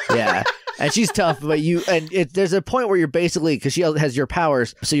 Jesus. Yeah. And she's tough, but there's a point where you're basically, because she has your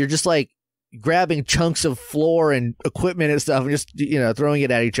powers, so you're just like grabbing chunks of floor and equipment and stuff and just, throwing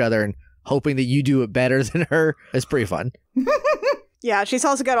it at each other and hoping that you do it better than her. It's pretty fun. Yeah, she's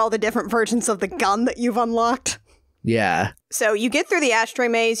also got all the different versions of the gun that you've unlocked. Yeah. So you get through the ashtray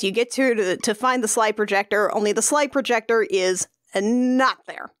maze, you get to find the slide projector, only the slide projector is not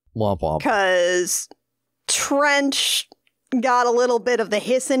there. Womp womp. Because Trench got a little bit of the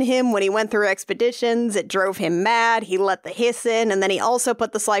hiss in him when he went through expeditions. It drove him mad. He let the hiss in, and then he also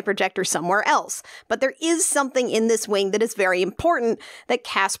put the slide projector somewhere else. But there is something in this wing that is very important that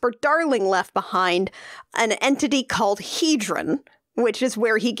Casper Darling left behind, an entity called Hedron, which is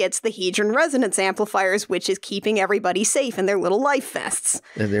where he gets the Hedron resonance amplifiers, which is keeping everybody safe in their little life vests.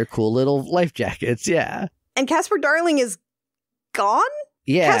 And their cool little life jackets, yeah. And Casper Darling is gone?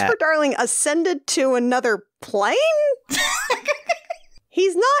 Yeah. Casper Darling ascended to another plane?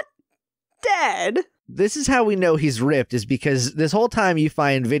 He's not dead. This is how we know he's ripped, is because this whole time you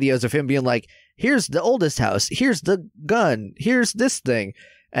find videos of him being like, here's the oldest house, here's the gun, here's this thing,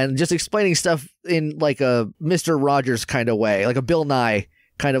 and just explaining stuff in like a Mr. Rogers kind of way, like a Bill Nye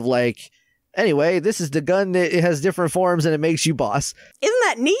kind of like, anyway, this is the gun that it has different forms and it makes you boss. Isn't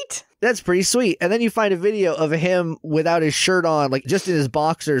that neat? That's pretty sweet. And then you find a video of him without his shirt on, like just in his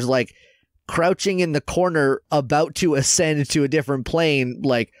boxers, like crouching in the corner about to ascend to a different plane.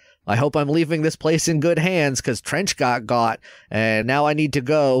 Like, I hope I'm leaving this place in good hands because Trench got and now I need to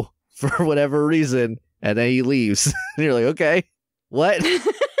go for whatever reason. And then he leaves. And you're like, okay, what?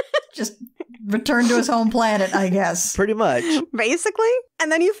 Just return to his home planet, I guess. Pretty much. Basically.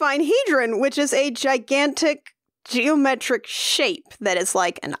 And then you find Hedron, which is a gigantic geometric shape that is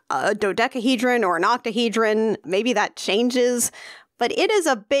like a dodecahedron or an octahedron. Maybe that changes. But it is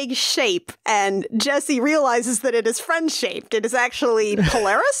a big shape, and Jesse realizes that it is friend-shaped. It is actually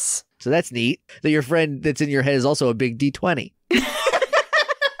Polaris. So that's neat, that your friend that's in your head is also a big D20.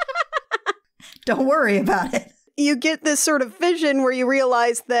 Don't worry about it. You get this sort of vision where you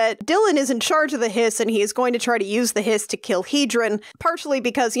realize that Dylan is in charge of the hiss, and he is going to try to use the hiss to kill Hedron, partially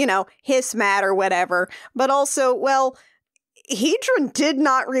because, hiss mad or whatever, but also, well, Hedron did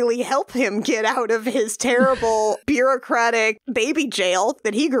not really help him get out of his terrible bureaucratic baby jail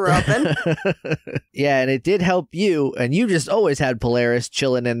that he grew up in. Yeah, and it did help you, and you just always had Polaris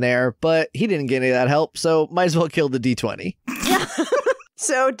chilling in there, but he didn't get any of that help, so might as well kill the D20. Yeah.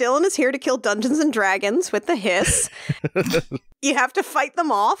 So Dylan is here to kill Dungeons and Dragons with the hiss. You have to fight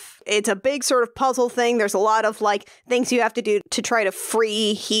them off. It's a big sort of puzzle thing. There's a lot of things you have to do to try to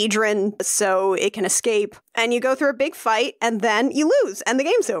free Hedron so it can escape. And you go through a big fight and then you lose and the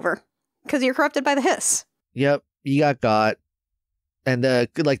game's over because you're corrupted by the hiss. Yep, you got. And the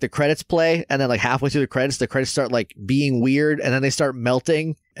credits play, and then halfway through the credits start being weird, and then they start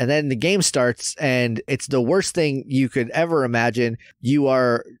melting, and then the game starts, and it's the worst thing you could ever imagine. You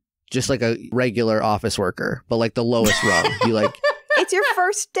are just like a regular office worker, but the lowest rung. It's your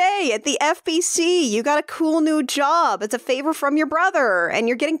first day at the FBC. You got a cool new job. It's a favor from your brother, and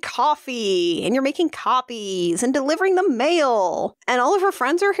you're getting coffee, and you're making copies, and delivering the mail. And all of her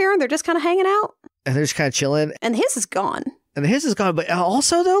friends are here, and they're just kind of hanging out. And they're just kind of chilling. And his is gone. And his is gone, but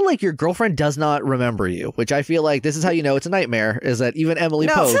also, though, your girlfriend does not remember you, which I feel like this is how you know it's a nightmare, is that even Emily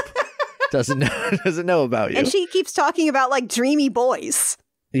Pope doesn't know about you. And she keeps talking about, dreamy boys.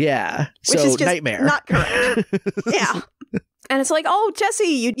 Yeah. Which so, is just nightmare. Not correct. Yeah. And it's like, oh,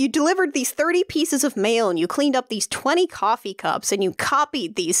 Jesse, you delivered these 30 pieces of mail and you cleaned up these 20 coffee cups and you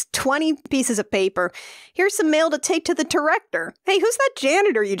copied these 20 pieces of paper. Here's some mail to take to the director. Hey, who's that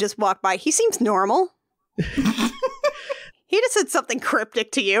janitor you just walked by? He seems normal. He just said something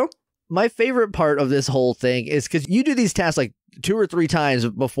cryptic to you. My favorite part of this whole thing is because you do these tasks like 2 or 3 times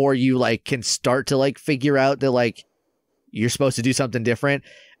before you like can start to like figure out that like you're supposed to do something different.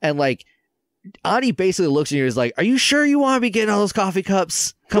 And like Ani basically looks at you and is like, are you sure you want to be getting all those coffee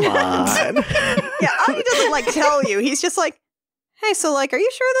cups? Come on. Yeah, Ani doesn't like tell you. He's just like, hey, so like, are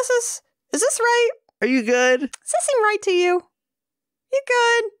you sure is this right? Are you good? Does this seem right to you? You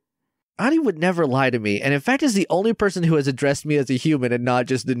good? Ani would never lie to me, and in fact is the only person who has addressed me as a human and not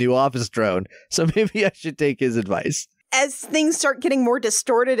just the new office drone, so maybe I should take his advice. As things start getting more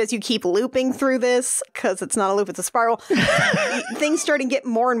distorted as you keep looping through this, because it's not a loop, it's a spiral, things starting to get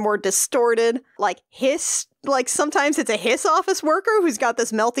more and more distorted. Like sometimes it's a Hiss office worker who's got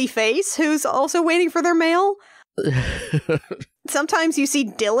this melty face who's also waiting for their mail. Sometimes you see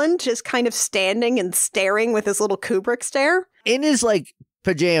Dylan just kind of standing and staring with his little Kubrick stare. In his like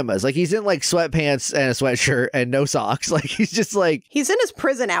pajamas, like he's in like sweatpants and a sweatshirt and no socks. Like he's just like... He's in his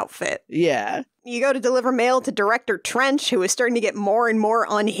prison outfit. Yeah. You go to deliver mail to Director Trench, who is starting to get more and more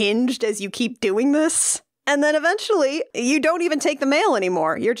unhinged as you keep doing this. And then eventually, you don't even take the mail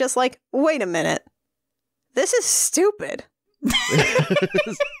anymore. You're just like, wait a minute. This is stupid.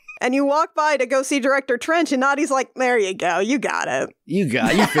 And you walk by to go see Director Trench, and Nadi's like, there you go. You got it. You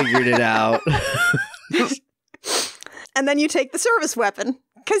figured it out. And then you take the service weapon,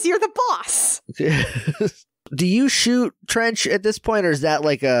 because you're the boss. Do you shoot Trench at this point, or is that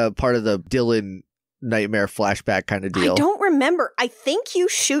like a part of the Dylan nightmare flashback kind of deal? I don't remember. I think you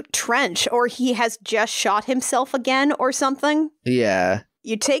shoot Trench, or he has just shot himself again or something. Yeah.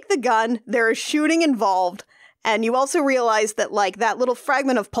 You take the gun, there is shooting involved, and you also realize that like that little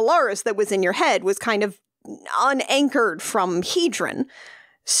fragment of Polaris that was in your head was kind of unanchored from Hedron.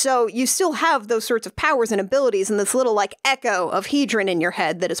 So you still have those sorts of powers and abilities and this little like echo of Hedron in your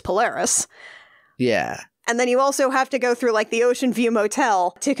head that is Polaris. Yeah. And then you also have to go through like the Ocean View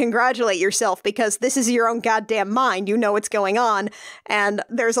Motel to congratulate yourself because this is your own goddamn mind. You know what's going on. And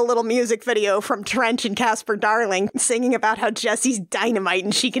there's a little music video from Trench and Casper Darling singing about how Jessie's dynamite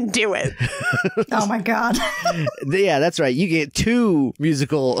and she can do it. Oh my God. Yeah, that's right. You get 2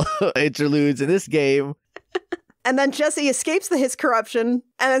 musical interludes in this game. And then Jessie escapes the Hiss corruption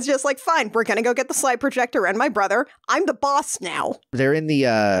and is just like, fine, we're gonna go get the slide projector and my brother. I'm the boss now. They're in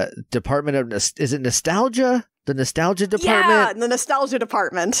the department of, is it nostalgia? The nostalgia department? Yeah, the nostalgia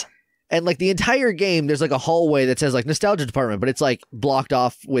department. And like the entire game, there's like a hallway that says like nostalgia department, but it's like blocked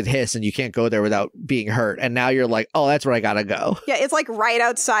off with Hiss and you can't go there without being hurt. And now you're like, oh, that's where I gotta go. Yeah, it's like right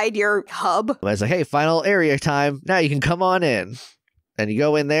outside your hub. It's like, hey, final area time. Now you can come on in. And you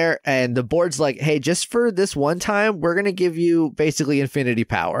go in there, and the board's like, hey, just for this one time, we're going to give you basically infinity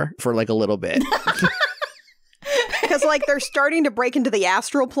power for like a little bit. Because like they're starting to break into the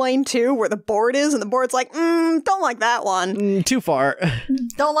astral plane too, where the board is, and the board's like, don't like that one. Too far.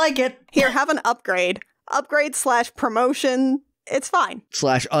 Don't like it. Here, have an upgrade. Upgrade/promotion. It's fine.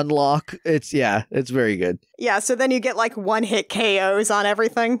 /unlock. It's very good. Yeah, so then you get like one-hit KOs on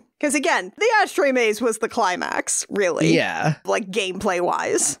everything. Because again, the ashtray maze was the climax, really. Yeah. Like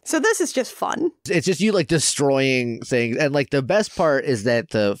gameplay-wise. So this is just fun. It's just you like destroying things. And like the best part is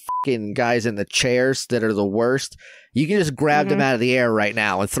that the fucking guys in the chairs that are the worst, you can just grab them out of the air right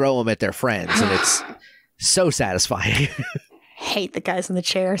now and throw them at their friends. And it's so satisfying. Hate the guys in the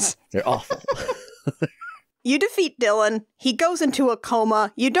chairs. They're awful. You defeat Dylan. He goes into a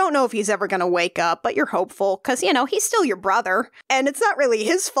coma. You don't know if he's ever going to wake up, but you're hopeful because, you know, he's still your brother. And it's not really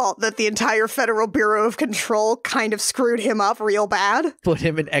his fault that the entire Federal Bureau of Control kind of screwed him up real bad. Put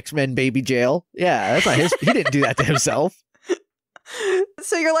him in X-Men baby jail. Yeah, that's not his. He didn't do that to himself.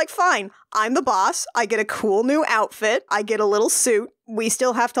 So you're like, fine, I'm the boss. I get a cool new outfit. I get a little suit. We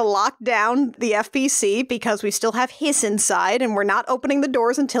still have to lock down the FBC because we still have Hiss inside and we're not opening the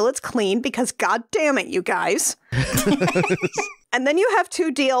doors until it's clean because god damn it, you guys. And then you have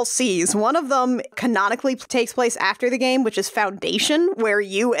 2 DLCs. One of them canonically takes place after the game, which is Foundation, where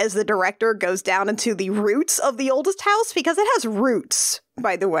you as the director goes down into the roots of the oldest house because it has roots,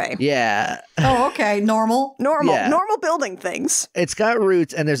 by the way. Yeah. Oh, okay. Normal Building things. It's got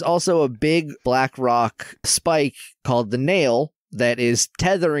roots, and there's also a big black rock spike called the Nail that is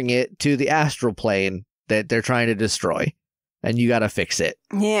tethering it to the astral plane that they're trying to destroy. And you gotta fix it.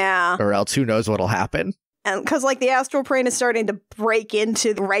 Yeah. Or else who knows what'll happen. And because, like, the astral plane is starting to break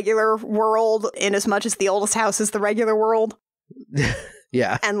into the regular world in as much as the oldest house is the regular world.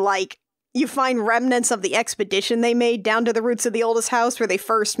 Yeah. And, like, You find remnants of the expedition they made down to the roots of the oldest house where they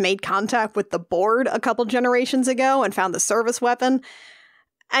first made contact with the board a couple generations ago and found the service weapon.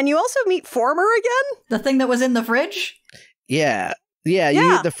 And you also meet Former again? The thing that was in the fridge? Yeah. Yeah, you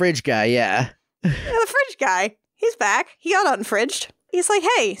meet the fridge guy, yeah. Yeah, the fridge guy. He's back. He got unfridged. He's like,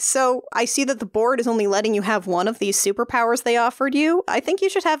 hey, so I see that the board is only letting you have one of these superpowers they offered you. I think you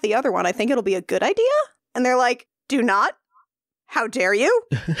should have the other one. I think it'll be a good idea. And they're like, do not. How dare you?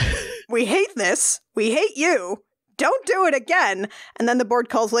 We hate this. We hate you. Don't do it again. And then the board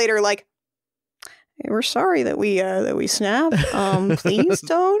calls later like, hey, we're sorry that we snapped. Please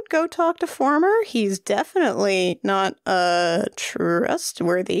don't go talk to Former. He's definitely not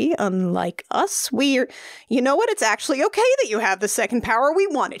trustworthy, unlike us. You know what? It's actually okay that you have the second power. We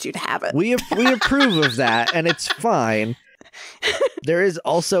wanted you to have it. We approve of that, and it's fine. There is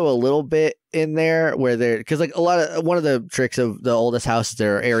also a little bit in there where because like one of the tricks of the oldest house,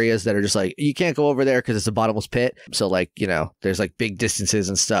 there are areas that are just like, you can't go over there because it's a bottomless pit. So like, you know, there's like big distances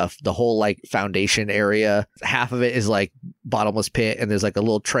and stuff. The whole like foundation area, half of it is like bottomless pit, and there's like a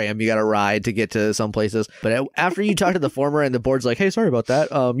little tram you got to ride to get to some places. But after you talk to the Former and the board's like, hey, sorry about that.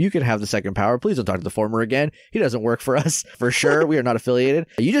 You can have the second power. Please don't talk to the Former again. He doesn't work for us for sure. We are not affiliated.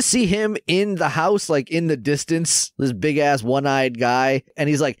 You just see him in the house, like in the distance, this big ass one-eyed guy, and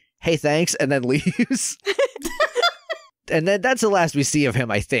he's like, hey, thanks, and then leaves. And then that's the last we see of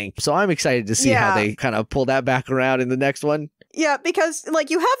him, I think. So I'm excited to see how they kind of pull that back around in the next one. Yeah, because, like,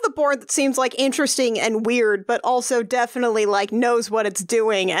 you have the board that seems, like, interesting and weird, but also definitely, like, knows what it's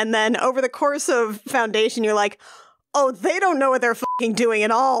doing. And then over the course of Foundation, you're like, oh, they don't know what they're fucking doing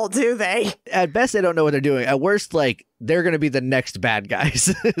at all, do they? At best, they don't know what they're doing. At worst, like, they're going to be the next bad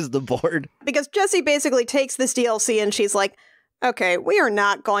guys, is the board. Because Jessie basically takes this DLC and she's like, okay, we are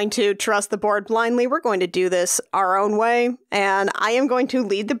not going to trust the board blindly. We're going to do this our own way. And I am going to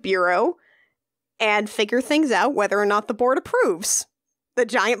lead the Bureau and figure things out whether or not the board approves. The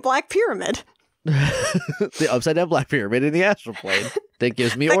giant black pyramid. The upside down black pyramid in the astral plane that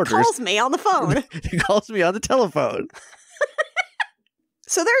gives me orders. Calls me on the phone. It calls me on the telephone.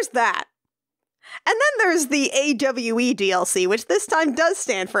 So there's that. And then there's the AWE DLC, which this time does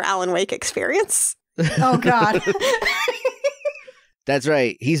stand for Alan Wake Experience. Oh, God. That's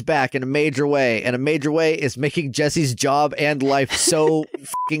right. He's back in a major way. And a major way is making Jesse's job and life so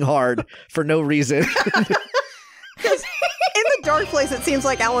fucking hard for no reason. Because in the Dark Place, it seems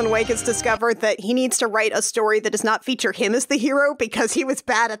like Alan Wake has discovered that he needs to write a story that does not feature him as the hero because he was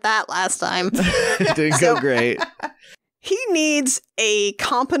bad at that last time. Didn't go great. He needs a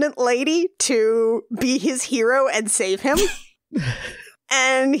competent lady to be his hero and save him.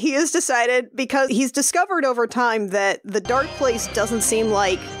 And he has decided, because he's discovered over time that the Dark Place doesn't seem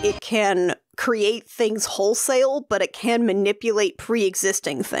like it can create things wholesale, but it can manipulate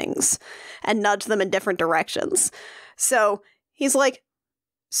pre-existing things and nudge them in different directions. So he's like,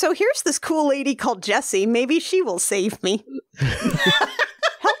 so here's this cool lady called Jessie. Maybe she will save me.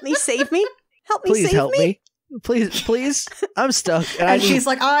 Help me save me. Help me Please save help me. me. Please. I'm stuck. And she's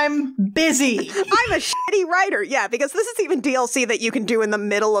like, I'm busy. I'm a shitty writer. Yeah, because this is even DLC that you can do in the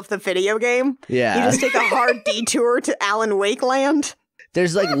middle of the video game. Yeah. You just take a hard detour to Alan Wake land.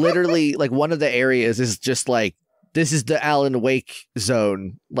 There's like literally like one of the areas is just like, this is the Alan Wake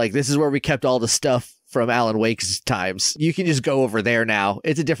zone. Like this is where we kept all the stuff from Alan Wake's times. You can just go over there now.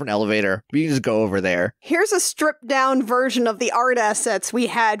 It's a different elevator. You can just go over there. Here's a stripped down version of the art assets we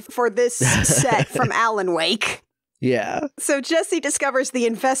had for this set from Alan Wake. Yeah. So Jessie discovers the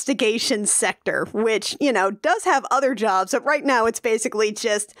investigation sector, which, you know, does have other jobs, but right now it's basically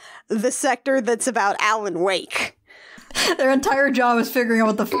just the sector that's about Alan Wake. Their entire job is figuring out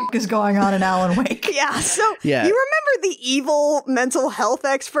what the fuck is going on in Alan Wake. Yeah, so yeah. You remember the evil mental health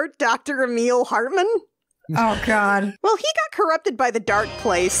expert, Dr. Emil Hartman? Oh, God. Well, he got corrupted by the Dark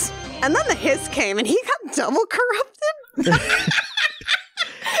Place, and then the Hiss came, and he got double corrupted.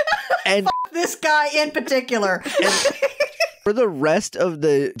 And this guy in particular. For the rest of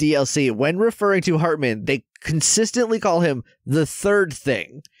the DLC, when referring to Hartman, they consistently call him the third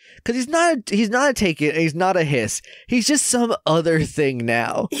thing. Because he's not a take it, he's not a hiss. He's just some other thing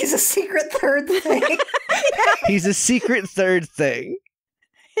now. He's a secret third thing. He's a secret third thing.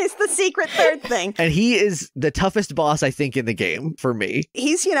 He's the secret third thing. And he is the toughest boss, I think, in the game, for me.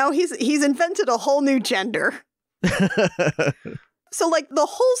 He's invented a whole new gender. So, like, the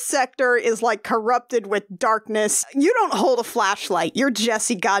whole sector is, like, corrupted with darkness. You don't hold a flashlight. You're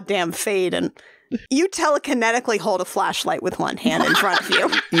Jesse goddamn Fade, and you telekinetically hold a flashlight with one hand in front of you.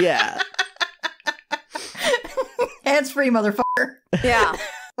 Yeah. Hands free, motherfucker. Yeah.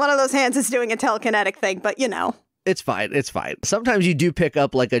 One of those hands is doing a telekinetic thing, but, you know. It's fine. It's fine. Sometimes you do pick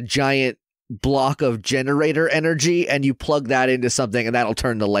up, like, a giant block of generator energy, and you plug that into something, and that'll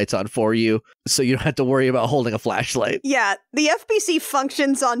turn the lights on for you, so you don't have to worry about holding a flashlight. Yeah, the FBC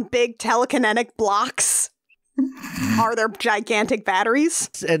functions on big telekinetic blocks. Are there gigantic batteries?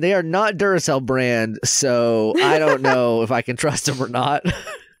 And they are not Duracell brand, so I don't know if I can trust them or not.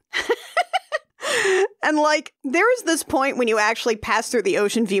 And, like, there is this point when you actually pass through the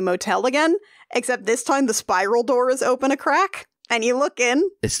Ocean View Motel again, except this time the spiral door is open a crack, and you look in.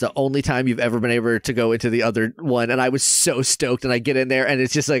 It's the only time you've ever been able to go into the other one, and I was so stoked, and I get in there, and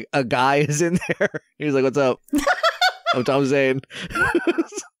it's just like, a guy is in there. He's like, what's up? I'm Tom Zane.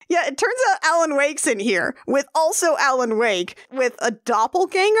 Yeah, it turns out Alan Wake's in here, with also Alan Wake, with a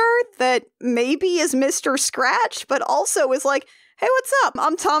doppelganger that maybe is Mr. Scratch, but also is like, hey, what's up?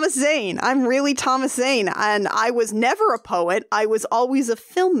 I'm Thomas Zane. I'm really Thomas Zane, and I was never a poet. I was always a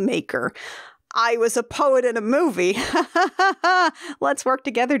filmmaker. I was a poet in a movie. Let's work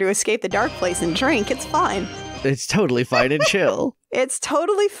together to escape the dark place and drink. It's fine. It's totally fine and chill. It's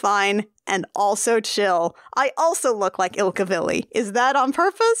totally fine and also chill. I also look like Ilkavilli. Is that on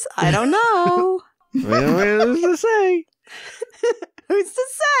purpose? I don't know. Who's to say? Who's to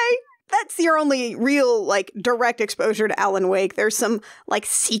say? That's your only real, like, direct exposure to Alan Wake. There's some, like,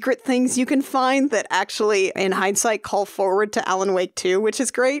 secret things you can find that actually, in hindsight, call forward to Alan Wake 2, which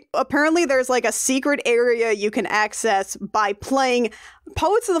is great. Apparently, there's, like, a secret area you can access by playing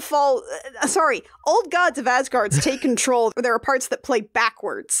Poets of the Fall... Old Gods of Asgard's Take Control. There are parts that play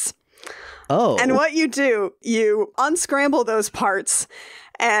backwards. Oh. And what you do, you unscramble those parts,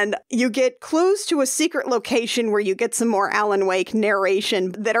 and you get clues to a secret location where you get some more Alan Wake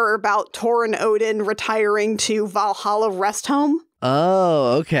narration that are about Thor and Odin retiring to Valhalla Rest Home.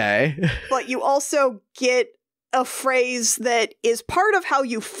 Oh, okay. But you also get a phrase that is part of how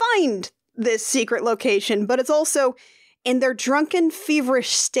you find this secret location, but it's also, in their drunken,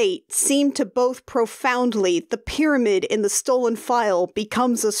 feverish state, seem to both profoundly, the pyramid in the stolen file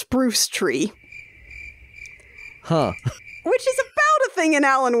becomes a spruce tree. Huh. Which is about a thing in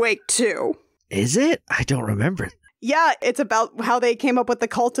Alan Wake 2. Is it? I don't remember. Yeah, it's about how they came up with the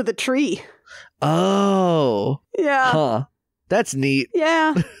cult of the tree. Oh. Yeah. Huh. That's neat.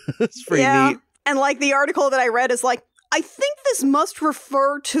 Yeah. That's pretty neat. And, like, the article that I read is like, I think this must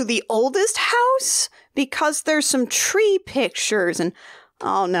refer to the oldest house because there's some tree pictures and...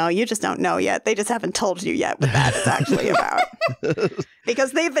 Oh, no, you just don't know yet. They just haven't told you yet what that is actually about.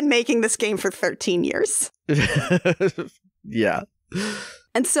 Because they've been making this game for 13 years. Yeah.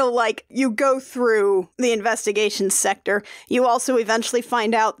 And so, like, you go through the investigation sector. You also eventually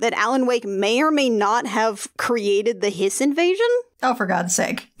find out that Alan Wake may or may not have created the Hiss invasion. Oh, for God's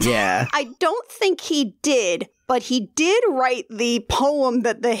sake. Yeah. I don't think he did, but he did write the poem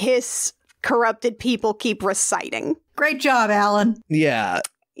that the Hiss corrupted people keep reciting. Great job, Alan. Yeah.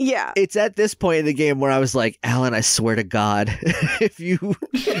 Yeah. It's at this point in the game where I was like, Alan, I swear to God, if you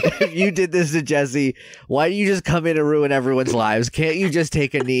did this to Jesse, why do you just come in and ruin everyone's lives? Can't you just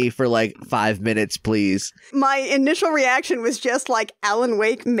take a knee for like 5 minutes, please? My initial reaction was just like, Alan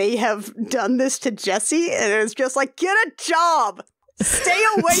Wake may have done this to Jesse, and it was just like, get a job! Stay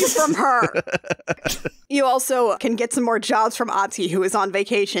away from her! You also can get some more jobs from Otzi, who is on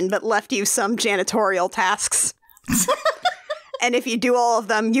vacation, but left you some janitorial tasks. And if you do all of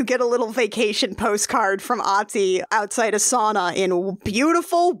them, you get a little vacation postcard from Otzi outside a sauna in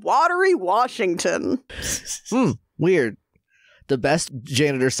beautiful, watery Washington. Weird. The best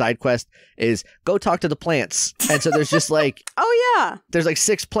janitor side quest is go talk to the plants. And so there's just like... Oh, yeah. There's like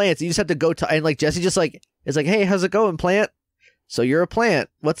 6 plants. You just have to go to... And like Jesse just like... is like, hey, how's it going, plant? So you're a plant.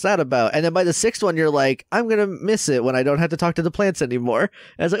 What's that about? And then by the 6th one, you're like, I'm going to miss it when I don't have to talk to the plants anymore.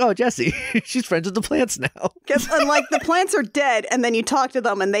 And it's like, oh, Jesse, she's friends with the plants now. And like the plants are dead, and then you talk to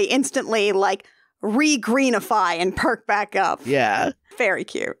them and they instantly like re-greenify and perk back up. Yeah. Very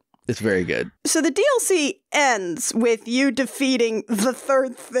cute. It's very good. So the DLC ends with you defeating the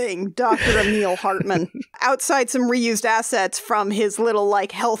third thing, Dr. Emil Hartman, outside some reused assets from his little,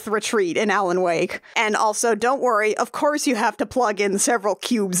 like, health retreat in Alan Wake. And also, don't worry, of course you have to plug in several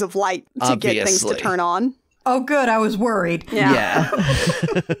cubes of light to get things to turn on. Oh, good. I was worried. Yeah.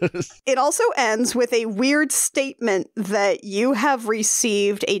 It also ends with a weird statement that you have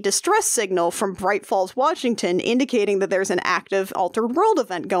received a distress signal from Bright Falls, Washington, indicating that there's an active Altered World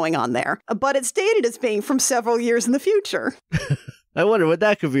event going on there. But it's stated as being from several years in the future. I wonder what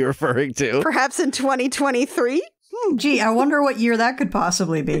that could be referring to. Perhaps in 2023? Gee, I wonder what year that could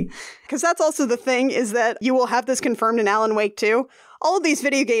possibly be. Because that's also the thing, is that you will have this confirmed in Alan Wake 2. All of these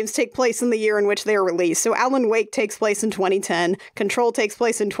video games take place in the year in which they are released. So Alan Wake takes place in 2010, Control takes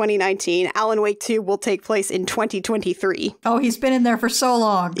place in 2019, Alan Wake 2 will take place in 2023. Oh, he's been in there for so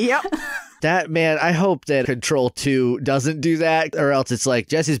long. Yep. That, man, I hope that Control 2 doesn't do that, or else it's like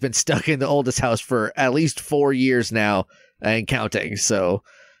Jesse's been stuck in the oldest house for at least 4 years now and counting, so...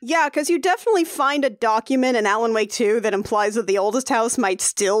 Yeah, because you definitely find a document in Alan Wake 2 that implies that the oldest house might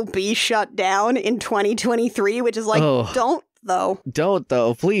still be shut down in 2023, which is like, don't, though. Don't,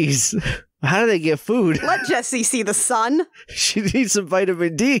 though, please. How do they get food? Let Jessie see the sun. She needs some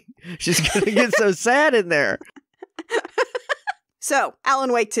vitamin D. She's going to get so sad in there. So,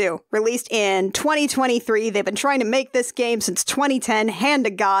 Alan Wake 2, released in 2023. They've been trying to make this game since 2010. Hand to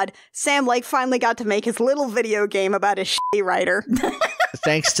God, Sam Lake finally got to make his little video game about a shitty writer.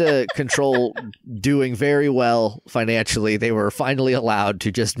 Thanks to Control doing very well financially, they were finally allowed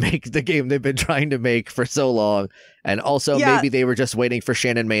to just make the game they've been trying to make for so long. And also, maybe they were just waiting for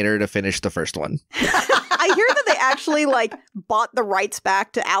Shannon Maynard to finish the first one. I hear that they actually, bought the rights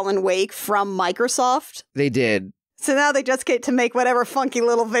back to Alan Wake from Microsoft. They did. So now they just get to make whatever funky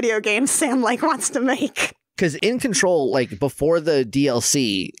little video game Sam Lake wants to make. Because in Control, before the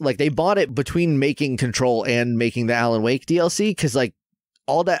DLC, they bought it between making Control and making the Alan Wake DLC, because,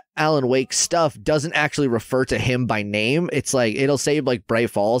 all that Alan Wake stuff doesn't actually refer to him by name. It's it'll say Bright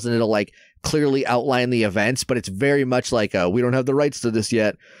Falls and it'll clearly outline the events, but it's very much we don't have the rights to this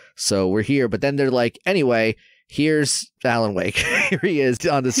yet, so we're here. But then they're anyway, here's Alan Wake. Here he is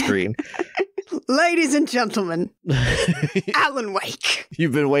on the screen. Ladies and gentlemen, Alan Wake.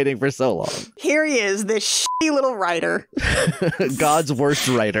 You've been waiting for so long. Here he is, this shitty little writer. God's worst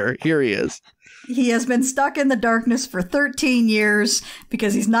writer. Here he is. He has been stuck in the darkness for 13 years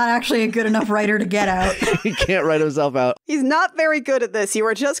because he's not actually a good enough writer to get out. He can't write himself out. He's not very good at this. You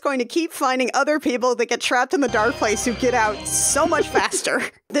are just going to keep finding other people that get trapped in the dark place who get out so much faster.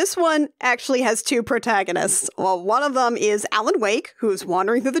 This one actually has two protagonists. Well, one of them is Alan Wake, who's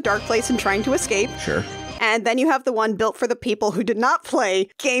wandering through the dark place and trying to escape. Sure. And then you have the one built for the people who did not play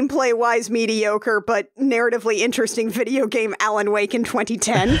gameplay-wise mediocre but narratively interesting video game Alan Wake in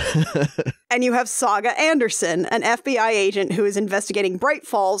 2010. And you have Saga Anderson, an FBI agent who is investigating Bright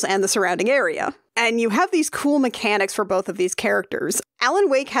Falls and the surrounding area. And you have these cool mechanics for both of these characters. Alan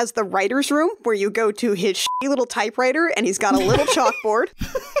Wake has the writer's room where you go to his shitty little typewriter and he's got a little chalkboard.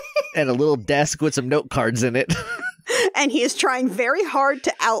 And a little desk with some note cards in it. And he is trying very hard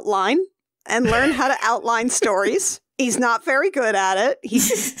to outline and learn how to outline stories. He's not very good at it.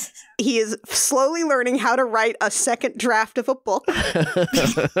 He is slowly learning how to write a second draft of a book.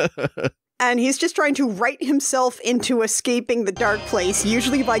 And he's just trying to write himself into escaping the dark place,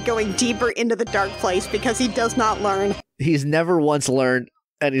 usually by going deeper into the dark place because he does not learn. He's never once learned,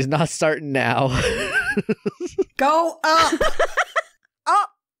 and he's not starting now. Go up!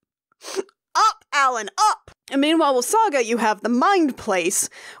 Up! Up, Alan, up! And meanwhile, with Saga, you have the Mind Place,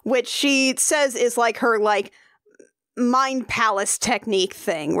 which she says is her, mind palace technique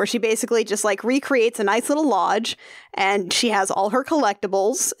thing, where she basically just, recreates a nice little lodge, and she has all her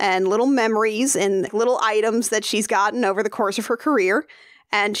collectibles and little memories and little items that she's gotten over the course of her career.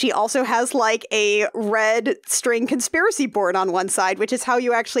 And she also has, a red string conspiracy board on one side, which is how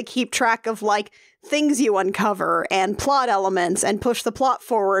you actually keep track of, things you uncover and plot elements and push the plot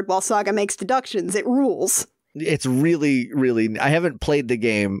forward while Saga makes deductions. It rules. It's really, really... I haven't played the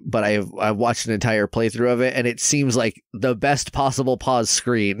game, but I've watched an entire playthrough of it, and it seems like the best possible pause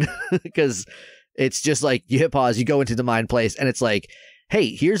screen. Because it's just you hit pause, you go into the mind place, and it's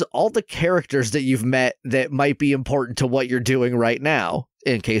hey, here's all the characters that you've met that might be important to what you're doing right now.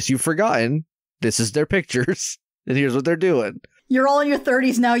 In case you've forgotten, this is their pictures, and here's what they're doing. You're all in your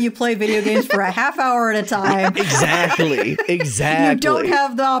 30s now. You play video games for a half hour at a time. Exactly. You don't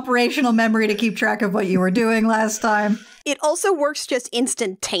have the operational memory to keep track of what you were doing last time. It also works just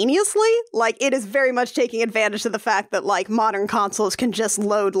instantaneously. It is very much taking advantage of the fact that, modern consoles can just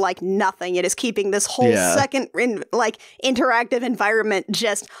load nothing. It is keeping this whole second, interactive environment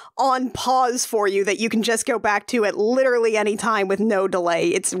just on pause for you that you can just go back to at literally any time with no delay.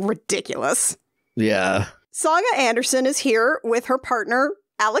 It's ridiculous. Yeah. Saga Anderson is here with her partner,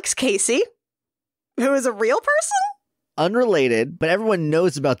 Alex Casey, who is a real person? Unrelated, but everyone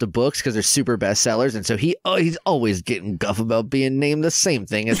knows about the books because they're super bestsellers, and so he's always getting guff about being named the same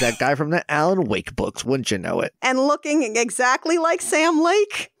thing as that guy from the Alan Wake books, wouldn't you know it? And looking exactly like Sam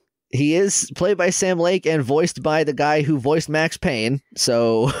Lake. He is played by Sam Lake and voiced by the guy who voiced Max Payne,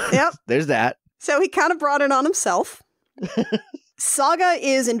 so yep. There's that. So he kind of brought it on himself. Saga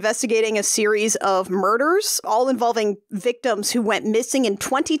is investigating a series of murders, all involving victims who went missing in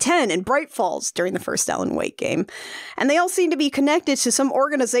 2010 in Bright Falls during the first Alan Wake game. And they all seem to be connected to some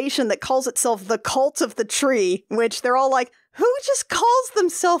organization that calls itself the Cult of the Tree, which they're all who just calls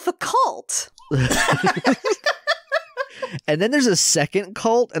themselves a cult? And then there's a second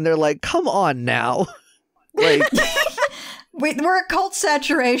cult, and they're like, come on now. Like, we're at cult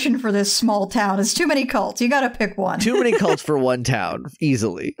saturation for this small town. It's too many cults. You gotta pick one. too many cults for one town,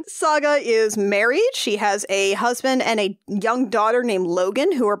 easily. Saga is married. She has a husband and a young daughter named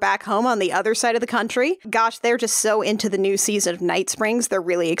Logan, who are back home on the other side of the country. Gosh, they're just so into the new season of Night Springs. They're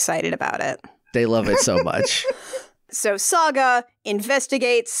really excited about it. They love it so much. So Saga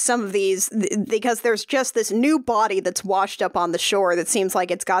investigates some of these because there's just this new body that's washed up on the shore that seems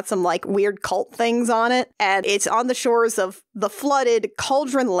like it's got some like weird cult things on it. And it's on the shores of the flooded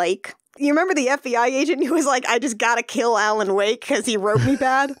Cauldron Lake. You remember the FBI agent who was like, I just gotta kill Alan Wake because he wrote me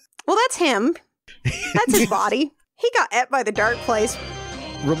bad? Well, that's him. That's his body. He got ate by the dark place.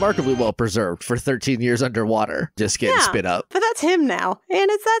 Remarkably well preserved for 13 years underwater, just getting spit up. But that's him now. And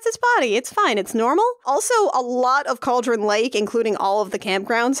that's his body. It's fine. It's normal. Also, a lot of Cauldron Lake, including all of the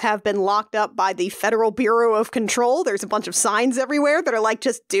campgrounds, have been locked up by the Federal Bureau of Control. There's a bunch of signs everywhere that are like,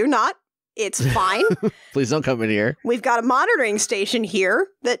 just do not. It's fine. Please don't come in here. We've got a monitoring station here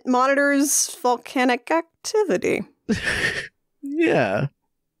that monitors volcanic activity. Yeah.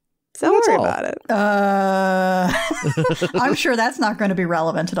 Don't worry about it. I'm sure that's not going to be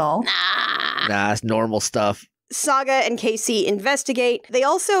relevant at all. Nah, it's normal stuff. Saga and Casey investigate. They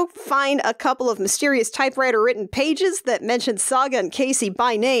also find a couple of mysterious typewriter-written pages that mention Saga and Casey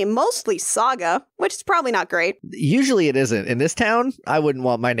by name, mostly Saga, which is probably not great. Usually it isn't. In this town, I wouldn't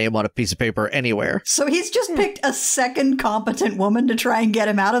want my name on a piece of paper anywhere. So he's just picked a second competent woman to try and get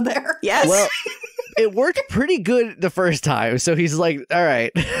him out of there? Yes. Well, it worked pretty good the first time, so he's like, all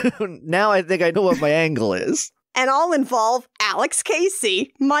right, now I think I know what my angle is. And all involve Alex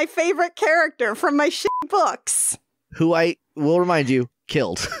Casey, my favorite character from my shit books. Who I will remind you,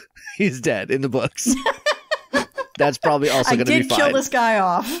 killed. He's dead in the books. That's probably also going to be fine. I did kill this guy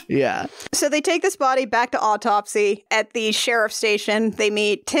off. Yeah. So they take this body back to autopsy at the sheriff's station. They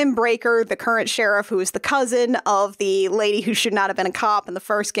meet Tim Breaker, the current sheriff, who is the cousin of the lady who should not have been a cop in the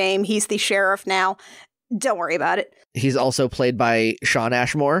first game. He's the sheriff now. Don't worry about it. He's also played by Shawn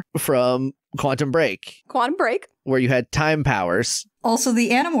Ashmore from Quantum Break. Quantum Break. Where you had time powers. Also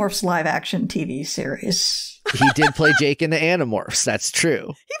the Animorphs live-action TV series. He did play Jake in the Animorphs. That's true.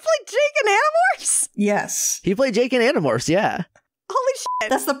 He played Jake in Animorphs? Yes. He played Jake in Animorphs, yeah. Holy shit.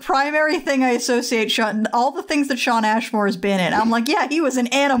 That's the primary thing I associate Shawn, all the things that Shawn Ashmore has been in. I'm like, yeah, he was in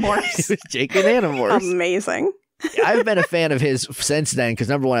Animorphs. He was Jake in Animorphs. Amazing. I've been a fan of his since then, because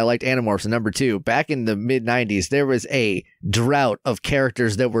number one, I liked Animorphs, and number two, back in the mid-90s, there was a drought of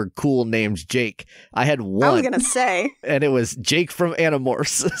characters that were cool named Jake. I had one. I was going to say. And it was Jake from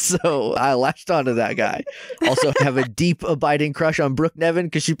Animorphs, so I latched onto that guy. Also have a deep, abiding crush on Brooke Nevin,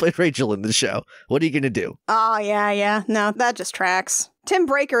 because she played Rachel in the show. What are you going to do? Oh, yeah. No, that just tracks. Tim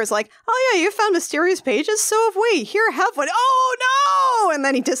Breaker is like, oh yeah, you found mysterious pages? So have we. Here, have one. Oh no! And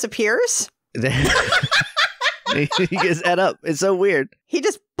then he disappears. He gets ate up. It's so weird. He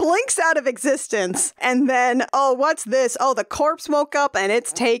just blinks out of existence. And then, oh, what's this? Oh, the corpse woke up and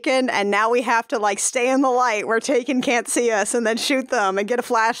it's Taken. And now we have to like stay in the light where Taken can't see us and then shoot them and get a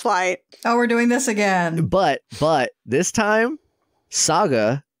flashlight. Oh, we're doing this again. But this time,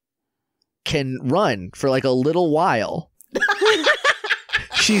 Saga can run for like a little while.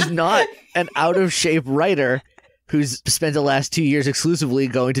 She's not an out of shape writer who's spent the last 2 years exclusively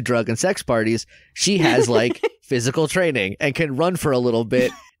going to drug and sex parties. She has like physical training and can run for a little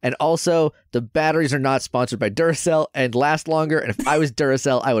bit. And also the batteries are not sponsored by Duracell and last longer. And if I was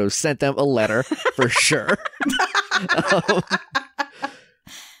Duracell, I would have sent them a letter for sure.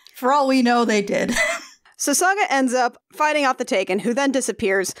 For all we know, they did. So Saga ends up fighting off the Taken, who then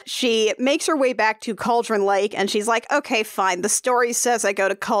disappears. She makes her way back to Cauldron Lake, and she's like, okay, fine. The story says I go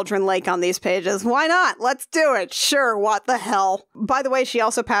to Cauldron Lake on these pages. Why not? Let's do it. Sure, what the hell? By the way, she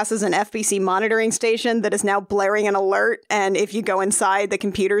also passes an FBC monitoring station that is now blaring an alert, and if you go inside, the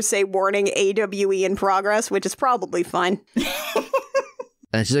computers say, warning, AWE in progress, which is probably fine.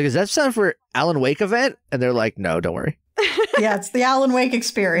 And she's like, is that sound for Alan Wake event? And they're like, no, don't worry. Yeah, it's the Alan Wake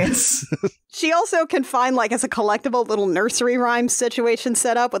experience. She also can find, like, as a collectible little nursery rhyme situation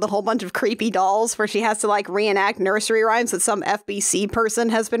set up with a whole bunch of creepy dolls where she has to, like, reenact nursery rhymes that some FBC person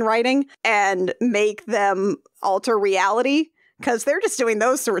has been writing and make them alter reality, because they're just doing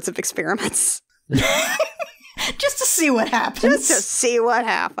those sorts of experiments. Just to see what happens. Just to see what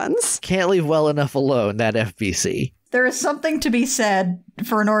happens. Can't leave well enough alone, that FBC. There is something to be said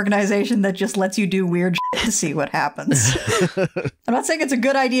for an organization that just lets you do weird shit to see what happens. I'm not saying it's a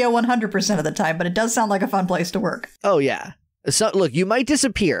good idea 100% of the time, but it does sound like a fun place to work. Oh, yeah. So, look, you might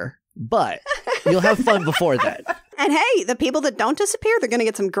disappear, but you'll have fun before that. And hey, the people that don't disappear, they're going to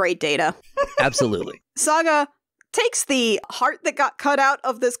get some great data. Absolutely. Saga takes the heart that got cut out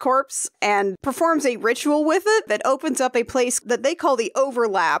of this corpse and performs a ritual with it that opens up a place that they call the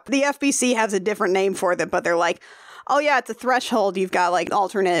overlap. The FBC has a different name for it, but they're like, oh yeah, it's a threshold. You've got like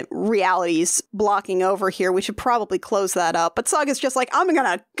alternate realities blocking over here. We should probably close that up. But Saga's just like, I'm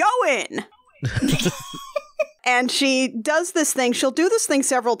gonna go in. And she does this thing. She'll do this thing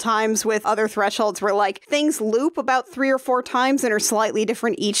several times with other thresholds where, like, things loop about 3 or 4 times and are slightly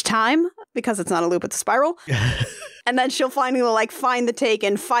different each time because it's not a loop, it's a spiral. And then she'll finally, like, find the take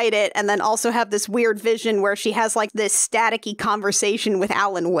and fight it, and then also have this weird vision where she has, like, this staticky conversation with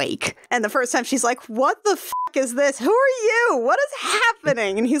Alan Wake. And the first time she's like, what the fuck is this? Who are you? What is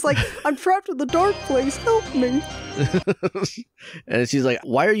happening? And he's like, I'm trapped in the dark place. Help me. And she's like,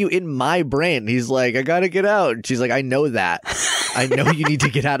 why are you in my brain? He's like, I gotta get out. And she's like, I know that. I know you need to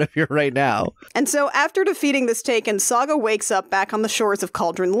get out of here right now. And so after defeating this Taken, Saga wakes up back on the shores of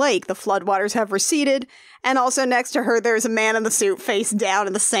Cauldron Lake. The floodwaters have receded, and also next to her there's a man in the suit face down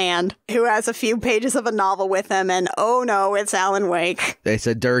in the sand who has a few pages of a novel with him, and oh no, it's Alan Wake. It's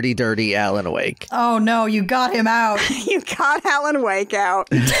a dirty, dirty Alan Wake. Oh no, you got him out. You got Alan Wake out.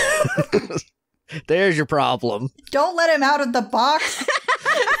 There's your problem. Don't let him out of the box.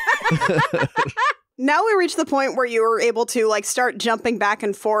 Now we reach the point where you are able to, like, start jumping back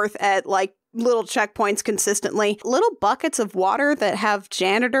and forth at, like, little checkpoints consistently. Little buckets of water that have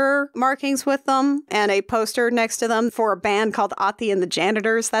janitor markings with them and a poster next to them for a band called Ati and the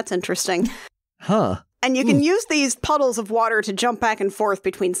Janitors. That's interesting. Huh. And you can use these puddles of water to jump back and forth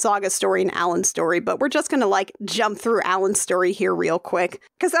between Saga's story and Alan's story, but we're just gonna, like, jump through Alan's story here real quick.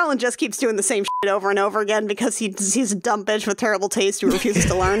 Because Alan just keeps doing the same shit over and over again because he's a dumb bitch with terrible taste who refuses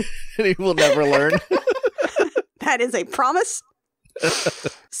to learn. And he will never learn. That is a promise.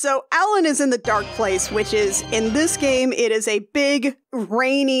 So Alan is in the dark place, which is, in this game, it is a big,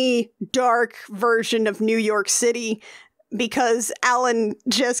 rainy, dark version of New York City, because Alan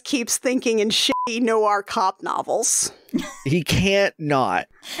just keeps thinking in shitty noir cop novels. He can't not.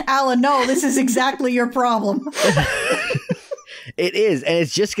 Alan, no, this is exactly your problem. It is, and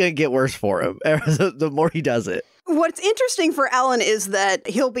it's just going to get worse for him the more he does it. What's interesting for Alan is that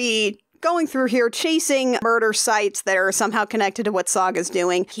he'll be going through here chasing murder sites that are somehow connected to what Saga's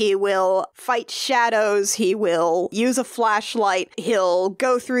doing. He will fight shadows. He will use a flashlight. He'll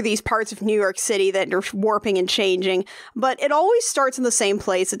go through these parts of New York City that are warping and changing. But it always starts in the same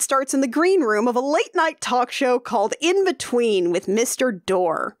place. It starts in the green room of a late night talk show called In Between with Mr.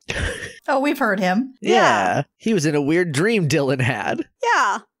 Dorr. Oh, we've heard him. Yeah. He was in a weird dream Dylan had.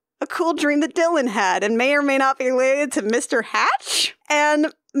 Yeah. A cool dream that Dylan had and may or may not be related to Mr. Hatch.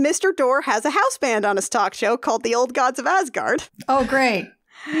 And Mr. Dorr has a house band on his talk show called the Old Gods of Asgard. Oh, great.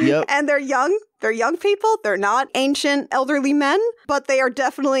 Yep. And they're young. They're young people. They're not ancient elderly men, but they are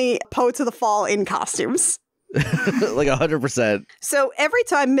definitely poets of the fall in costumes. Like 100%. So every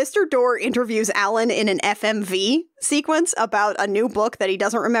time Mr. Dorr interviews Alan in an FMV sequence about a new book that he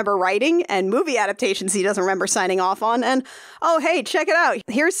doesn't remember writing and movie adaptations he doesn't remember signing off on, and oh, hey, check it out.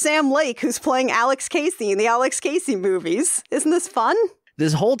 Here's Sam Lake, who's playing Alex Casey in the Alex Casey movies. Isn't this fun?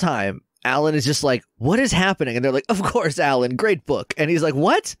 This whole time, Alan is just like, what is happening? And they're like, of course, Alan, great book. And he's like,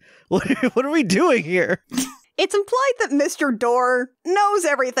 what? What are we doing here? It's implied that Mr. Dorr knows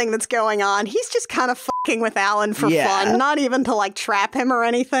everything that's going on. He's just kind of fucking with Alan for fun, not even to, like, trap him or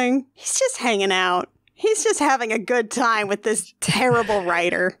anything. He's just hanging out. He's just having a good time with this terrible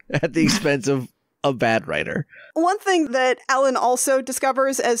writer. At the expense of a bad writer. One thing that Alan also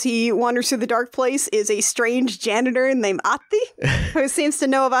discovers as he wanders through the dark place is a strange janitor named Ati, who seems to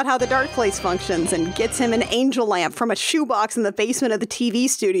know about how the dark place functions and gets him an angel lamp from a shoebox in the basement of the TV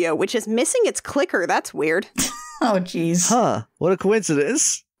studio, which is missing its clicker. That's weird. Oh, jeez. Huh. What a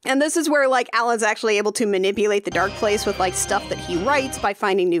coincidence. And this is where, like, Alan's actually able to manipulate the dark place with, like, stuff that he writes by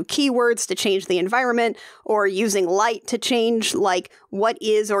finding new keywords to change the environment or using light to change, like, what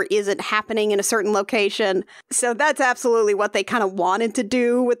is or isn't happening in a certain location. So that's absolutely what they kind of wanted to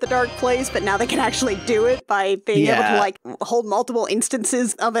do with the dark place, but now they can actually do it by being able to, like, hold multiple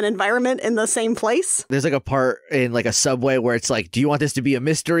instances of an environment in the same place. There's, like, a part in, like, a subway where it's like, do you want this to be a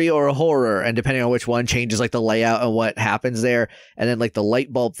mystery or a horror? And depending on which one changes, like, the layout and what happens there. And then, like, the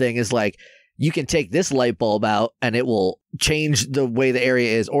light bulb thing is like, you can take this light bulb out and it will change the way the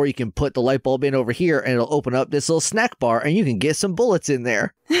area is, or you can put the light bulb in over here and it'll open up this little snack bar and you can get some bullets in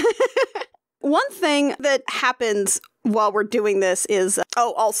there. One thing that happens while we're doing this is,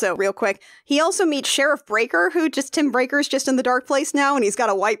 also, real quick, he also meets Sheriff Breaker, Tim Breaker's just in the dark place now, and he's got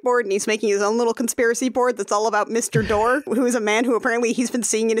a whiteboard, and he's making his own little conspiracy board that's all about Mr. Door, who is a man who apparently he's been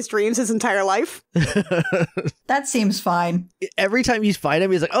seeing in his dreams his entire life. That seems fine. Every time you find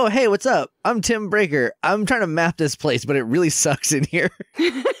him, he's like, oh, hey, what's up? I'm Tim Breaker. I'm trying to map this place, but it really sucks in here.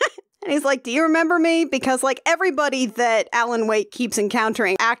 And he's like, do you remember me? Because, like, everybody that Alan Wake keeps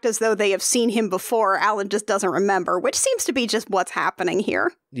encountering act as though they have seen him before. Alan just doesn't remember, which seems to be just what's happening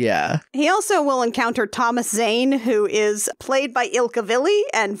here. Yeah. He also will encounter Thomas Zane, who is played by Ilka Villi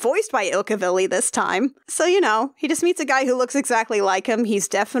and voiced by Ilka Villi this time. So, he just meets a guy who looks exactly like him. He's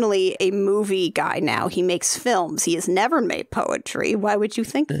definitely a movie guy now. He makes films. He has never made poetry. Why would you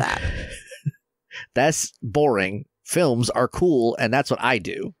think that? That's boring. Films are cool, and that's what I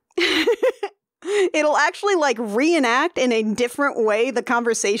do. It'll actually reenact in a different way the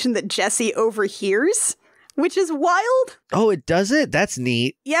conversation that Jesse overhears, which is wild. Oh, it does it? That's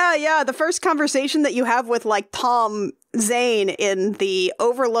neat. Yeah. The first conversation that you have with Tom Zane in the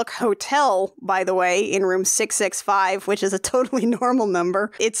Overlook Hotel, by the way, in room 665, which is a totally normal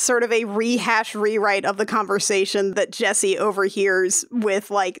number. It's sort of a rewrite of the conversation that Jesse overhears with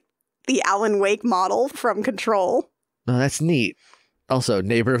the Alan Wake model from Control. Oh, that's neat. Also,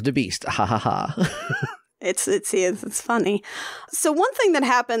 neighbor of the beast. Ha ha ha. It's funny. So one thing that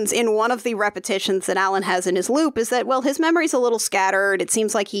happens in one of the repetitions that Alan has in his loop is that, his memory's a little scattered. It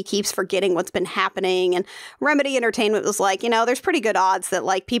seems like he keeps forgetting what's been happening. And Remedy Entertainment was like, there's pretty good odds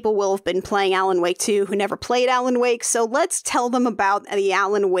that people will have been playing Alan Wake 2 who never played Alan Wake. So let's tell them about the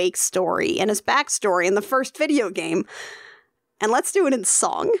Alan Wake story and his backstory in the first video game. And let's do it in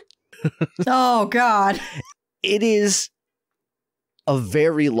song. Oh, God. It is a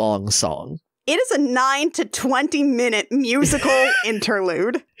very long song. It is a 9 to 20 minute musical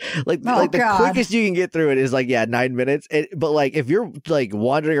interlude. The quickest you can get through it is 9 minutes. But if you're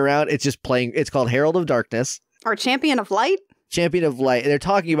wandering around, it's just playing. It's called Herald of Darkness. Or Champion of Light. Champion of Light. They're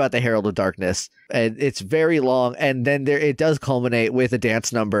talking about the Herald of Darkness, and it's very long. And then it does culminate with a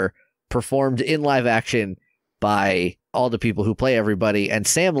dance number performed in live action by all the people who play everybody. And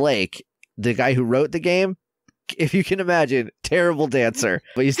Sam Lake, the guy who wrote the game, if you can imagine, terrible dancer,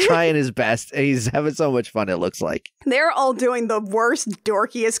 but he's trying his best and he's having so much fun, it looks like. They're all doing the worst,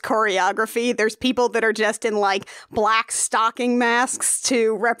 dorkiest choreography. There's people that are just in black stocking masks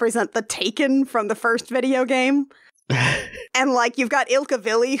to represent the Taken from the first video game. And you've got Ilka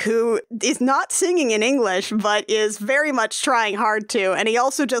Villi, who is not singing in English, but is very much trying hard to. And he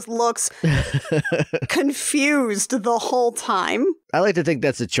also just looks confused the whole time. I like to think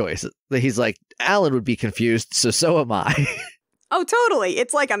that's a choice. He's like, Alan would be confused, so am I. Oh, totally.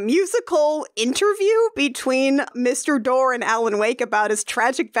 It's like a musical interview between Mr. Door and Alan Wake about his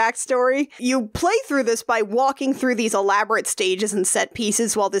tragic backstory. You play through this by walking through these elaborate stages and set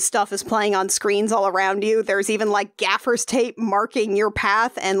pieces while this stuff is playing on screens all around you. There's even gaffer's tape marking your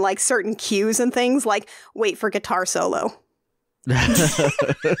path and certain cues and things wait for guitar solo.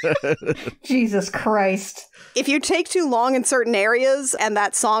 Jesus Christ. If you take too long in certain areas and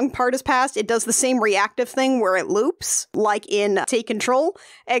that song part is passed, it does the same reactive thing where it loops, like in Take Control,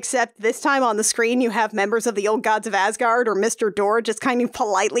 except this time on the screen you have members of the Old Gods of Asgard or Mr. Door just kind of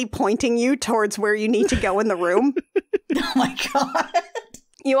politely pointing you towards where you need to go in the room. Oh my God.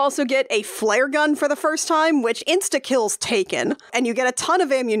 You also get a flare gun for the first time, which insta-kills Taken, and you get a ton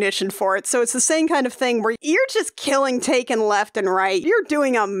of ammunition for it, so it's the same kind of thing where you're just killing Taken left and right. You're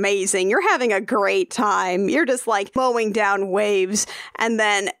doing amazing. You're having a great time. You're just mowing down waves, and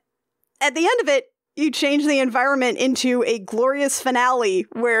then at the end of it, you change the environment into a glorious finale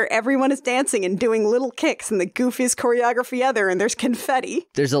where everyone is dancing and doing little kicks and the goofiest choreography ever, and there's confetti.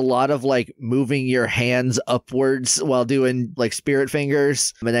 There's a lot of moving your hands upwards while doing spirit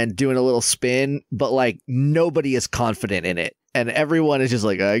fingers and then doing a little spin, but nobody is confident in it. And everyone is just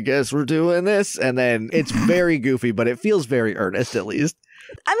I guess we're doing this. And then it's very goofy, but it feels very earnest at least.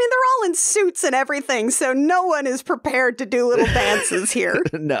 I mean, they're all in suits and everything, so no one is prepared to do little dances here.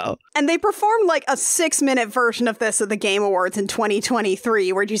 No. And they performed a 6-minute version of this at the Game Awards in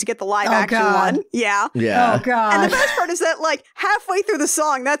 2023, where you just get the live action one. Yeah. Yeah. Oh, God. And the best part is that, halfway through the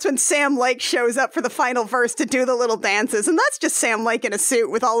song, that's when Sam Lake shows up for the final verse to do the little dances. And that's just Sam Lake in a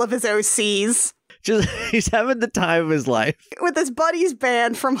suit with all of his OCs. He's having the time of his life. With his buddy's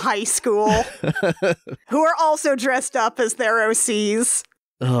band from high school, who are also dressed up as their OCs.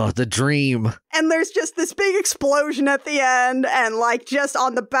 Oh, the dream. And there's just this big explosion at the end, and just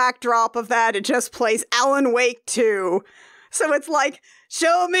on the backdrop of that, it just plays Alan Wake 2. So it's like,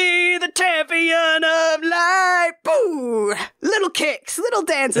 show me the champion of light. Boo! Little kicks, little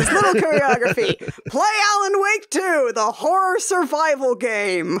dances, little choreography. Play Alan Wake 2, the horror survival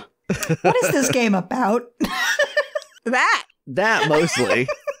game. What is this game about? That mostly.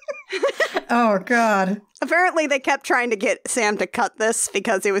 Oh, God. Apparently, they kept trying to get Sam to cut this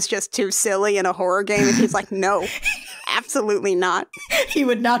because it was just too silly in a horror game. And he's like, no, absolutely not. He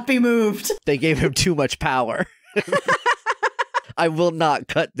would not be moved. They gave him too much power. I will not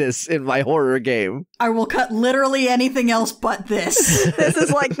cut this in my horror game. I will cut literally anything else but this. This is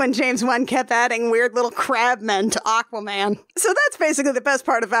like when James Wan kept adding weird little crab men to Aquaman. So that's basically the best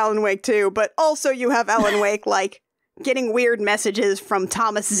part of Alan Wake 2, but also you have Alan Wake, like, getting weird messages from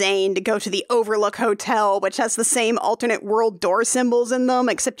Thomas Zane to go to the Overlook Hotel, which has the same alternate world door symbols in them,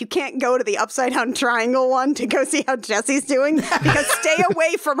 except you can't go to the upside down triangle one to go see how Jessie's doing, because stay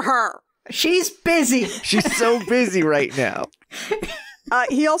away from her. She's busy. She's so busy right now.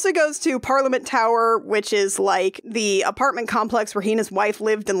 He also goes to Parliament Tower, which is like the apartment complex where he and his wife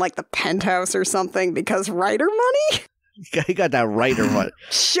lived in like the penthouse or something because writer money? He got that writer money.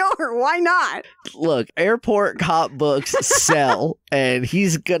 Sure, why not? Look, airport cop books sell, and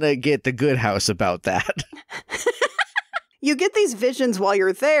he's gonna get the good house about that. You get these visions while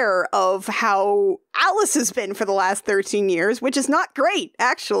you're there of how Alice has been for the last 13 years, which is not great,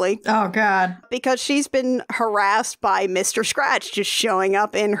 actually. Oh, God. Because she's been harassed by Mr. Scratch just showing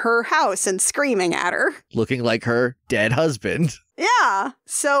up in her house and screaming at her. Looking like her dead husband. Yeah.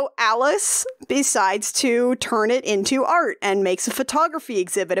 So Alice decides to turn it into art and makes a photography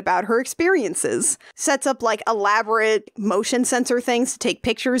exhibit about her experiences. Sets up like elaborate motion sensor things to take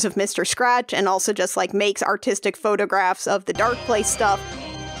pictures of Mr. Scratch and also just like makes artistic photographs of the Dark Place stuff.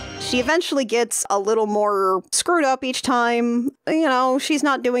 She eventually gets a little more screwed up each time. You know, she's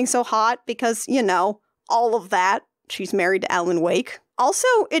not doing so hot because, you know, all of that. She's married to Alan Wake. Also,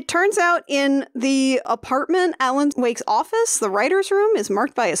 it turns out in the apartment, Alan Wake's office, the writer's room, is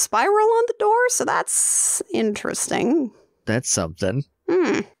marked by a spiral on the door, so that's interesting. That's something.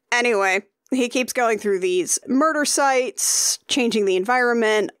 Anyway, he keeps going through these murder sites, changing the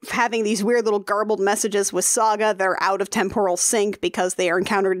environment, having these weird little garbled messages with Saga. They're out of temporal sync because they are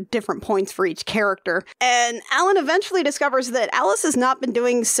encountered at different points for each character. And Alan eventually discovers that Alice has not been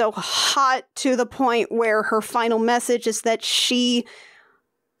doing so hot to the point where her final message is that she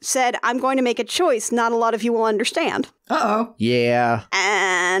said, I'm going to make a choice not a lot of you will understand. Uh-oh. Yeah.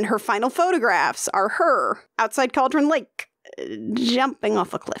 And her final photographs are her outside Cauldron Lake, jumping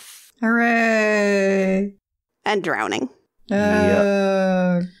off a cliff. Hooray. And drowning.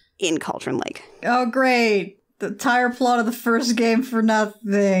 Yep. In Cauldron Lake. Oh, great. The entire plot of the first game for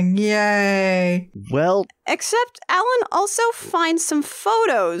nothing. Yay. Well, except Alan also finds some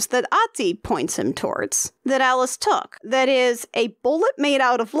photos that Ati points him towards that Alice took. That is a bullet made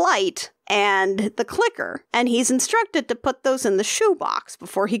out of light and the clicker. And he's instructed to put those in the shoebox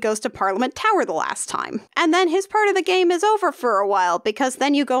before he goes to Parliament Tower the last time. And then his part of the game is over for a while because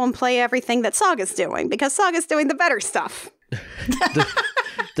then you go and play everything that Saga's doing because Saga's doing the better stuff.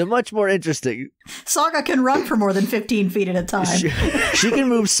 the much more interesting. Saga can run for more than 15 feet at a time. She can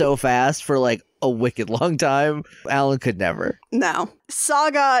move so fast for like a wicked long time. Alan could never. No.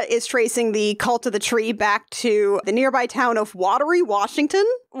 Saga is tracing the cult of the tree back to the nearby town of Watery, Washington,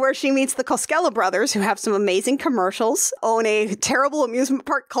 where she meets the Koskela brothers, who have some amazing commercials, own a terrible amusement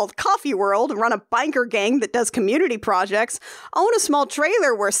park called Coffee World, run a biker gang that does community projects, own a small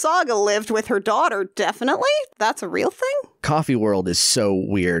trailer where Saga lived with her daughter. Definitely. That's a real thing. Coffee World is so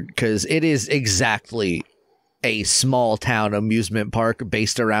weird because it is exactly a small town amusement park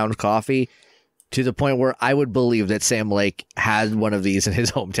based around coffee, to the point where I would believe that Sam Lake had one of these in his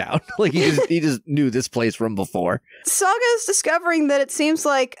hometown. Like he just knew this place from before. Saga is discovering that it seems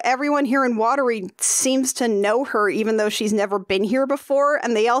like everyone here in Watery seems to know her, even though she's never been here before.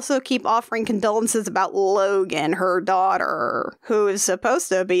 And they also keep offering condolences about Logan, her daughter, who is supposed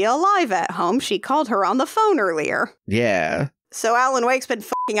to be alive at home. She called her on the phone earlier. Yeah. So Alan Wake's been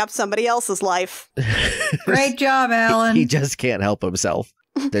fucking up somebody else's life. Great job, Alan. He just can't help himself.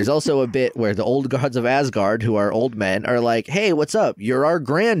 There's also a bit where the old gods of Asgard, who are old men, are like, hey, what's up? You're our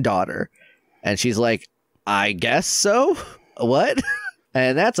granddaughter. And she's like, I guess so? What?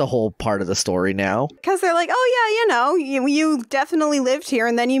 And that's a whole part of the story now. Because they're like, oh, yeah, you definitely lived here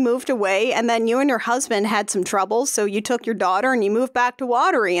and then you moved away and then you and your husband had some trouble. So you took your daughter and you moved back to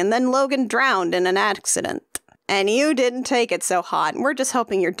Watery and then Logan drowned in an accident. And you didn't take it so hot. And we're just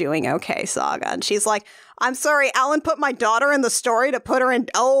hoping you're doing okay, Saga. And she's like, I'm sorry, Alan put my daughter in the story to put her in.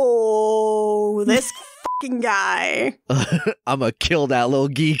 Oh, this fucking guy. I'm gonna kill that little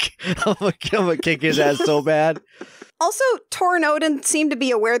geek. I'm gonna kick his ass so bad. Also, Tor and Odin seem to be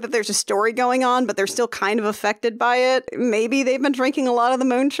aware that there's a story going on, but they're still kind of affected by it. Maybe they've been drinking a lot of the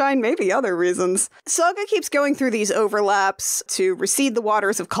moonshine, maybe other reasons. Saga keeps going through these overlaps to recede the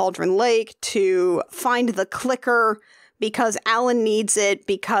waters of Cauldron Lake, to find the clicker, because Alan needs it,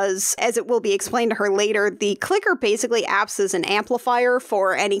 because, as it will be explained to her later, the clicker basically acts as an amplifier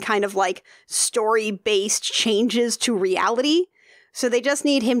for any kind of, like, story-based changes to reality. So they just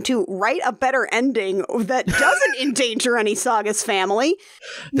need him to write a better ending that doesn't endanger any Saga's family.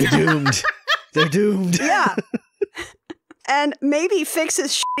 They're doomed. They're doomed. Yeah. And maybe fix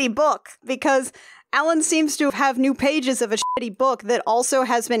his shitty book, because Alan seems to have new pages of a shitty book that also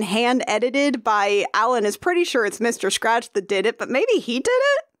has been hand-edited by, Alan is pretty sure it's Mr. Scratch that did it, but maybe he did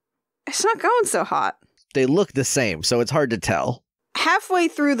it? It's not going so hot. They look the same, so it's hard to tell. Halfway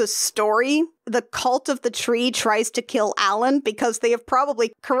through the story, the cult of the tree tries to kill Alan because they have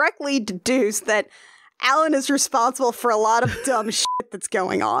probably correctly deduced that Alan is responsible for a lot of dumb shit that's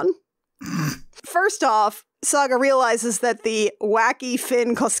going on. First off, Saga realizes that the wacky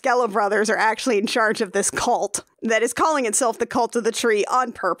Finn Koskela brothers are actually in charge of this cult that is calling itself the Cult of the Tree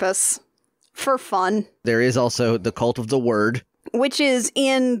on purpose. For fun. There is also the Cult of the Word. Which is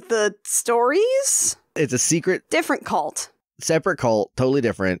in the stories? It's a secret. Different cult. Separate cult, totally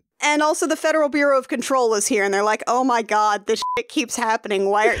different. And also the Federal Bureau of Control is here, and they're like, oh my god, this shit keeps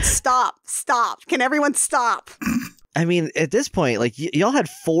happening. Stop. Can everyone stop? I mean, at this point, like, y'all had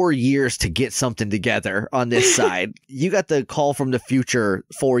 4 years to get something together on this side. You got the call from the future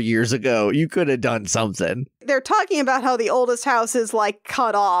 4 years ago. You could have done something. They're talking about how the oldest house is, like,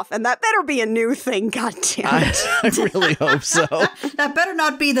 cut off, and that better be a new thing, goddammit. I really hope so. That better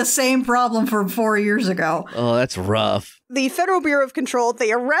not be the same problem from 4 years ago. Oh, that's rough. The Federal Bureau of Control,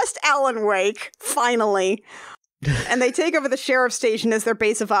 they arrest Alan Wake, finally. And they take over the sheriff's station as their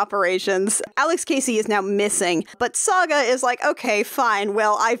base of operations. Alex Casey is now missing, but Saga is like, okay, fine.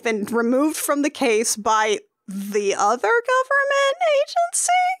 Well, I've been removed from the case by the other government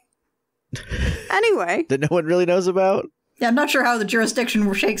agency? Anyway. That no one really knows about? Yeah, I'm not sure how the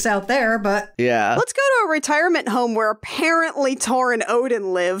jurisdiction shakes out there, but... Yeah. Let's go to a retirement home where apparently Tor and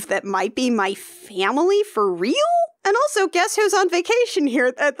Odin live that might be my family for real? And also, guess who's on vacation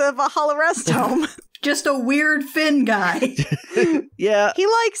here at the Valhalla Rest Home? Just a weird Finn guy. Yeah. He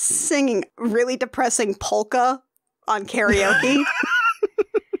likes singing really depressing polka on karaoke.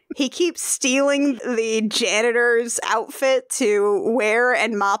 He keeps stealing the janitor's outfit to wear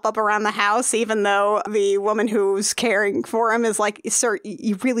and mop up around the house, even though the woman who's caring for him is like, sir,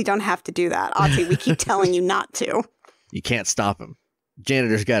 you really don't have to do that. Auntie, we keep telling you not to. You can't stop him.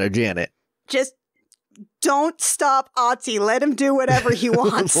 Janitor's got to Janet. Just don't stop Auntie. Let him do whatever he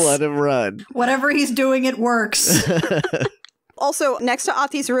wants. Let him run. Whatever he's doing, it works. Also, next to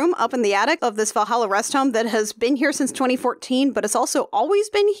Ati's room, up in the attic of this Valhalla Rest Home that has been here since 2014, but it's also always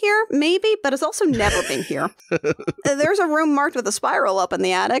been here, maybe, but it's also never been here. There's a room marked with a spiral up in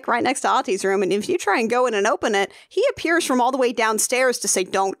the attic, right next to Ati's room, and if you try and go in and open it, he appears from all the way downstairs to say,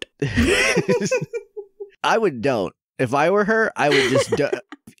 don't. I would don't. If I were her, I would just do.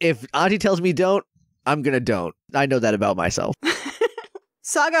 If Auntie tells me don't, I'm gonna don't. I know that about myself.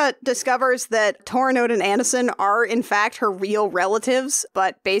 Saga discovers that Tor and Odin Anderson are, in fact, her real relatives,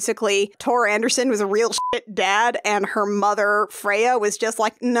 but basically, Tor Anderson was a real shit dad, and her mother, Freya, was just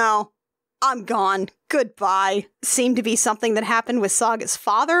like, no, I'm gone. Goodbye. Seemed to be something that happened with Saga's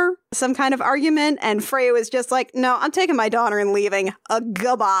father, some kind of argument, and Freya was just like, no, I'm taking my daughter and leaving.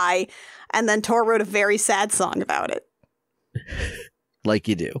 Goodbye. And then Tor wrote a very sad song about it. Like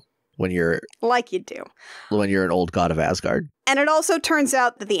you do. When you're an old god of Asgard. And it also turns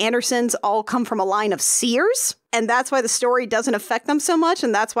out that the Andersons all come from a line of seers, and that's why the story doesn't affect them so much,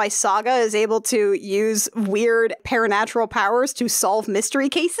 and that's why Saga is able to use weird paranatural powers to solve mystery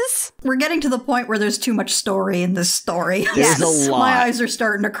cases. We're getting to the point where there's too much story in this story. There's a lot. My eyes are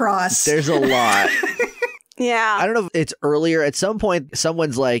starting to cross. There's a lot. Yeah. I don't know if it's earlier. At some point,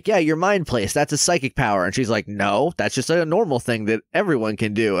 someone's like, yeah, your mind place, that's a psychic power. And she's like, no, that's just a normal thing that everyone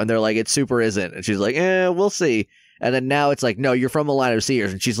can do. And they're like, it super isn't. And she's like, we'll see. And then now it's like, no, you're from a line of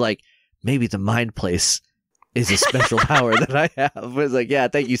seers. And she's like, maybe the mind place is a special power that I have. It's like, yeah,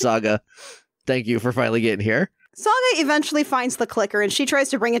 thank you, Saga. Thank you for finally getting here. Saga eventually finds the clicker, and she tries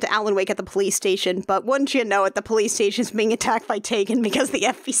to bring it to Alan Wake at the police station, but wouldn't you know it, the police station is being attacked by Taken because the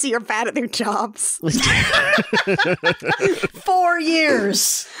FBC are bad at their jobs. 4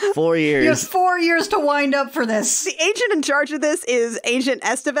 years. 4 years. You have 4 years to wind up for this. The agent in charge of this is Agent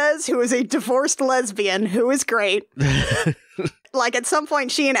Estevez, who is a divorced lesbian, who is great. like, at some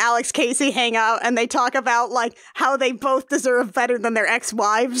point, she and Alex Casey hang out, and they talk about, like, how they both deserve better than their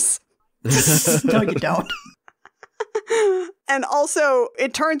ex-wives. No, you don't. And also,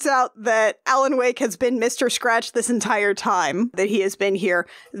 it turns out that Alan Wake has been Mr. Scratch this entire time that he has been here.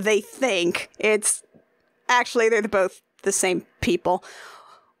 They think. Actually, they're both the same people.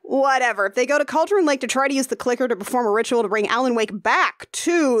 Whatever. They go to Cauldron Lake to try to use the clicker to perform a ritual to bring Alan Wake back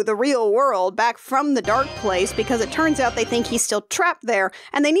to the real world, back from the dark place, because it turns out they think he's still trapped there,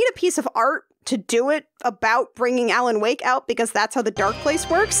 and they need a piece of art to do it about bringing Alan Wake out, because that's how the dark place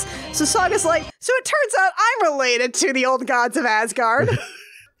works. So Saga's like, so it turns out I'm related to the old gods of Asgard.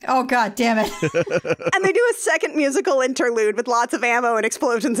 Oh, God damn it. And they do a second musical interlude with lots of ammo and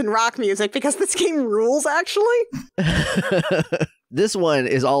explosions and rock music, because this game rules, actually. This one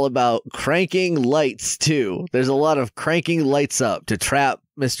is all about cranking lights, too. There's a lot of cranking lights up to trap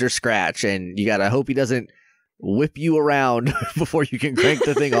Mr. Scratch, and you gotta hope he doesn't whip you around before you can crank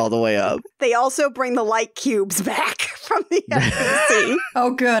the thing all the way up. They also bring the light cubes back from the FBC.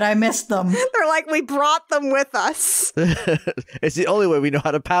 Oh, good. I missed them. They're like, we brought them with us. It's the only way we know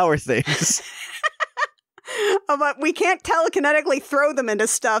how to power things. But we can't telekinetically throw them into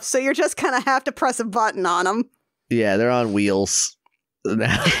stuff, so you just kind of have to press a button on them. Yeah, they're on wheels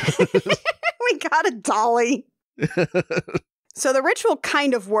now. We got a dolly. So the ritual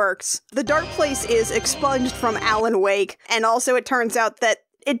kind of works. The dark place is expunged from Alan Wake, and also it turns out that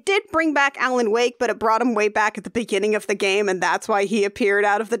it did bring back Alan Wake, but it brought him way back at the beginning of the game, and that's why he appeared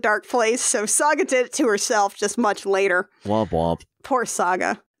out of the dark place. So Saga did it to herself just much later. Womp womp. Poor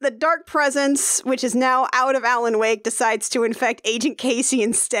Saga. The dark presence, which is now out of Alan Wake, decides to infect Agent Casey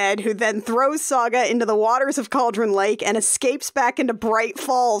instead, who then throws Saga into the waters of Cauldron Lake and escapes back into Bright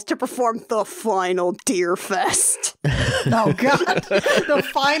Falls to perform the final Deer Fest. Oh, God. The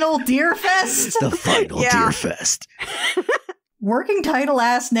final Deer Fest? The final Deer Fest. Working title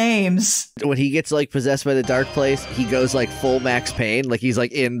ass names. When he gets like possessed by the dark place, he goes like full Max Payne. Like he's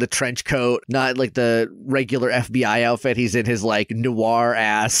like in the trench coat, not like the regular FBI outfit. He's in his like noir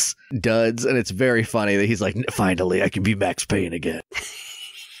ass duds. And it's very funny that he's like, finally, I can be Max Payne again.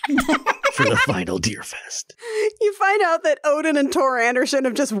 For the final Deer Fest. You find out that Odin and Tor Anderson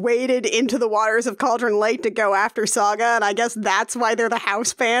have just waded into the waters of Cauldron Lake to go after Saga. And I guess that's why they're the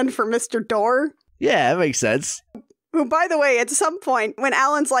house band for Mr. Door. Yeah, that makes sense. Who, by the way, at some point, when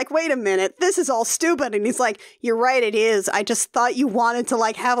Alan's like, wait a minute, this is all stupid, and he's like, you're right, it is. I just thought you wanted to,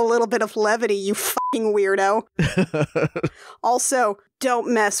 like, have a little bit of levity, you fucking weirdo. Also,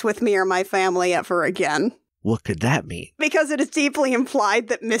 don't mess with me or my family ever again. What could that mean? Because it is deeply implied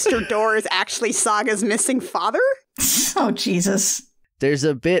that Mr. Door is actually Saga's missing father? Oh, Jesus. There's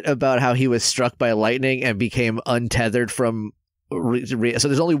a bit about how he was struck by lightning and became untethered from... So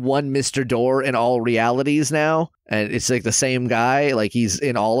there's only one Mr. Door in all realities now, and it's like the same guy, like he's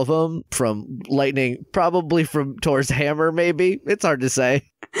in all of them, from lightning, probably from Thor's hammer, maybe. It's hard to say.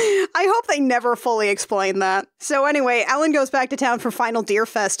 I hope they never fully explain that. So anyway, Alan goes back to town for Final Deer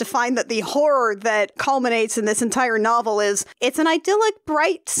Fest to find that the horror that culminates in this entire novel is, it's an idyllic,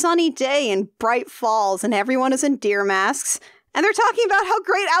 bright, sunny day in Bright Falls, and everyone is in deer masks, and they're talking about how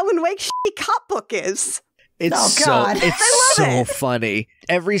great Alan Wake's shitty cop book is. It's so funny.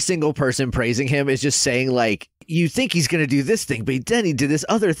 Every single person praising him is just saying, like, you think he's going to do this thing, but then he did this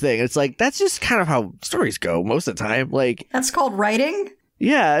other thing. It's like, that's just kind of how stories go most of the time. Like, that's called writing?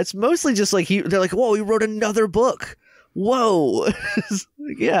 Yeah, it's mostly just like, they're like, whoa, he wrote another book. Whoa.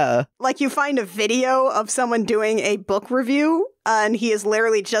 Yeah. Like, you find a video of someone doing a book review, and he is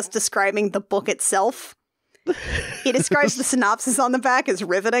literally just describing the book itself. He describes the synopsis on the back as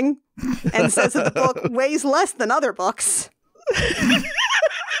riveting and says that the book weighs less than other books.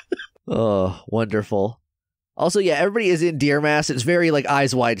 Oh, wonderful. Also, yeah, everybody is in deer masks. It's very, like,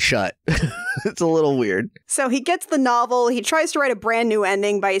 eyes wide shut. It's a little weird. So he gets the novel. He tries to write a brand new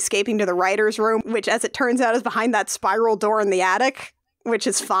ending by escaping to the writer's room, which, as it turns out, is behind that spiral door in the attic, which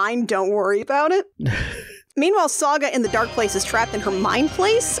is fine. Don't worry about it. Meanwhile, Saga in the dark place is trapped in her mind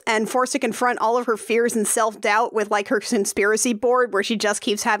place and forced to confront all of her fears and self-doubt with, like, her conspiracy board, where she just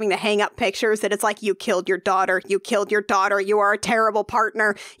keeps having to hang up pictures that it's like, you killed your daughter, you killed your daughter, you are a terrible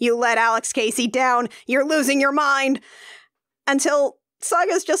partner, you let Alex Casey down, you're losing your mind. Until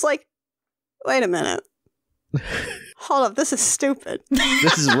Saga's just like, wait a minute. Hold up, this is stupid.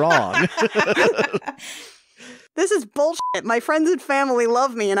 This is wrong. This is bullshit. My friends and family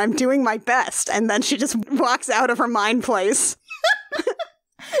love me and I'm doing my best. And then she just walks out of her mind place.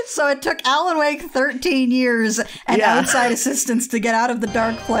 So it took Alan Wake 13 years and outside assistance to get out of the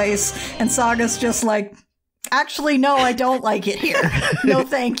dark place. And Saga's just like, Actually, no, I don't like it here. No,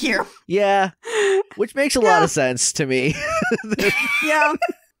 thank you. Yeah, which makes a lot of sense to me. Yeah.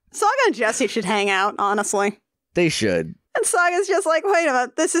 Saga and Jesse should hang out, honestly. They should. And Saga's just like, wait a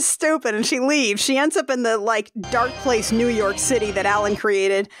minute, this is stupid, and she leaves. She ends up in the, like, dark place New York City that Alan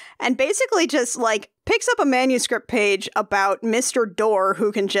created, and basically just, like, picks up a manuscript page about Mr. Door,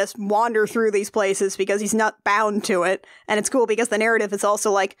 who can just wander through these places because he's not bound to it. And it's cool because the narrative is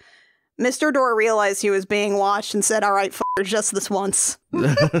also like, Mr. Door realized he was being watched and said, all right, f***er, just this once.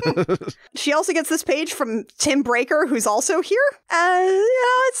 She also gets this page from Tim Breaker, who's also here.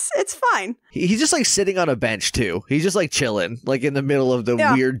 It's fine. He's just like sitting on a bench too. He's just like chilling, like in the middle of the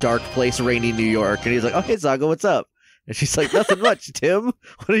weird dark place, rainy New York. And he's like, okay, Saga, what's up? And she's like, nothing much, Tim.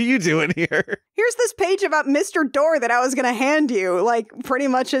 What are you doing here? Here's this page about Mr. Door that I was going to hand you, like, pretty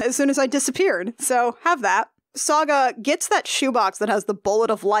much as soon as I disappeared. So, have that. Saga gets that shoebox that has the bullet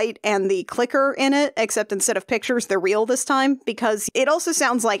of light and the clicker in it, except instead of pictures, they're real this time, because it also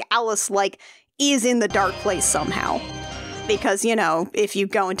sounds like Alice, like, is in the dark place somehow. Because, you know, if you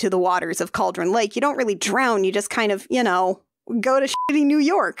go into the waters of Cauldron Lake, you don't really drown, you just kind of, you know, go to shitty New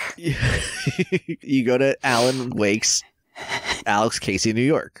York. You go to Alan Wake's Alex Casey, New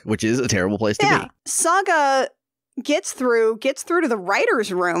York, which is a terrible place to be. Saga gets through to the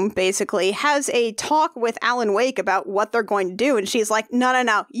writer's room, basically, has a talk with Alan Wake about what they're going to do, and she's like,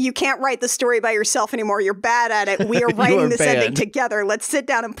 no, you can't write the story by yourself anymore, you're bad at it, we are writing this ending together, let's sit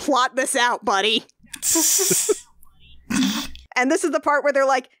down and plot this out, buddy. And this is the part where they're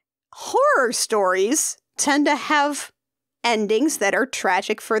like, horror stories tend to have endings that are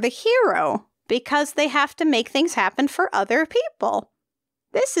tragic for the hero, because they have to make things happen for other people.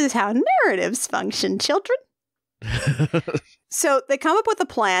 This is how narratives function, children. So they come up with a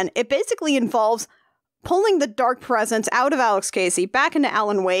plan. It basically involves pulling the dark presence out of Alex Casey back into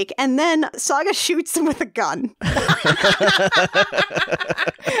Alan Wake, and then Saga shoots him with a gun.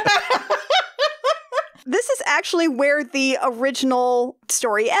 This is actually where the original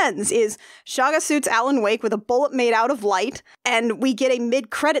story ends, is Saga shoots Alan Wake with a bullet made out of light, and we get a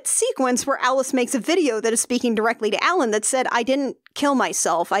mid-credit sequence where Alice makes a video that is speaking directly to Alan that said, I didn't kill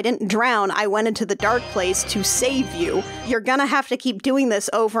myself, I didn't drown, I went into the dark place to save you. You're gonna have to keep doing this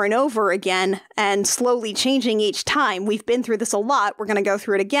over and over again, and slowly changing each time. We've been through this a lot, we're gonna go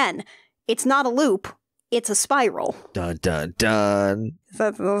through it again. It's not a loop, it's a spiral. Dun dun dun.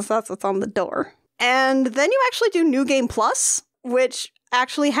 That's what's on the door. And then you actually do New Game Plus, which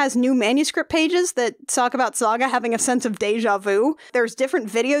actually has new manuscript pages that talk about Saga having a sense of deja vu. There's different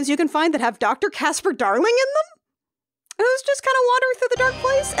videos you can find that have Dr. Casper Darling in them, who's just kind of wandering through the dark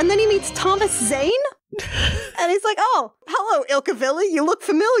place. And then he meets Thomas Zane. And he's like, oh, hello, Ilkavilli, you look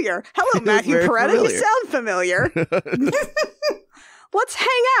familiar. Hello, Matthew Peretta, you sound familiar. Let's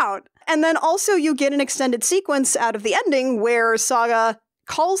hang out. And then also you get an extended sequence out of the ending where Saga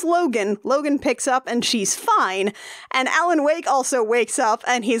calls Logan. Logan picks up and she's fine. And Alan Wake also wakes up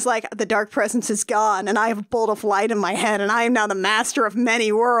and he's like, the dark presence is gone and I have a bolt of light in my head and I am now the master of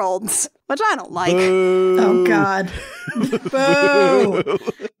many worlds. Which I don't like. Boo. Oh, God. Boo.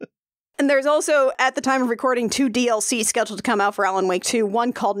 And there's also, at the time of recording, 2 DLC scheduled to come out for Alan Wake 2.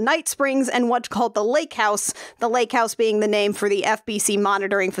 One called Night Springs and one called The Lake House. The Lake House being the name for the FBC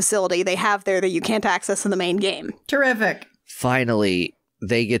monitoring facility they have there that you can't access in the main game. Terrific. Finally,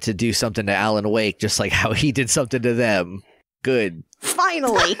 they get to do something to Alan Wake just like how he did something to them. Good.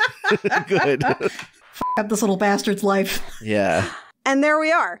 Finally. Good. F up this little bastard's life. Yeah. And there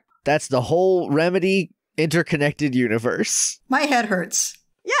we are. That's the whole Remedy interconnected universe. My head hurts.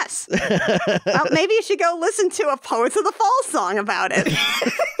 Yes. Well, maybe you should go listen to a Poets of the Fall song about it.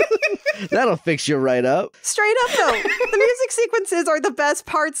 That'll fix you right up. Straight up, though. The music sequences are the best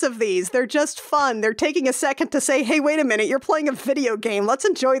parts of these. They're just fun. They're taking a second to say, hey, wait a minute, you're playing a video game. Let's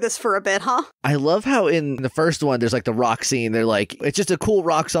enjoy this for a bit, huh? I love how in the first one, there's like the rock scene. They're like, it's just a cool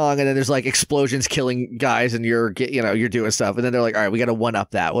rock song. And then there's like explosions killing guys and you're doing stuff. And then they're like, all right, we got to one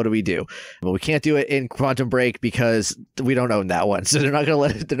up that. What do we do? Well, we can't do it in Quantum Break because we don't own that one. So they're not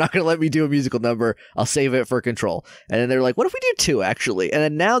going to let me do a musical number. I'll save it for Control. And then they're like, what if we do 2 actually? And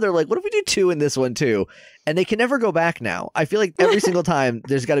then now they're like, what if we do 2 in this one too? And they can never go back now. I feel like every single time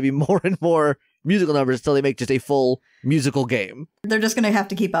there's got to be more and more musical numbers until they make just a full musical game. They're just going to have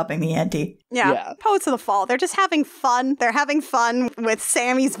to keep upping the ante. Yeah, Poets of the Fall. They're just having fun. They're having fun with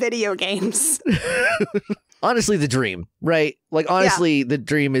Sammy's video games. Honestly, the dream, right? Like, honestly, the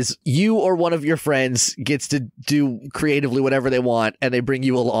dream is you or one of your friends gets to do creatively whatever they want, and they bring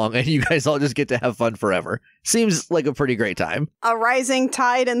you along, and you guys all just get to have fun forever. Seems like a pretty great time. A rising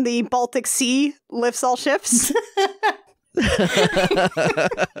tide in the Baltic Sea lifts all ships.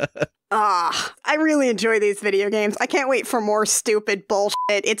 I really enjoy these video games. I can't wait for more stupid bullshit.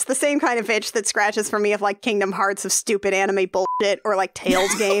 It's the same kind of itch that scratches for me of like Kingdom Hearts of stupid anime bullshit or like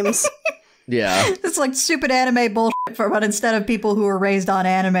Tales games. Yeah. It's like stupid anime bullshit, but instead of people who are raised on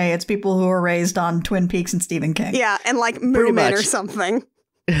anime, it's people who are raised on Twin Peaks and Stephen King. Yeah, and like Moomin or something.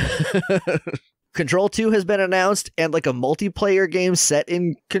 Control 2 has been announced, and like a multiplayer game set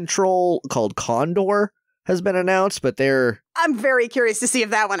in Control called Condor has been announced, but I'm very curious to see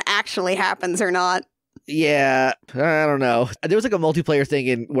if that one actually happens or not. Yeah, I don't know. There was like a multiplayer thing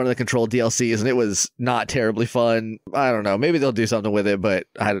in one of the Control DLCs, and it was not terribly fun. I don't know. Maybe they'll do something with it, but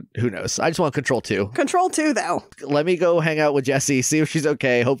who knows? I just want Control 2. Control 2, though. Let me go hang out with Jessie, see if she's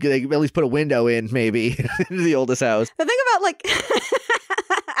okay. Hope they at least put a window in, maybe, into the oldest house. The thing about, like,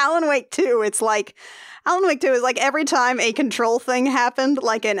 Alan Wake 2, it's like... Alan Wake 2 is like every time a Control thing happened,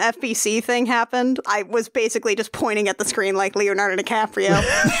 like an FBC thing happened, I was basically just pointing at the screen like Leonardo DiCaprio.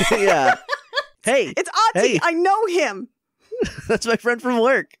 Yeah. Hey. It's Ozzy. Hey. I know him. That's my friend from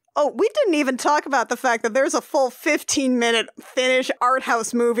work. Oh, we didn't even talk about the fact that there's a full 15-minute Finnish art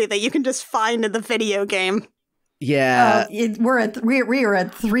house movie that you can just find in the video game. Yeah. We are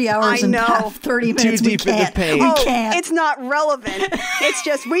at 3 hours and 30 minutes. Too deep in the paint. We can't. It's not relevant. It's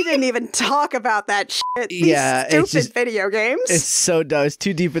just we didn't even talk about that shit. These stupid video games. It's so dumb. It's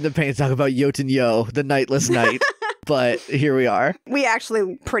too deep in the paint to talk about Jotun Yo, the Nightless Night. But here we are. We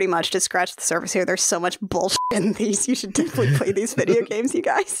actually pretty much just scratched the surface here. There's so much bullshit in these. You should definitely play these video games, you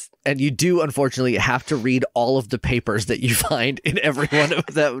guys. And you do, unfortunately, have to read all of the papers that you find in every one of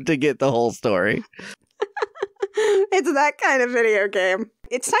them to get the whole story. It's that kind of video game.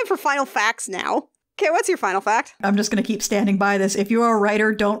 It's time for final facts now. Okay, what's your final fact? I'm just going to keep standing by this. If you are a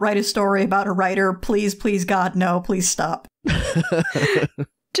writer, don't write a story about a writer. Please, please, God, no. Please stop.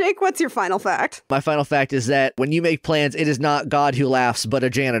 Jake, what's your final fact? My final fact is that when you make plans, it is not God who laughs, but a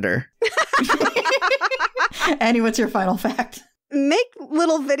janitor. Annie, what's your final fact? Make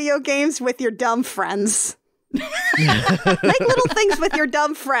little video games with your dumb friends. Make little things with your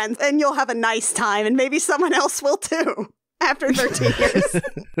dumb friends and you'll have a nice time, and maybe someone else will too after 13 years.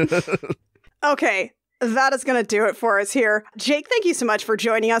 Okay, that is going to do it for us here. Jake, thank you so much for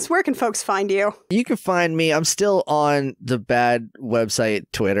joining us. Where can folks find you? You can find me. I'm still on the bad website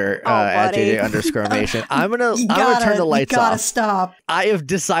Twitter at JJ_Mation. I'm gonna turn the lights off. You gotta stop. I have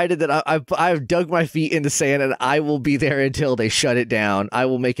decided that I've dug my feet in the sand, and I will be there until they shut it down. I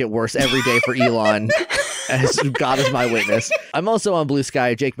will make it worse every day for Elon. As God is my witness. I'm also on Blue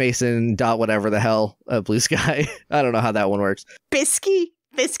Sky, Jake Mason whatever the hell, Blue Sky. I don't know how that one works.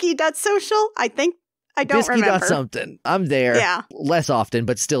 Bisky.social, I think. I don't remember. Something. I'm there. Yeah. Less often,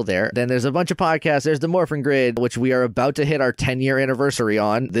 but still there. Then there's a bunch of podcasts. There's the Morphin Grid, which we are about to hit our 10-year anniversary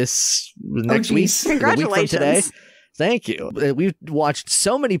on this next week. Congratulations. A week from today. Thank you. We've watched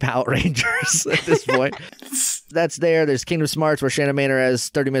so many Power Rangers at this point. That's there. There's Kingdom Smarts, where Shannon Manor has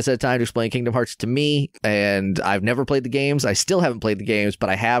 30 minutes at a time to explain Kingdom Hearts to me. And I've never played the games. I still haven't played the games, but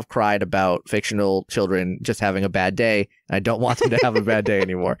I have cried about fictional children just having a bad day. I don't want them to have a bad day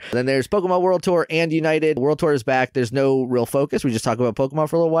anymore. Then there's Pokemon World Tour and United. World Tour is back. There's no real focus. We just talk about Pokemon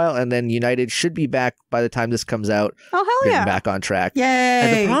for a little while. And then United should be back by the time this comes out. Oh, hell yeah. Back on track. Yay.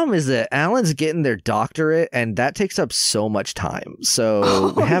 And the problem is that Alan's getting their doctorate, and that takes up so much time.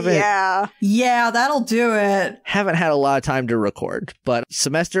 So we haven't... Yeah, that'll do it. Haven't had a lot of time to record. But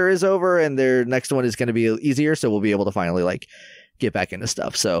semester is over, and their next one is going to be easier, so we'll be able to finally, get back into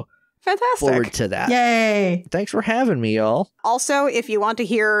stuff. So... Fantastic. Forward to that. Yay. Thanks for having me, y'all. Also, if you want to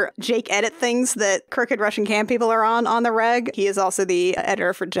hear Jake edit things that Crooked Russian Cam people are on the reg, he is also the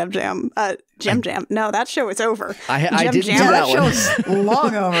editor for Gem Jam. Gem Jam. No, that show is over. I didn't do that one. Show's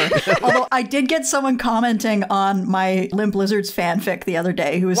long over. Although I did get someone commenting on my Limp Lizards fanfic the other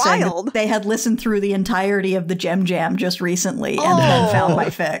day who was saying that they had listened through the entirety of the Gem Jam just recently and had found my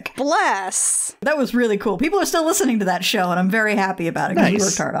fic. Bless. That was really cool. People are still listening to that show, and I'm very happy about it because we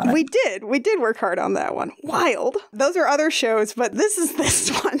worked hard on it. We did work hard on that one. Wild. Those are other shows, but this is this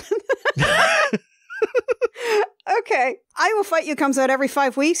one. Okay. I Will Fight You comes out every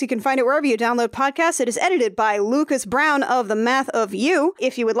 5 weeks. You can find it wherever you download podcasts. It is edited by Lucas Brown of The Math of You.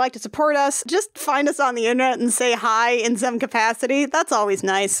 If you would like to support us, just find us on the internet and say hi in some capacity. That's always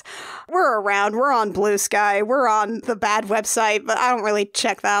nice. We're around. We're on Blue Sky. We're on the bad website, but I don't really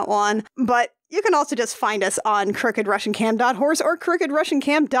check that one. But you can also just find us on crookedrussiancam.horse or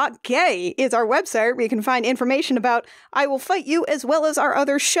crookedrussiancam.gay is our website where you can find information about I Will Fight You as well as our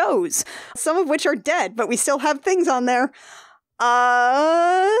other shows, some of which are dead, but we still have things on there.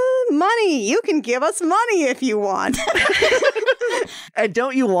 Money. You can give us money if you want. And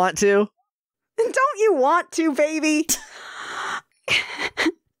don't you want to? Don't you want to, baby?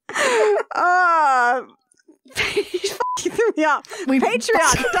 You threw me off.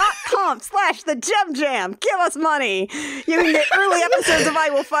 Patreon.com/thegem. Give us money. You can get early episodes of I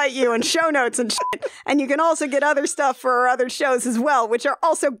Will Fight You and show notes and shit. And you can also get other stuff for our other shows as well, which are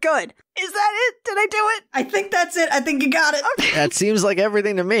also good. Is that it? Did I do it? I think that's it. I think you got it. Okay. That seems like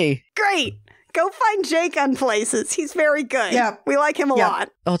everything to me. Great. Go find Jake on places. He's very good. Yeah. We like him a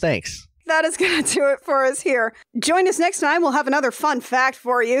lot. Oh, thanks. That is going to do it for us here. Join us next time. We'll have another fun fact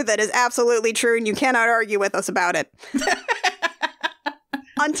for you that is absolutely true, and you cannot argue with us about it.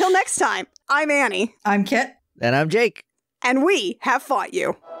 Until next time, I'm Annie. I'm Kit. And I'm Jake. And we have fought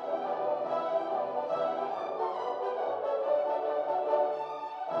you.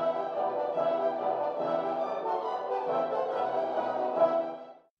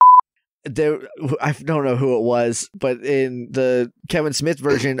 I don't know who it was, but in the Kevin Smith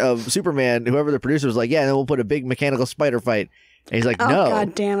version of Superman, whoever the producer was like, yeah, and then we'll put a big mechanical spider fight. And he's like, no. Oh,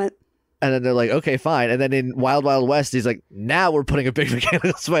 God damn it. And then they're like, okay, fine. And then in Wild Wild West, he's like, now we're putting a big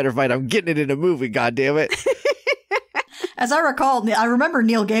mechanical spider fight. I'm getting it in a movie, God damn it. As I recall, I remember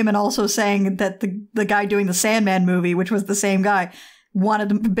Neil Gaiman also saying that the guy doing the Sandman movie, which was the same guy,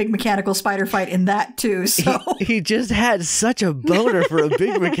 wanted a big mechanical spider fight in that too. So he just had such a boner for a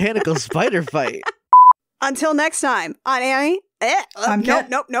big mechanical spider fight. Until next time, on Annie. I'm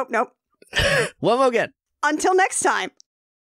Nope. One more again. Until next time,